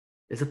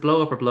 Is it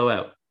Blow Up or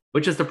Blowout?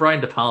 Which is the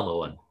Brian De Palma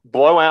one?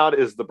 Blowout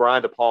is the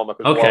Brian De Palma,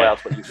 because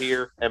Blowout's what you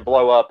hear, and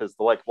Blow Up is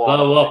the like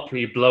blow up.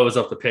 He blows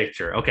up the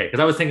picture. Okay, because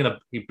I was thinking of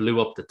he blew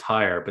up the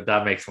tire, but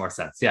that makes more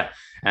sense. Yeah.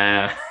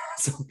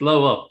 So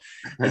Blow Up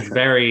is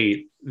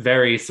very,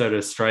 very sort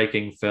of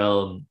striking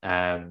film,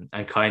 and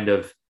kind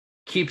of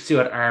keeps you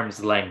at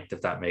arm's length,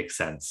 if that makes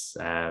sense.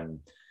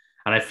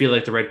 And I feel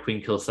like The Red Queen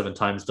Kills 7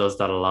 Times does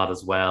that a lot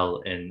as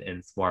well in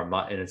its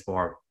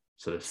more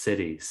sort of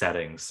city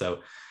settings. So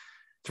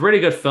it's a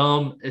really good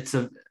film.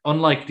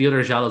 Unlike the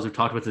other Giallos we've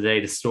talked about today,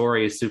 the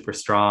story is super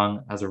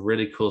strong, has a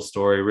really cool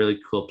story, really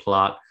cool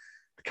plot.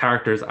 The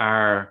characters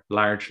are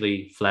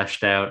largely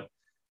fleshed out.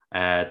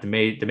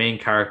 The main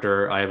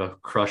character, I have a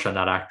crush on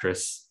that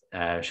actress.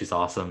 She's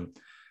awesome.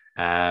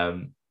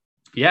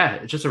 yeah,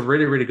 it's just a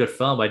really, really good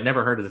film. I'd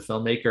never heard of the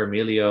filmmaker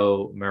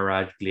Emilio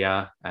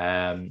Miraglia.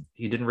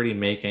 He didn't really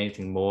make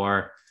anything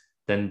more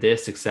than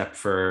this, except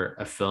for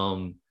a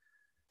film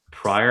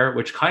prior,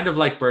 which kind of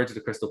like Birds of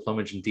the Crystal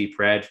Plumage and Deep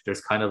Red.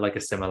 There's kind of like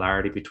a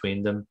similarity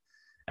between them.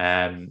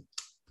 Um,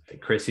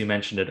 Chris, you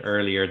mentioned it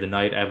earlier. The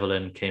night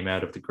Evelyn came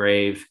out of the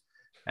grave.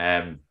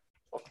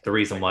 The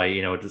reason why,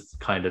 it's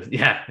kind of,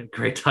 yeah,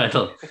 great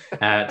title.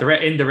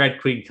 In The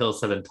Red Queen Kills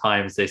Seven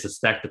Times, they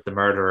suspect that the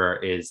murderer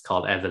is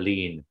called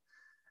Eveline,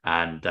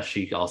 and that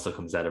she also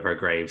comes out of her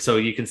grave. So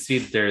you can see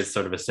that there's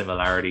sort of a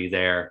similarity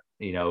there,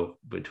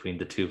 between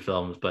the two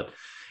films. But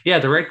yeah,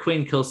 The Red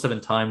Queen Kills Seven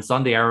Times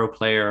on the Arrow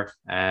Player.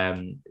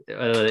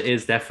 It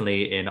is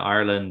definitely in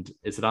Ireland.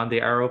 Is it on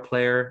the Arrow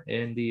Player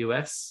in the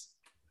US?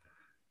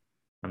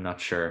 I'm not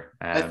sure.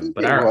 I think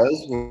it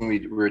was when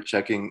we were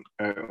checking.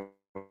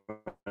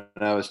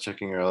 When I was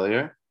checking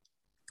earlier.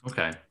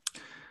 Okay,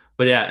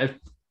 but yeah,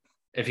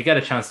 if you get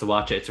a chance to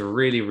watch it, it's a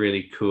really,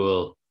 really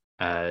cool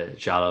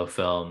giallo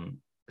film.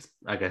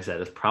 Like I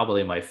said, it's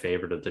probably my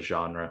favorite of the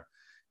genre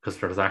because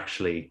there's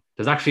actually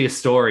a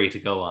story to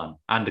go on,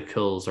 and the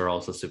kills are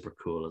also super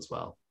cool as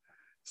well.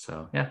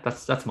 So yeah,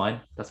 that's mine.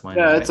 That's mine.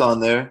 Yeah, anyway. It's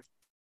on there.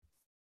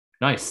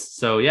 Nice.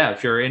 So yeah,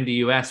 if you're in the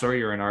US or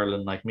you're in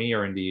Ireland like me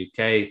or in the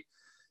UK,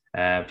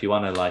 if you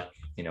want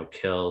to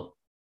kill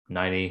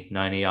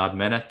 90 odd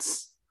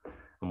minutes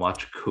and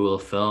watch a cool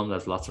film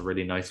that's lots of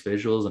really nice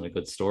visuals and a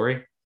good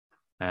story,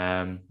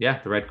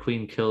 The Red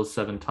Queen Kills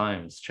Seven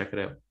Times. Check it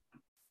out.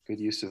 Good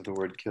use of the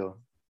word kill.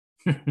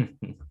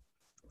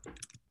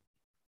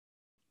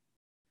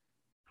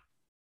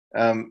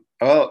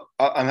 Well,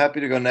 I'm happy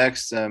to go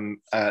next.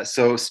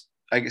 So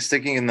I guess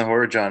sticking in the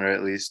horror genre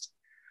at least,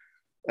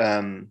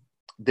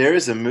 there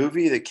is a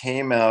movie that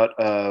came out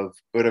of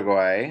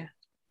Uruguay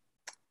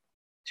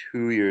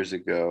 2 years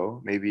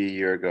ago, maybe a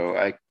year ago.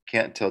 I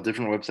can't tell.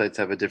 Different websites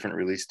have a different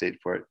release date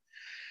for it.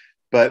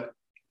 But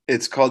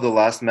it's called The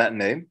Last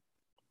Matinee.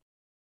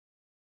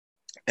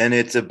 And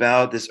it's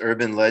about this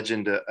urban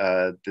legend.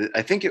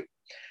 I think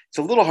it's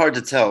a little hard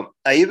to tell.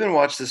 I even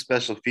watched this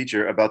special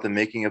feature about the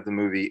making of the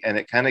movie, and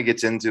it kind of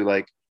gets into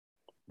like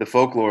the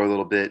folklore a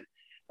little bit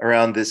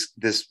around this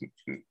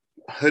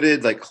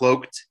hooded, like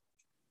cloaked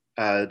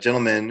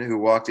gentleman who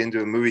walked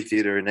into a movie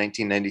theater in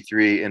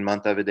 1993 in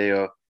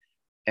Montevideo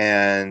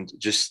and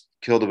just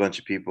killed a bunch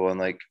of people, so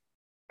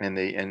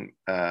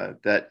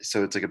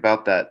it's like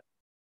about that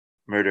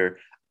murder.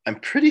 I'm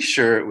pretty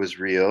sure it was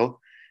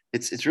real.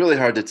 It's really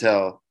hard to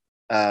tell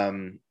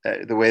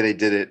the way they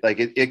did it. Like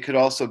it could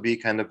also be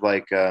kind of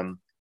like not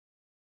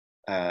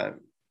a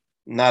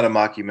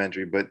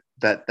mockumentary, but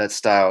that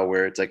style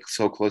where it's like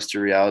so close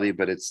to reality,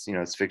 but it's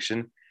it's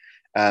fiction.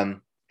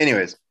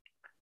 Anyways,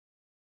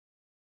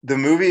 the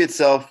movie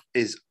itself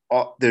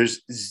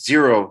there's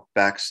zero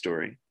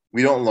backstory.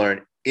 We don't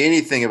learn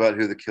anything about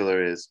who the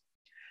killer is.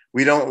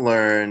 We don't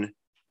learn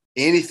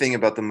anything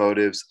about the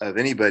motives of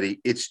anybody.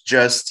 It's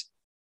just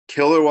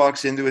killer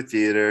walks into a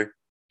theater,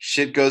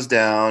 shit goes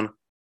down,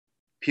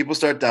 people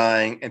start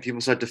dying, and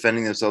people start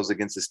defending themselves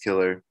against this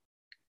killer.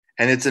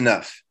 And it's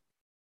enough.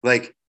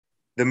 Like,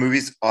 the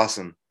movie's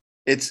awesome.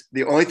 It's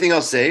the only thing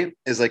I'll say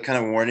is like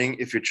kind of warning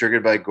if you're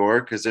triggered by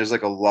gore, because there's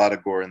like a lot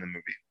of gore in the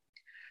movie.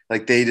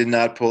 Like, they did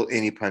not pull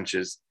any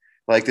punches.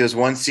 Like, there's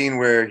one scene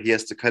where he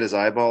has to cut his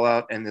eyeball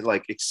out, and it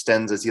like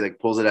extends as he like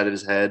pulls it out of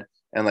his head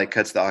and like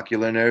cuts the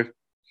ocular nerve.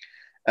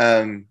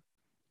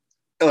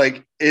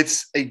 Like,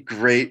 it's a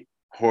great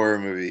horror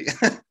movie.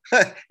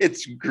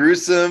 It's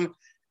gruesome.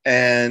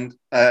 And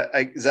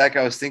Zach,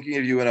 I was thinking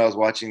of you when I was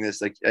watching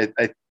this. Like,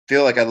 I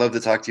feel like I'd love to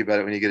talk to you about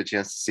it when you get a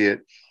chance to see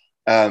it.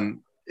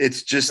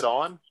 It's just. Is it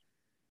on?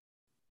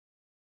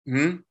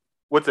 Hmm?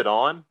 What's it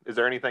on? Is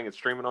there anything it's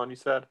streaming on, you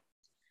said?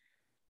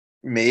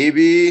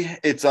 Maybe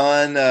it's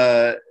on.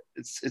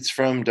 It's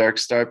from Dark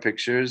Star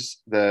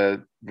Pictures,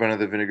 one of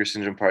the Vinegar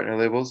Syndrome partner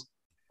labels.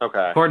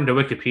 Okay. According to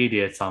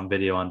Wikipedia, it's on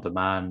video on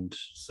demand,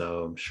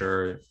 so I'm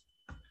sure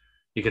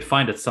you could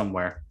find it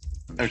somewhere.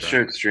 I'm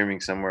sure it's streaming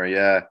somewhere.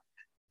 Yeah.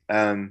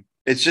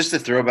 It's just a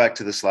throwback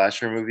to the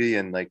slasher movie,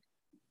 and like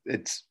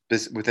it's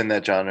within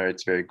that genre.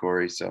 It's very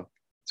gory, so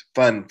it's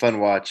a fun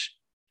watch.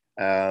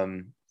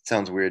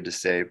 Sounds weird to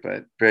say,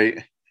 but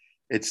very.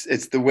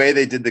 It's the way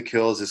they did the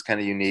kills is kind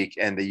of unique,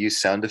 and they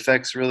use sound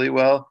effects really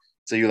well.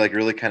 So you like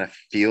really kind of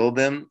feel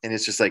them, and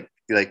it's just like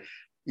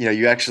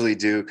you actually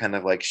do kind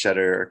of like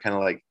shudder or kind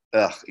of like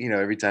ugh,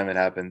 every time it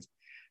happens,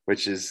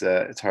 which is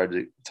it's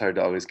hard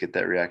to always get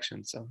that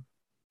reaction. So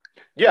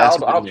yeah,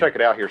 I'll check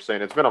it out here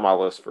soon. It's been on my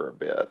list for a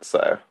bit,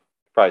 so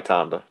probably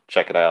time to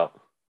check it out.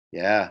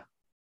 Yeah.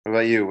 What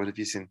about you? What have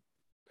you seen?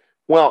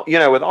 Well,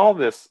 with all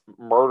this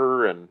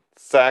murder and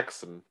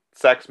sex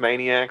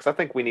maniacs, I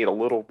think we need a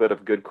little bit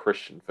of good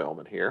Christian film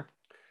in here.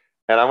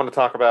 And I want to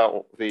talk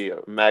about the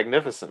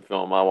magnificent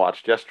film I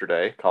watched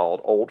yesterday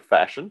called Old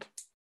Fashioned.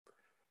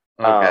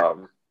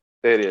 Okay.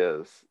 It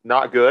is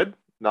not good,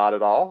 not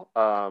at all.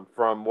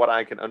 From what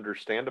I can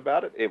understand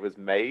about it, it was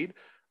made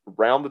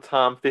around the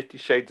time 50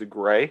 Shades of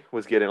Grey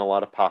was getting a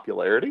lot of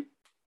popularity.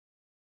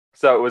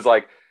 So it was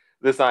like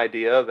this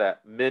idea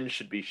that men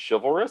should be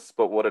chivalrous,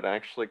 but what it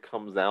actually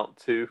comes out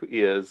to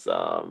is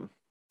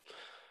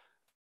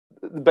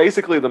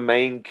basically the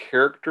main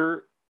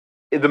character.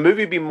 The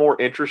movie would be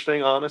more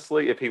interesting,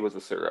 honestly, if he was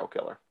a serial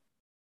killer,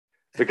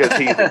 because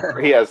he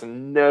has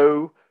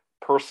no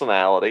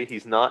personality.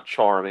 He's not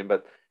charming,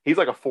 but he's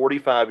like a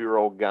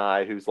 45-year-old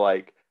guy who's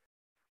like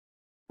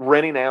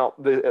renting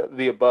out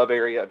the above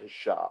area of his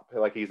shop.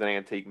 Like he's an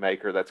antique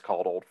maker that's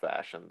called Old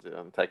Fashioned.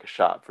 Take a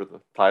shot for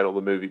the title of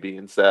the movie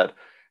being said.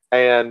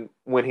 And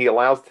when he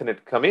allows Tennant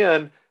to come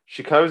in,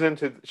 she's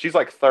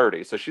like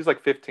 30, so she's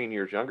like 15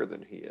 years younger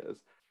than he is.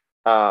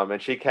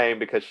 And she came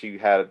because she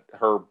had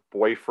her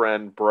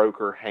boyfriend broke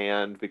her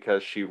hand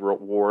because she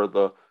wore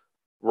the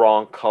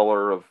wrong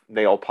color of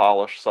nail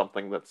polish,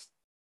 something that's,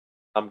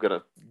 I'm going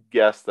to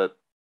guess, that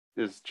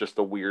is just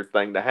a weird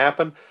thing to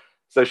happen.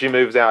 So she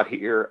moves out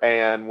here,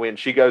 and when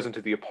she goes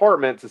into the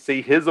apartment to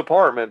see his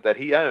apartment that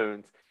he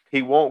owns,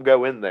 he won't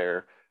go in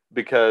there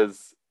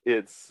because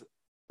it's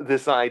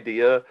this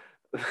idea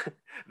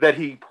that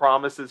he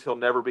promises he'll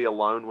never be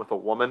alone with a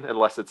woman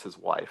unless it's his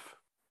wife.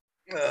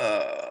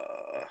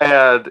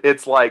 And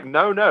it's like,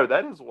 no,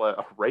 that is what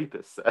a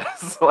rapist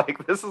says.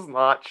 Like, this is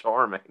not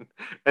charming.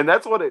 And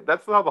that's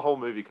how the whole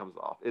movie comes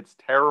off. It's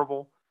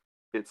terrible.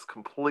 It's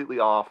completely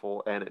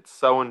awful. And it's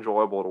so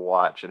enjoyable to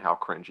watch and how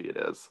cringy it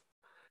is.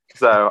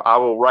 So I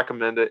will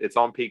recommend it. It's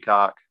on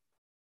Peacock.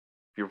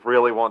 If you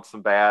really want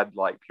some bad,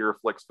 like, Pure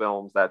Flix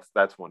films,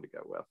 that's one to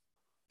go with.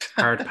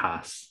 Hard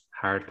pass.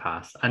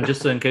 And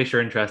just in case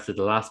you're interested,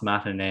 The Last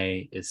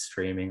Matinee is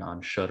streaming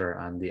on Shudder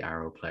and the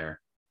Arrow Player.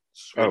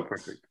 Sweet. Oh,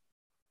 perfect.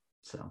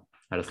 So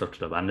I just looked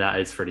it up, and that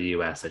is for the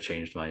US. I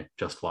changed my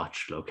Just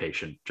Watch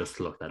location just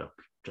to look that up,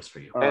 just for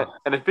you.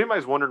 And if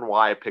anybody's wondering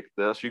why I picked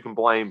this, you can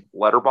blame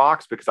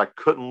Letterboxd, because I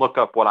couldn't look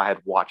up what I had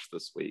watched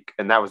this week,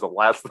 and that was the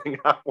last thing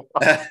I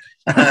watched.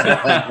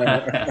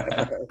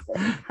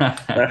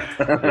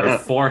 You're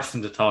forced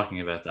into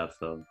talking about that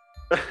film.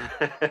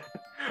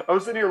 I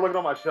was sitting here looking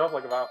on my shelf,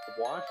 like, if I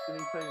watched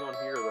anything on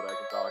here that I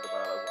can talk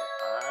about, I was like,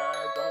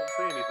 I don't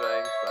see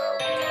anything.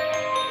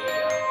 So